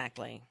do.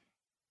 Exactly.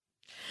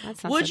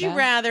 That's not Would so you bad.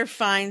 rather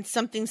find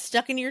something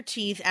stuck in your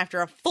teeth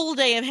after a full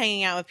day of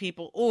hanging out with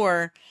people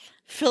or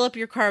fill up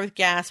your car with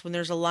gas when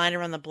there's a line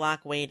around the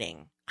block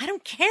waiting? I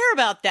don't care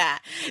about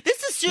that.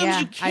 This assumes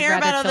you care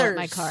about others. Fill up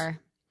my car.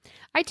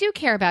 I do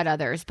care about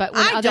others, but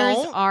when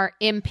others are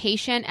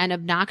impatient and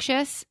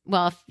obnoxious,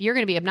 well, if you're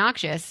going to be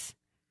obnoxious,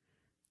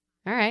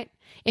 all right.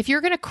 If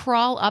you're going to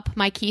crawl up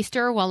my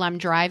keister while I'm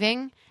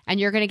driving and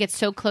you're going to get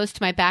so close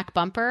to my back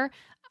bumper,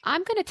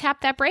 I'm going to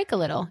tap that brake a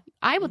little.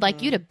 I would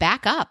like you to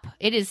back up.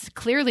 It is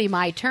clearly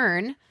my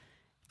turn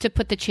to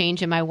put the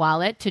change in my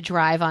wallet to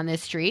drive on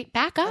this street.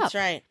 Back up. That's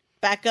right.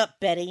 Back up,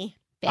 Betty.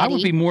 I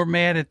would be more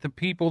mad at the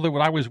people that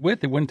I was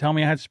with that wouldn't tell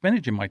me I had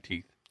spinach in my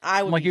teeth.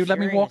 I would like, you let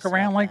me walk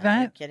around like that?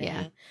 Are you kidding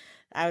me?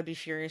 I would be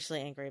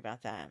furiously angry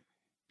about that.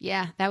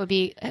 Yeah, that would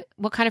be.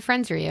 What kind of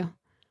friends are you?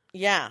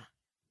 Yeah,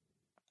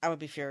 I would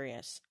be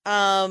furious.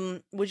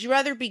 Would you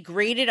rather be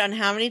graded on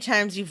how many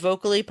times you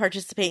vocally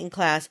participate in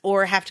class,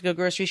 or have to go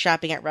grocery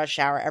shopping at rush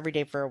hour every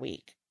day for a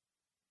week?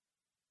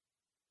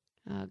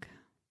 Ugh.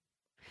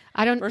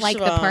 I don't like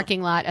the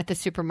parking lot at the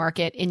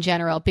supermarket in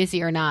general,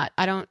 busy or not.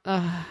 I don't.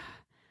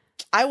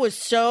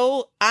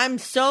 I'm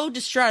so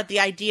distraught at the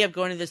idea of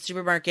going to the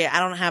supermarket. I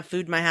don't have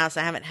food in my house.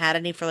 I haven't had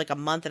any for like a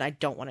month, and I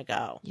don't want to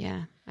go.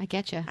 Yeah, I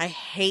get you. I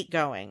hate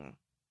going.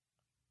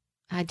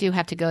 I do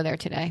have to go there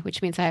today,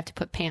 which means I have to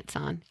put pants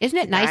on. Isn't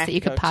it nice that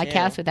you could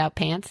podcast without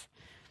pants?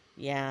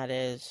 Yeah, it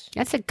is.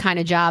 That's the kind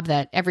of job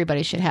that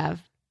everybody should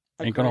have.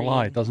 Agreed. Ain't gonna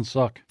lie, it doesn't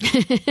suck.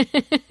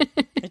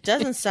 It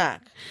doesn't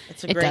suck.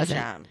 It's a great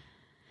job.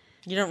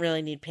 You don't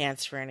really need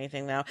pants for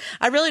anything, though.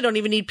 I really don't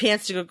even need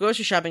pants to go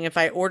grocery shopping if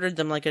I ordered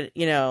them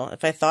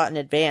if I thought in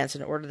advance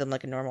and ordered them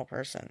like a normal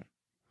person.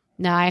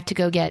 No, I have to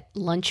go get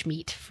lunch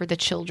meat for the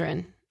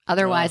children.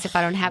 Otherwise, if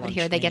I don't have it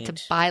here, they get to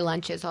buy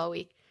lunches all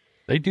week.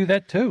 They do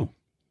that too.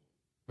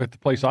 At the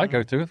place I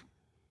go to.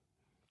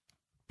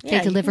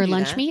 They deliver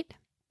lunch meat?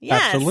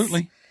 Yes.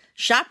 Absolutely.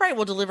 ShopRite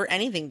will deliver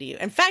anything to you.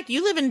 In fact,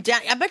 you live in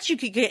I bet you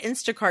could get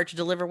Instacart to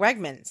deliver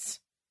Wegmans.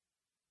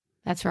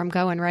 That's where I'm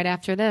going right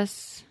after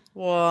this.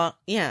 Well,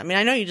 yeah. I mean,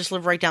 I know you just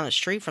live right down the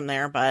street from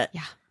there, but...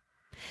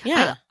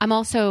 Yeah. I'm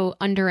also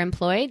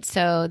underemployed,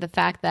 so the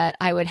fact that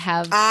I would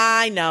have...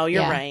 I know,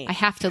 you're right. I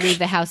have to leave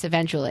the house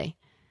eventually.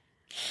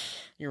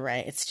 You're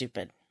right. It's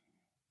stupid.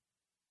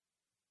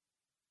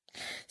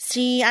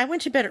 See, I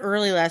went to bed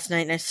early last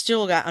night, and I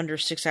still got under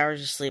 6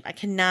 hours of sleep. I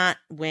cannot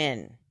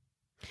win.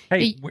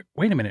 Hey,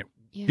 wait a minute.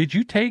 Yeah.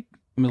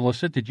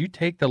 Melissa, did you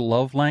take the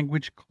love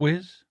language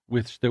quiz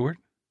with Stuart?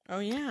 Oh,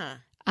 yeah.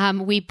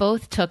 We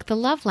both took the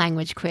love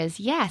language quiz.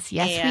 Yes, we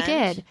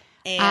did.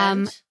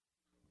 And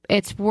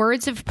it's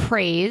words of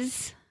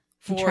praise.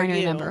 I'm trying to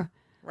remember.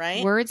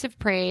 Right? Words of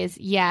praise,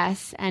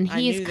 yes. And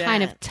he's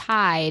kind of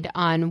tied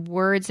on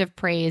words of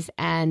praise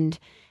and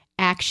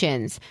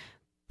actions.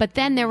 But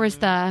then there was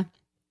the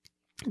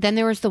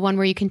one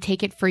where you can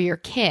take it for your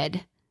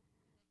kid,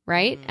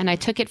 right? And I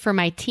took it for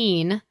my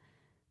teen,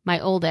 my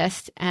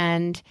oldest,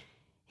 and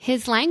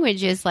his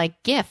language is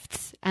like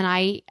gifts, and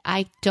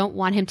I don't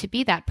want him to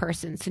be that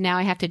person. So now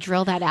I have to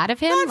drill that out of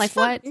him.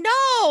 What?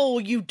 No,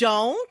 you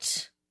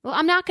don't. Well,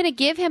 I'm not going to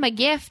give him a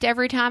gift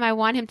every time I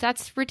want him.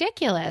 That's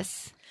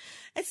ridiculous.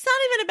 It's not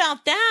even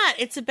about that.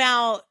 It's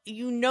about,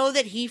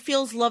 that he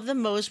feels love the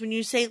most when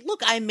you say,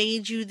 look, I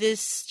made you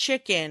this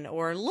chicken,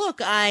 or look,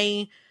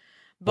 I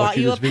bought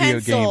you a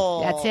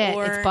pencil. That's it.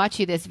 It's bought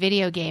you this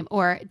video game.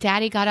 Or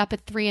Daddy got up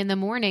at 3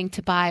 a.m.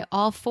 to buy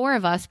all 4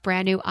 of us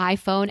brand new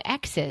iPhone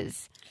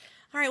X's.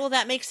 All right, well,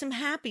 that makes him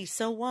happy.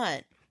 So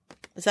what?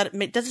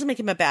 It doesn't make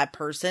him a bad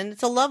person.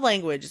 It's a love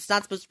language. It's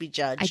not supposed to be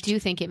judged. I do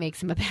think it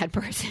makes him a bad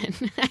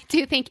person. I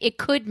do think it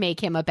could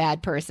make him a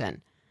bad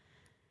person.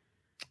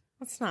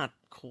 That's not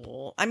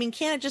cool. I mean,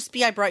 can't it just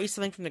be I brought you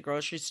something from the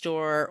grocery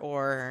store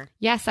or...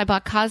 Yes, I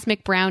bought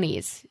cosmic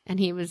brownies. And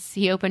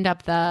he opened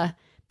up the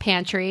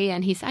pantry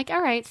and he's like,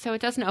 all right, so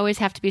it doesn't always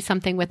have to be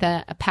something with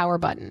a power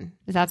button.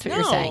 That's what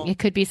you're saying. It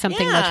could be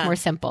something much more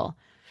simple.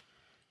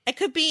 It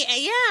could be,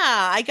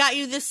 I got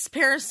you this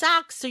pair of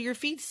socks so your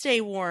feet stay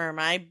warm.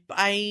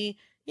 I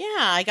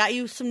got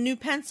you some new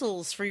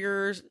pencils for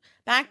your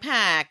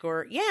backpack.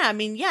 Or,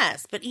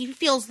 yes. But he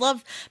feels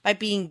loved by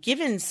being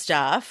given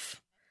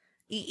stuff.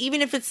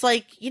 Even if it's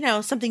like,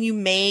 something you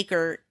make,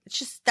 or it's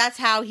just, that's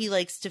how he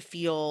likes to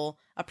feel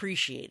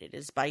appreciated,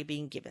 is by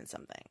being given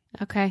something.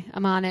 Okay,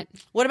 I'm on it.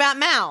 What about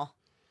Mal?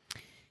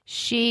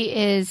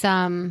 She's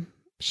a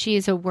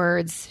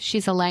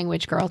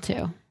language girl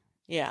too.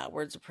 Yeah,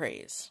 words of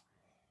praise.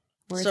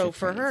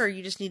 For her,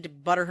 you just need to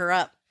butter her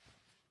up.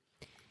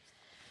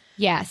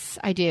 Yes,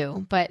 I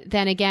do. But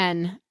then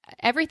again,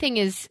 everything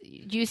is,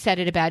 you said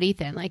it about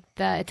Ethan, like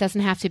it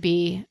doesn't have to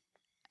be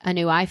a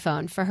new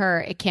iPhone. For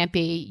her, it can't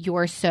be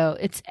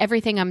it's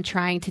everything I'm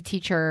trying to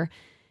teach her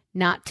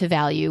not to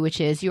value, which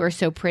is you're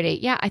so pretty.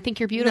 Yeah, I think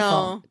you're beautiful.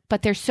 No.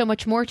 But there's so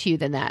much more to you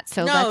than that.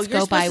 So let's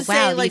go by,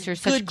 wow, these are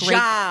such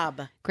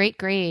great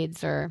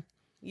grades, or...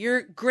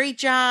 You're great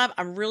job.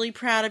 I'm really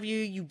proud of you.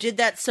 You did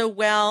that so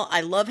well.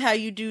 I love how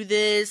you do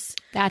this.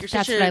 That's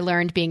what I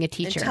learned being a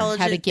teacher, how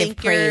to give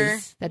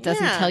praise that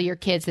doesn't tell your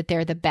kids that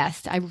they're the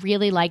best. I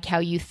really like how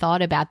you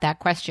thought about that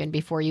question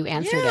before you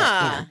answered it.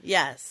 Yeah.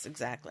 Yes,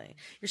 exactly.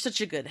 You're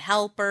such a good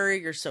helper.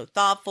 You're so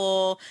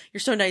thoughtful.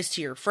 You're so nice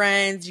to your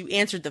friends. You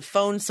answered the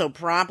phone so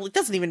promptly. It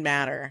doesn't even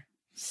matter.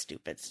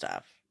 Stupid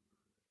stuff.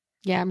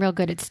 Yeah, I'm real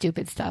good at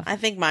stupid stuff. I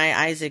think my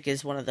Isaac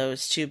is one of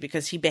those too,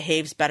 because he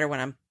behaves better when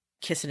I'm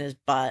kissing his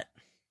butt.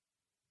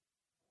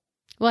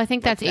 Well, I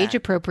think that's age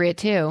appropriate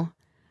too.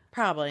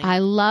 Probably. I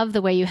love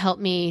the way you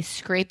helped me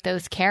scrape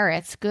those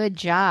carrots. Good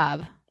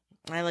job.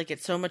 I like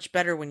it so much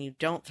better when you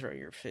don't throw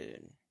your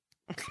food.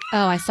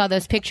 Oh, I saw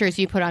those pictures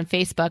you put on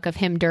Facebook of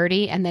him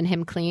dirty and then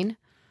him clean.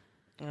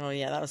 Oh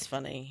yeah, that was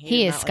funny.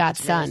 He is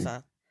Scott's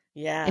son.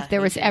 Yeah. If there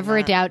was ever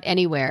a doubt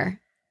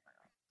anywhere,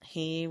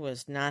 He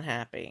was not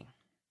happy.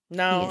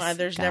 No,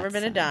 there's never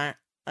been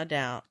a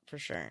doubt for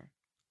sure.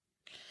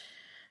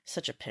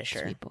 Such a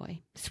pisher.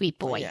 Sweet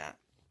boy. Yeah,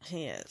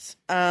 he is.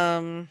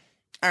 All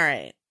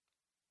right.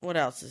 What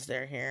else is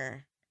there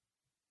here?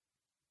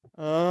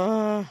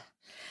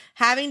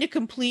 Having to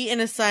complete an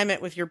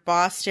assignment with your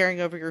boss staring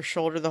over your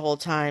shoulder the whole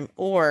time,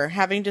 or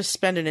having to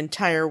spend an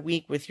entire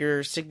week with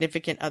your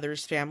significant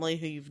other's family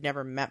who you've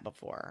never met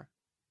before.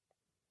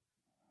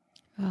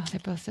 Oh, they're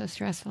both so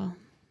stressful.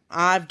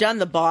 I've done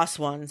the boss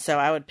one, so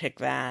I would pick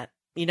that.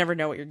 You never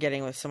know what you're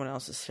getting with someone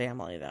else's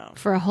family, though.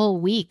 For a whole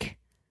week.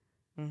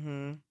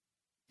 Mm-hmm.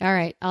 All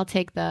right, I'll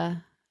take the...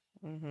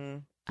 Mm-hmm.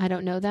 I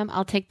don't know them.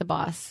 I'll take the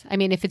boss. I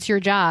mean, if it's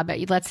your job,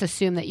 let's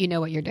assume that you know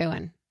what you're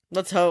doing.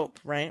 Let's hope,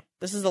 right?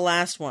 This is the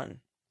last one.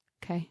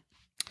 Okay,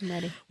 I'm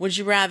ready. Would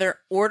you rather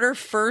order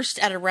first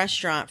at a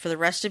restaurant for the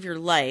rest of your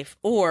life,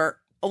 or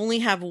only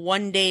have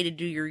one day to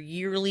do your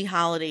yearly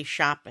holiday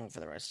shopping for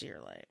the rest of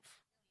your life?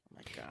 Oh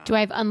my God. Do I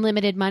have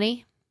unlimited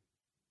money?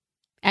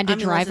 And a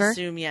driver? Let's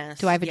assume yes.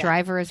 Do I have a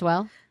driver as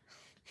well?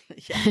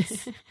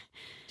 Yes.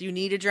 Do you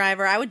need a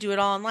driver? I would do it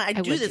all online.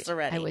 I do this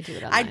already. I would do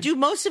it online. I do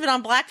most of it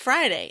on Black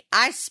Friday.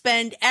 I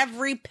spend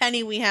every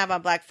penny we have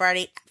on Black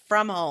Friday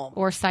from home.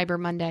 Or Cyber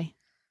Monday.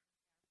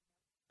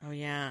 Oh,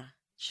 yeah.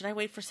 Should I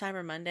wait for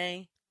Cyber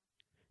Monday?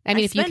 I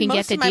mean, if you can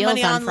get the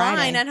deals on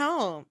Friday. At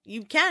home.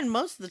 You can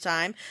most of the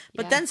time.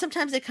 But then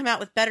sometimes they come out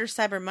with better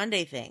Cyber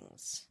Monday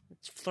things. It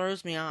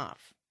throws me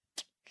off.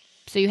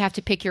 So you have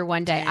to pick your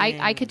one day.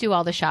 I could do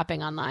all the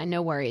shopping online.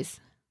 No worries.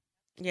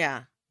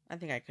 Yeah, I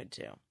think I could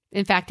too.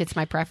 In fact, it's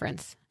my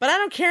preference. But I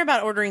don't care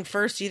about ordering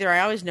first either.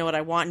 I always know what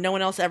I want. No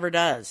one else ever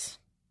does.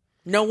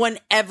 No one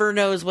ever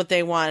knows what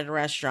they want at a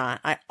restaurant.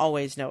 I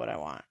always know what I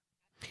want.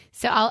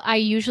 So I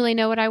usually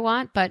know what I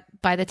want, but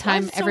by the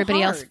time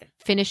everybody else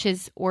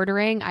finishes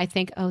ordering, I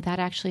think, oh, that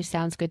actually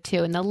sounds good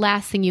too. And the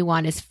last thing you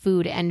want is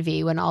food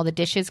envy when all the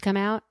dishes come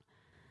out.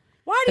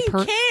 Why do you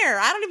care?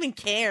 I don't even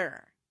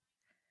care.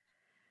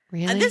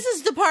 Really? And this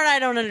is the part I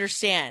don't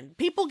understand.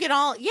 People get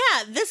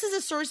this is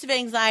a source of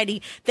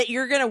anxiety that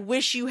you're going to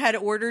wish you had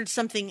ordered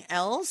something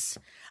else.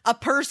 A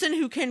person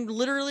who can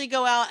literally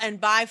go out and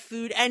buy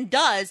food and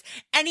does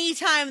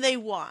anytime they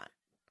want.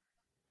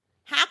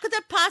 How could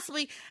that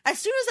possibly, as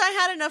soon as I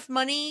had enough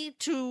money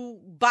to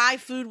buy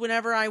food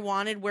whenever I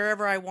wanted,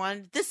 wherever I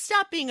wanted, this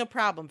stopped being a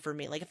problem for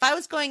me. Like if I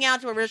was going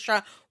out to a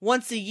restaurant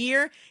once a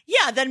year,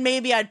 then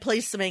maybe I'd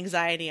place some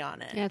anxiety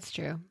on it. That's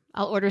true.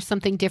 I'll order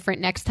something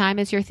different next time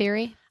is your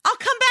theory? I'll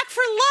come back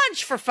for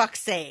lunch, for fuck's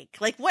sake.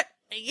 Like what?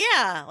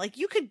 Yeah. Like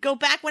you could go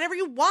back whenever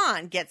you want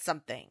and get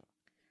something.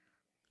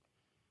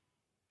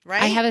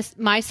 Right?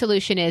 My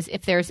solution is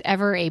if there's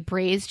ever a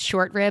braised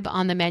short rib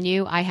on the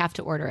menu, I have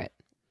to order it.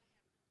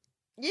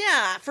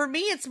 Yeah. For me,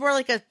 it's more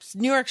like a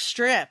New York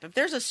strip. If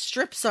there's a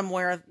strip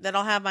somewhere,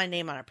 that'll have my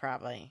name on it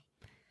probably.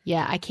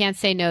 Yeah. I can't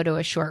say no to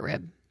a short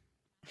rib.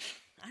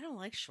 I don't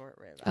like short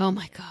rib. Oh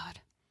my God.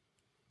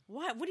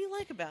 What? What do you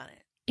like about it?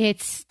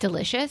 It's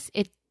delicious.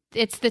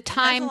 It's the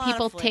time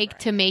people take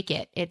to make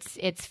it.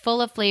 It's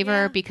full of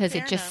flavor because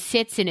it just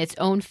sits in its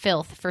own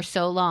filth for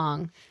so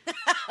long.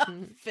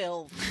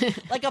 Filth.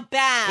 Like a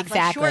bath.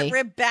 Exactly. Like short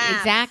rib bath.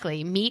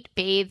 Exactly. Meat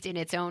bathed in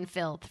its own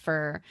filth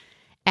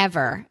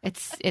forever.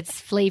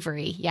 It's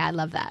flavory. Yeah, I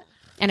love that.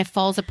 And it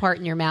falls apart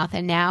in your mouth.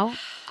 And now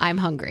I'm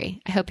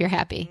hungry. I hope you're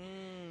happy.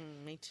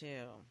 Me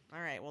too. All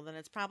right. Well, then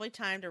it's probably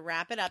time to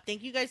wrap it up.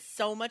 Thank you guys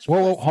so much for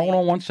listening. Hold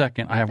on one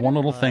second. I have one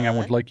little thing I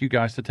would like you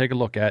guys to take a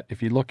look at.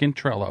 If you look in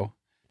Trello,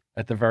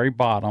 at the very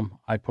bottom,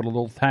 I put a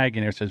little tag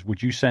in there that says,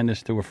 would you send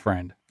this to a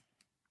friend?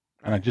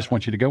 And I just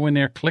want you to go in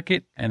there, click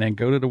it, and then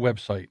go to the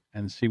website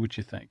and see what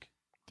you think.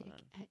 Dig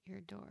at your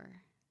door.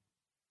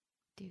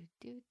 Do,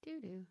 do, do,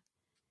 do.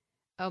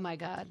 Oh, my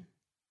God.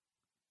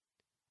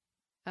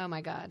 Oh, my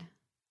God.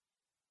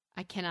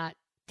 I cannot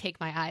take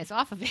my eyes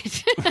off of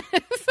it.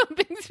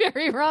 Something's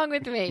very wrong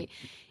with me.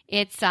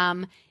 It's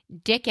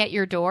Dick at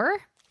your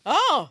door.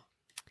 Oh.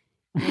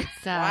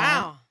 It's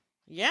wow.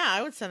 Yeah,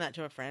 I would send that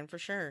to a friend for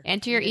sure.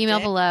 Enter your email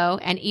below,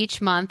 and each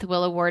month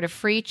we'll award a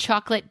free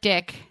chocolate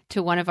dick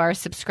to one of our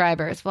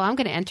subscribers. Well, I'm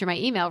going to enter my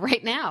email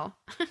right now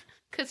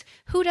because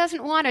who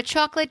doesn't want a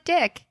chocolate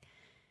dick?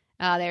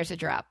 There's a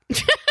drop.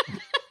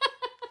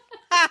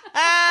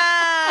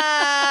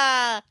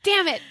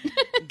 Damn it.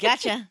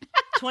 Gotcha.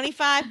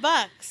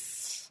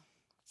 $25.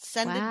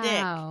 Send a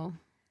dick.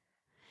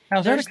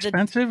 How's that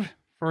expensive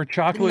for a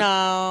chocolate?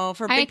 No,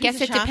 for a big I guess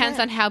piece of it depends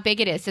on how big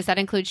it is. Does that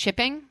include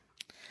shipping?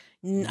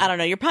 I don't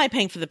know. You're probably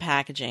paying for the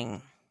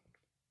packaging.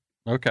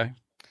 Okay.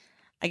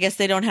 I guess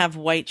they don't have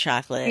white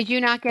chocolate. Did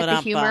you not get the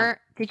humor?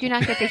 Did you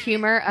not get the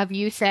humor of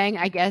you saying,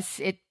 I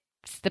guess it's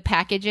the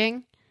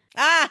packaging?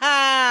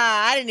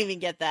 I didn't even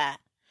get that.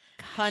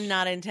 Gosh. Pun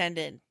not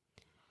intended.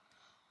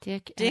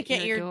 Dick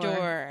at your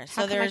door.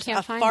 So there's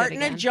a fart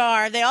in a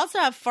jar. They also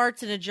have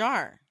farts in a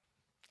jar.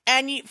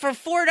 And for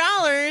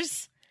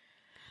 $4...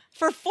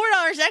 For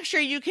 $4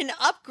 extra, you can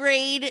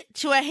upgrade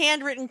to a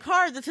handwritten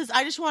card that says,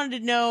 I just wanted you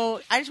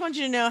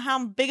to know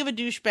how big of a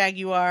douchebag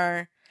you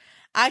are.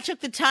 I took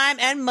the time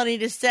and money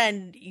to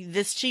send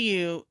this to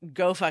you.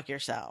 Go fuck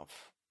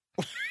yourself.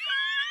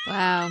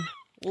 Wow.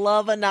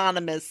 Love,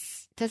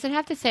 Anonymous. Does it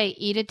have to say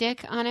eat a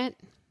dick on it?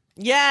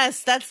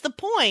 Yes, that's the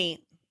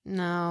point.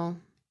 No.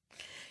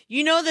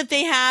 You know that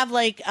they have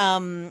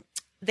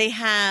they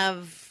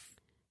have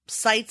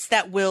sites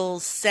that will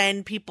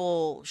send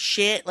people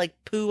shit, like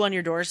poo on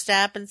your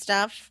doorstep and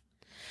stuff.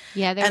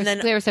 Yeah,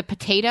 there was a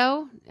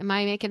potato. Am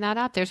I making that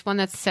up? There's one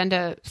that's send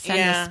a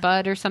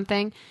spud or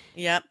something.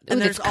 Yep.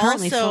 And there's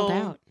currently sold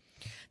out.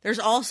 There's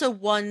also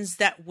ones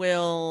that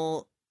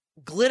will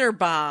glitter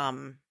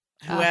bomb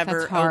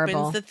whoever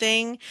opens the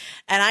thing.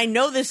 And I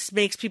know this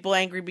makes people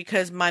angry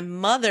because my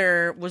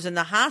mother was in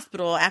the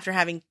hospital after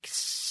having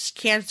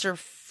cancer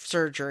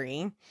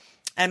surgery,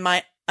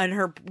 and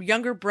her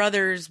younger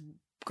brother's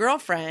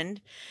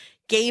girlfriend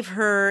gave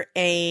her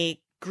a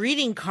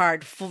greeting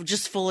card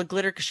full of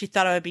glitter because she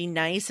thought it would be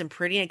nice and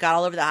pretty, and it got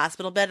all over the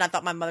hospital bed, and I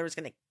thought my mother was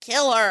going to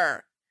kill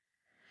her.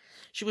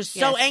 She was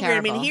so angry.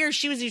 Terrible. I mean, here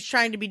she was just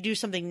trying to do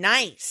something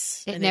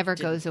nice. It never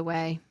goes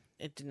away.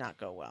 It did not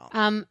go well.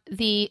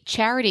 The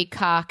charity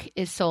cock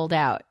is sold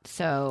out,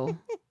 so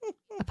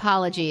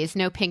apologies,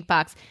 no pink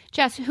box.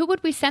 Jess, who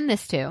would we send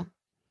this to?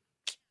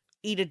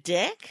 Eat a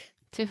dick?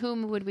 To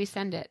whom would we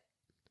send it?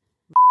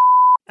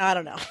 I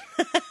don't know.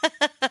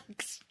 I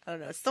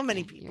don't know. So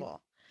many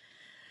people.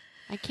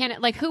 I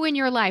can't, who in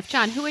your life?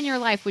 John, who in your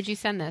life would you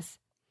send this?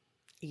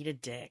 Eat a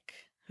dick.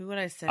 Who would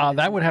I send?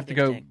 That would have to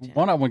go,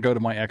 one I would go to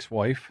my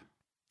ex-wife.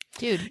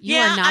 Dude, you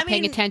are not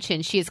paying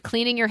attention. She is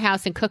cleaning your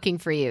house and cooking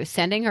for you.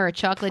 Sending her a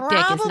chocolate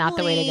dick is not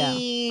the way to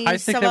go. I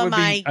think that would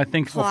be,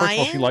 well, first of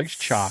all, she likes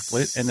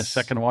chocolate. And the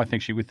second of all, I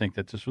think she would think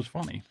that this was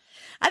funny.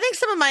 I think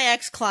some of my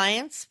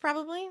ex-clients,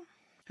 probably,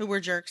 who were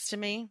jerks to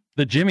me.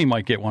 The Jimmy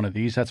might get one of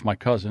these. That's my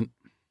cousin.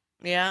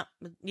 Yeah.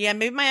 Yeah,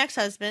 maybe my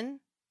ex-husband.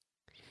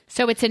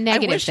 So it's a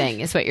negative thing,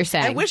 is what you're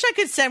saying. I wish I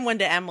could send one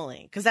to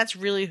Emily, because that's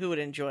really who would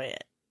enjoy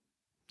it.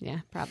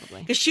 Yeah,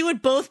 probably. Because she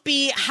would both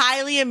be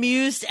highly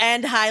amused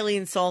and highly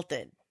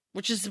insulted,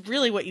 which is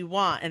really what you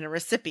want in a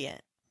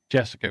recipient.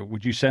 Jessica,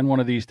 would you send one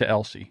of these to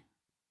Elsie?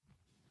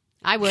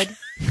 I would.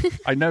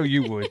 I know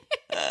you would.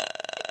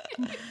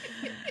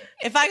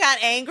 If I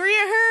got angry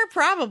at her,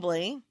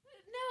 probably.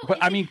 No,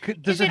 but I mean,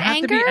 does it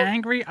have to be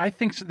angry? I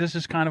think this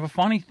is kind of a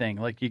funny thing.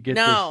 Like you get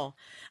No,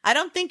 I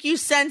don't think you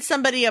send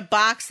somebody a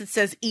box that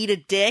says "eat a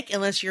dick"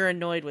 unless you're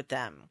annoyed with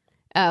them.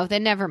 Oh,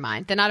 then never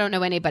mind. Then I don't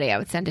know anybody I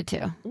would send it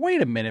to.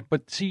 Wait a minute,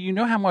 but see, you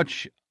know how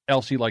much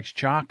Elsie likes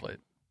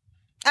chocolate.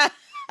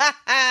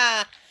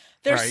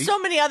 There's so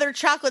many other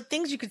chocolate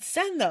things you could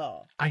send,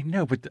 though. I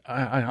know, but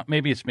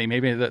maybe it's me.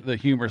 Maybe the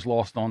humor's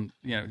lost on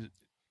Is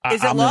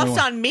it lost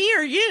on me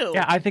or you?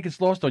 Yeah, I think it's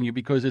lost on you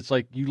because it's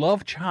like you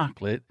love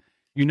chocolate.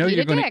 You know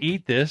you're going to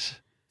eat this.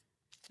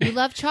 You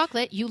love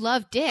chocolate. You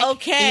love dick.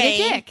 Okay.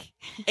 Eat a dick.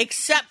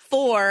 Except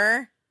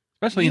for...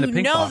 Especially in the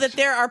pink box. You know that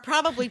there are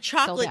probably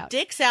chocolate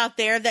dicks out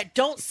there that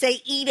don't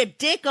say "eat a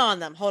dick" on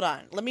them. Hold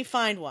on. Let me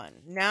find one.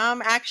 Now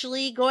I'm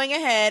actually going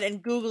ahead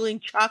and Googling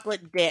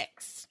chocolate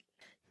dicks.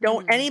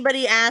 Don't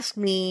anybody ask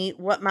me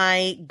what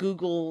my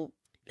Google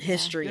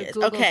history is.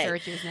 Google okay.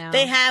 Searches now.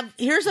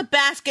 Here's a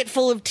basket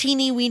full of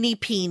teeny weeny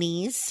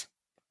peenies.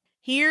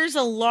 Here's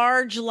a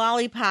large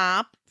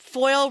lollipop.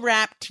 Foil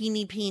wrapped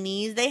teeny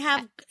peenies. They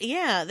have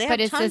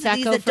tons of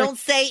these that don't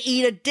say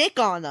 "eat a dick"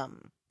 on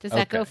them. Does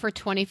that go for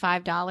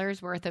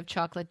 $25 worth of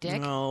chocolate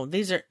dick? No,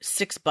 these are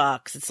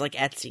 $6. It's like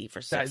Etsy for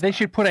 $6. They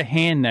should put a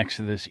hand next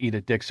to this "eat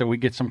a dick" so we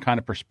get some kind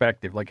of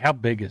perspective. Like, how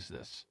big is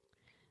this?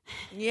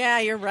 Yeah,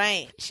 you're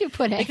right. Should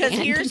put because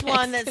here's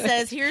one that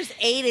says, "Here's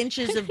 8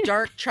 inches of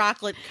dark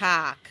chocolate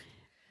cock."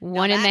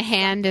 One in the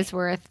hand is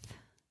worth.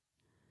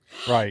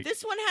 Right.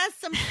 This one has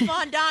some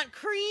fondant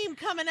cream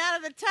coming out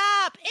of the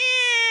top.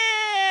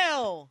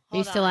 Ew. Are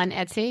you still on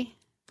Etsy?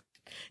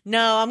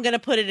 No, I'm going to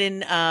put it in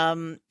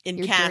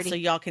You're Cast dirty. so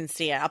y'all can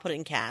see it. I'll put it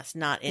in Cast,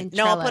 not in...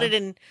 No, I'll put it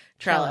in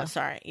Trello.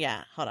 Sorry.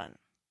 Yeah, hold on.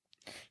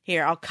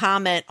 Here, I'll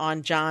comment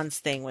on John's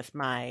thing with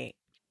my...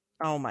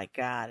 Oh, my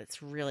God.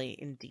 It's really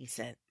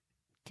indecent.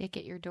 Dick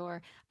at your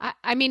door.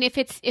 I mean, if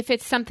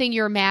it's something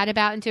you're mad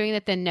about and doing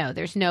it, then no,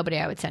 there's nobody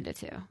I would send it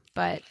to.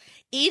 But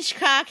each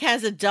cock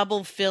has a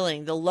double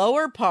filling. The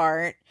lower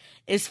part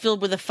is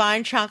filled with a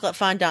fine chocolate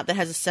fondant that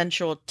has a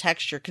sensual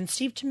texture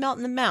conceived to melt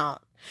in the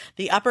mouth.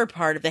 The upper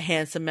part of the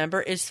handsome member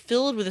is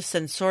filled with a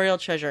sensorial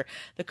treasure,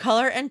 the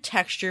color and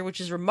texture, which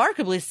is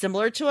remarkably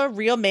similar to a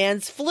real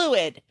man's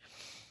fluid,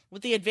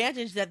 with the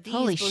advantage that these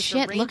holy boast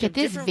shit! a range Look at of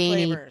this different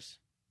veiny flavors.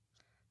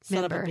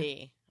 Son member. of a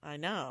bee. I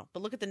know,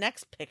 but look at the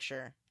next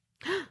picture.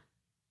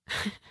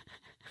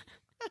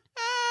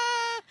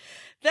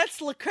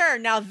 That's liqueur.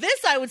 Now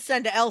this I would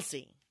send to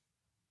Elsie.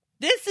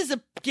 This is a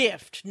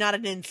gift, not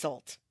an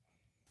insult.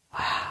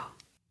 Wow.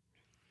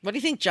 What do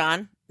you think,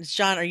 John?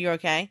 John, are you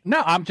okay?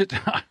 No, I'm just.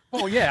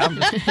 Well, yeah, I'm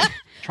just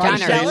trying John,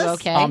 to are stay. you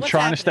okay? I'm What's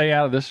trying happening? to stay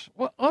out of this.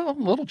 Well, I'm a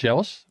little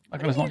jealous.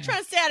 What are you trying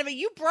to stay out of it?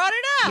 You brought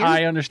it up.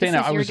 I understand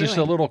This that. is I was your just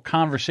doing. a little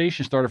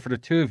conversation starter for the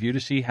two of you to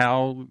see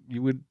how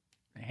you would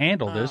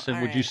handle this,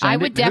 and would you send it? I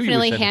would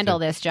definitely handle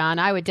this, John.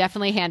 I would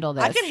definitely handle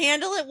this. I could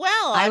handle it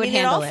well. I mean,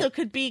 it also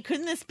could be.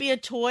 Couldn't this be a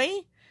toy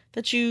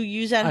that you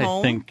use at home?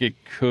 I think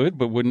it could,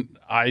 but wouldn't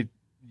I?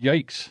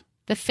 Yikes!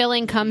 The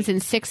filling comes in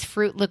 6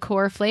 fruit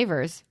liqueur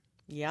flavors.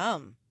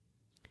 Yum.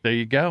 There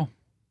you go.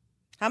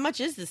 How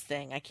much is this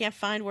thing? I can't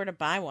find where to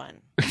buy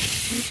one.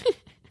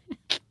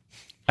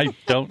 I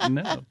don't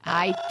know.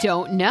 I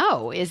don't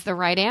know is the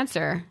right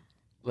answer.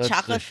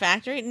 Chocolate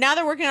Factory? Now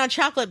they're working on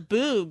chocolate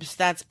boobs.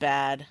 That's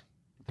bad.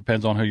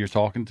 Depends on who you're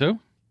talking to.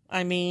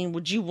 I mean,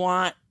 would you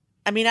want...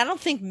 I mean, I don't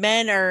think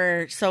men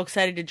are so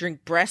excited to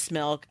drink breast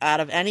milk out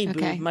of any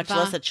boob, much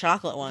less a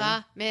chocolate one.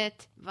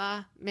 Vomit.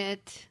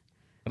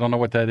 I don't know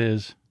what that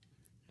is.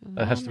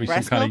 That has to be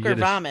breast some kind milk of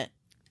Yiddish. Or vomit?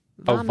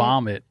 Oh,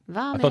 vomit.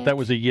 I thought that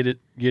was a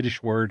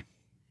Yiddish word.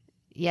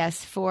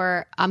 Yes,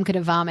 for I'm going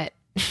to vomit.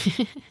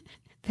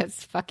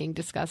 That's fucking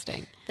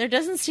disgusting. There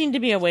doesn't seem to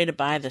be a way to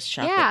buy this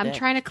chocolate. Yeah, I'm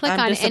trying to click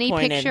on any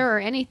picture or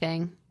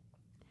anything.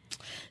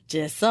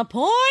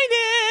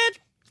 Disappointed.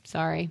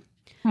 Sorry.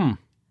 All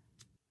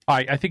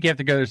right, I think you have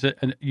to go. There's a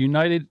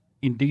United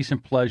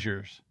Indecent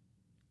Pleasures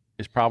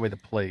is probably the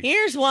place.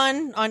 Here's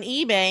one on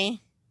eBay.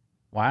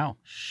 Wow.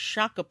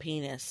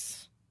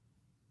 Chocopenis.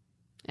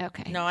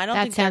 Okay. No, I don't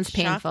think that sounds that's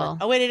painful. Chocolate.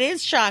 Oh, wait, it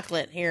is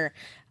chocolate. Here,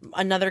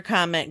 another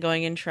comment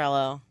going in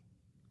Trello.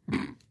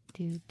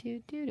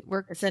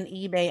 It's an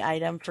eBay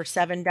item for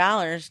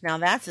 $7. Now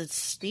that's a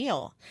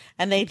steal.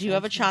 And they do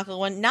have a chocolate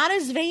one. Not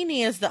as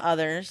veiny as the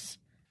others.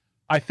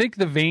 I think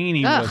the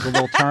veiny was a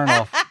little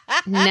turnoff.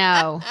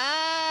 No.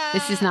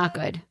 This is not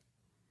good.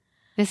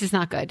 This is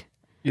not good.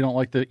 You don't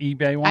like the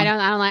eBay one? I don't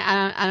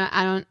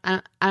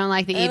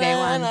like the eBay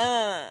one.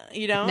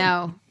 You don't?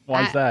 No.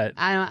 Why is that?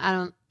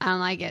 I don't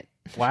like it.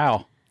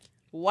 Wow.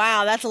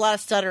 Wow, that's a lot of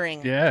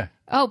stuttering. Yeah.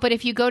 Oh, but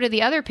if you go to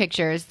the other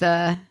pictures,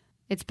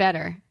 it's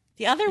better.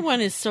 The other one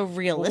is so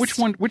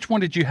realistic. Which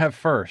one did you have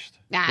first?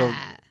 The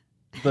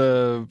pink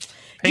one?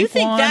 You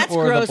think that's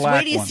or gross? The black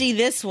Wait till you one? see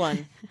this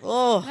one.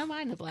 Oh, I don't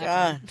mind the black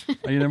God. one.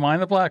 Oh, you didn't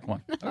mind the black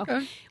one? No.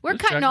 Okay. We're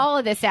cutting all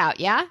of this out,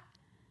 yeah?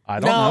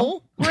 I don't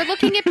know. We're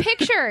looking at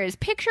pictures.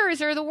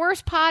 Pictures are the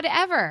worst pod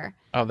ever.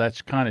 Oh,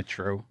 that's kind of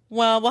true.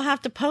 Well, we'll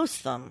have to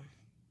post them.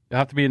 They'll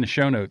have to be in the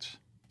show notes.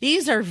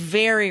 These are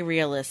very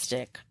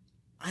realistic.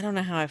 I don't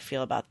know how I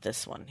feel about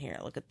this one here.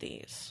 Look at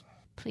these.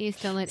 Please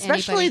don't let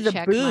Especially anybody the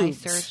check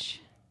boobs. my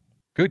search.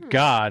 Good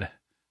God.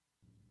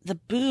 The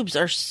boobs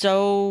are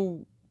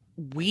so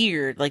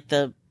weird. Like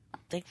they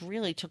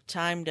really took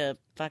time to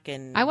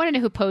fucking... I want to know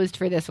who posed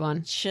for this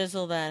one.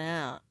 Chisel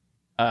that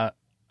out.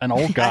 An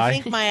old guy. I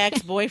think my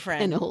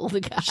ex-boyfriend. An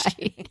old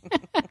guy.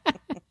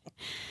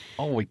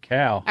 Holy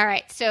cow. All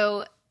right,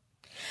 so...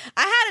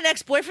 I had an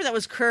ex-boyfriend that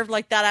was curved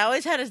like that. I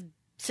always had to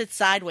sit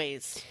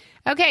sideways.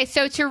 Okay,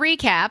 so to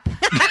recap...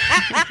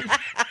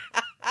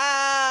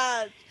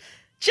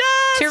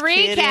 Just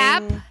recap...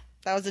 Kidding.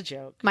 That was a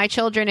joke. My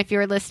children, if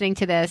you're listening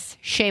to this,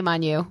 shame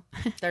on you.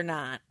 They're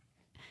not.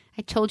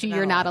 I told you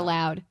you're not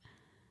allowed.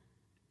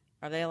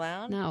 Are they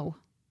allowed? No.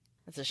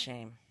 That's a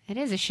shame. It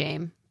is a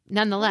shame.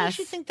 Nonetheless. Why does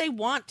she think they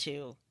want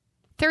to?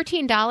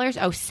 $13.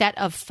 Oh, set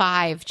of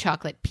 5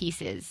 chocolate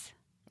pieces.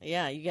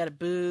 Yeah, you got a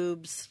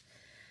boobs,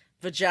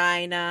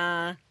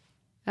 vagina.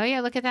 Oh,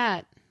 yeah, look at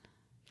that.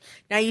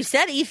 Now, you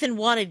said Ethan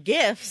wanted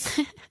gifts.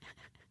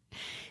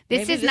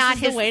 This is not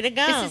the way to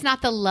go. This is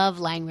not the love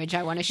language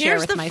I want to share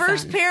with my son.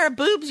 Here's the first pair of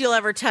boobs you'll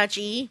ever touch,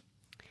 E.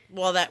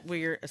 Well, that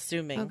we're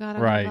assuming. Oh, God, I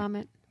right.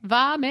 vomit.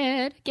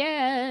 Vomit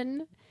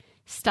again.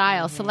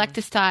 Style. Mm-hmm. Select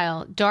a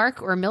style.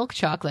 Dark or milk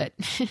chocolate?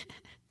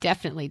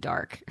 Definitely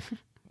dark.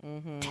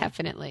 Mm-hmm.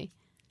 Definitely.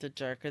 The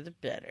darker, the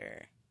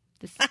better.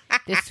 The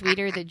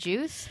sweeter the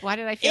juice? Why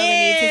did I feel the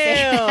need to say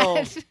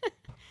that?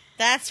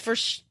 That's for...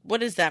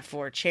 what is that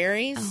for?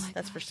 Cherries? Oh,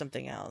 that's for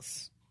something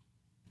else.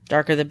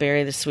 Darker the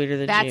berry, the sweeter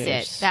the juice.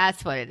 That's it.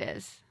 That's what it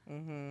is.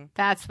 Mm-hmm.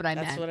 That's what I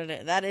meant. That's what it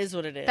is. That is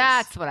what it is.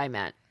 That's what I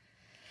meant.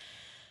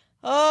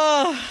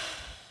 Oh,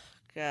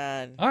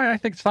 God. All right, I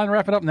think it's time to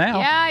wrap it up now.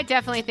 Yeah, I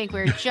definitely think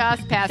we're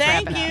just past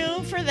wrapping up. Thank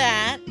you for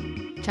that.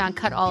 John,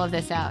 cut all of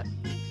this out.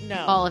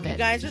 No. All of it. You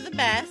guys are the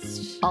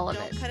best. All of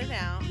Don't it. cut it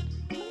out.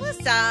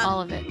 Melissa.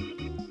 All of it.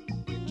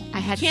 I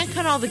had can't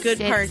cut all the good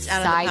parts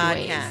out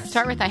sideways. of the podcast.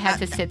 Start with I had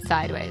to sit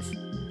sideways.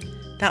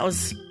 That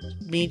was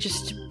me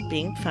just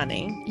being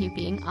funny. You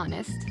being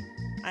honest.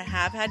 I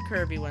have had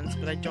curvy ones,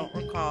 but I don't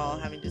recall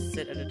having to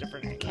sit at a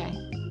different angle. Okay.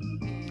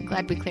 I'm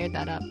glad we cleared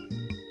that up.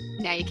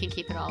 Now you can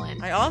keep it all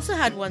in. I also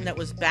had one that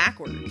was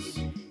backwards.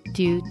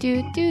 It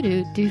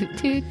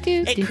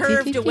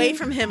curved away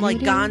from him like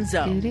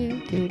Gonzo.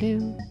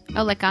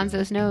 Oh, like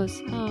Gonzo's nose.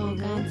 Oh,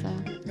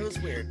 Gonzo. It was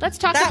weird. Let's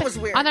talk That was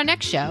weird. On our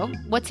next show,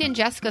 what's in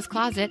Jessica's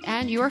closet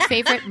and your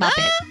favorite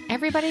Muppet.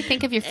 Everybody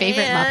think of your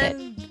favorite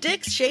Muppet.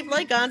 Dick's shaped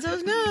like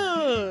Gonzo's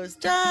nose.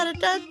 Da, da,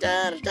 da,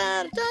 da,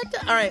 da, da, da.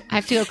 All right. I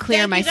have to go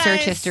clear my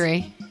search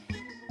history.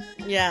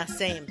 Yeah,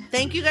 same.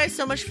 Thank you guys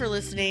so much for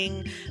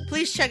listening.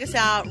 Please check us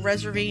out,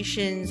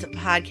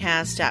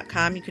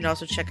 reservationspodcast.com. You can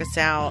also check us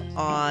out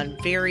on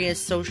various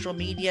social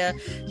media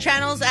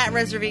channels at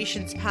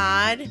Reservations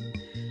Pod.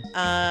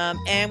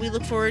 And we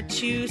look forward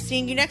to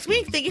seeing you next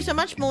week. Thank you so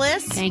much,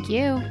 Melissa. Thank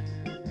you.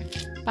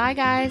 Bye,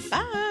 guys.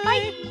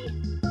 Bye.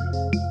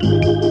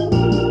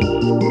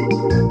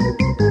 Bye.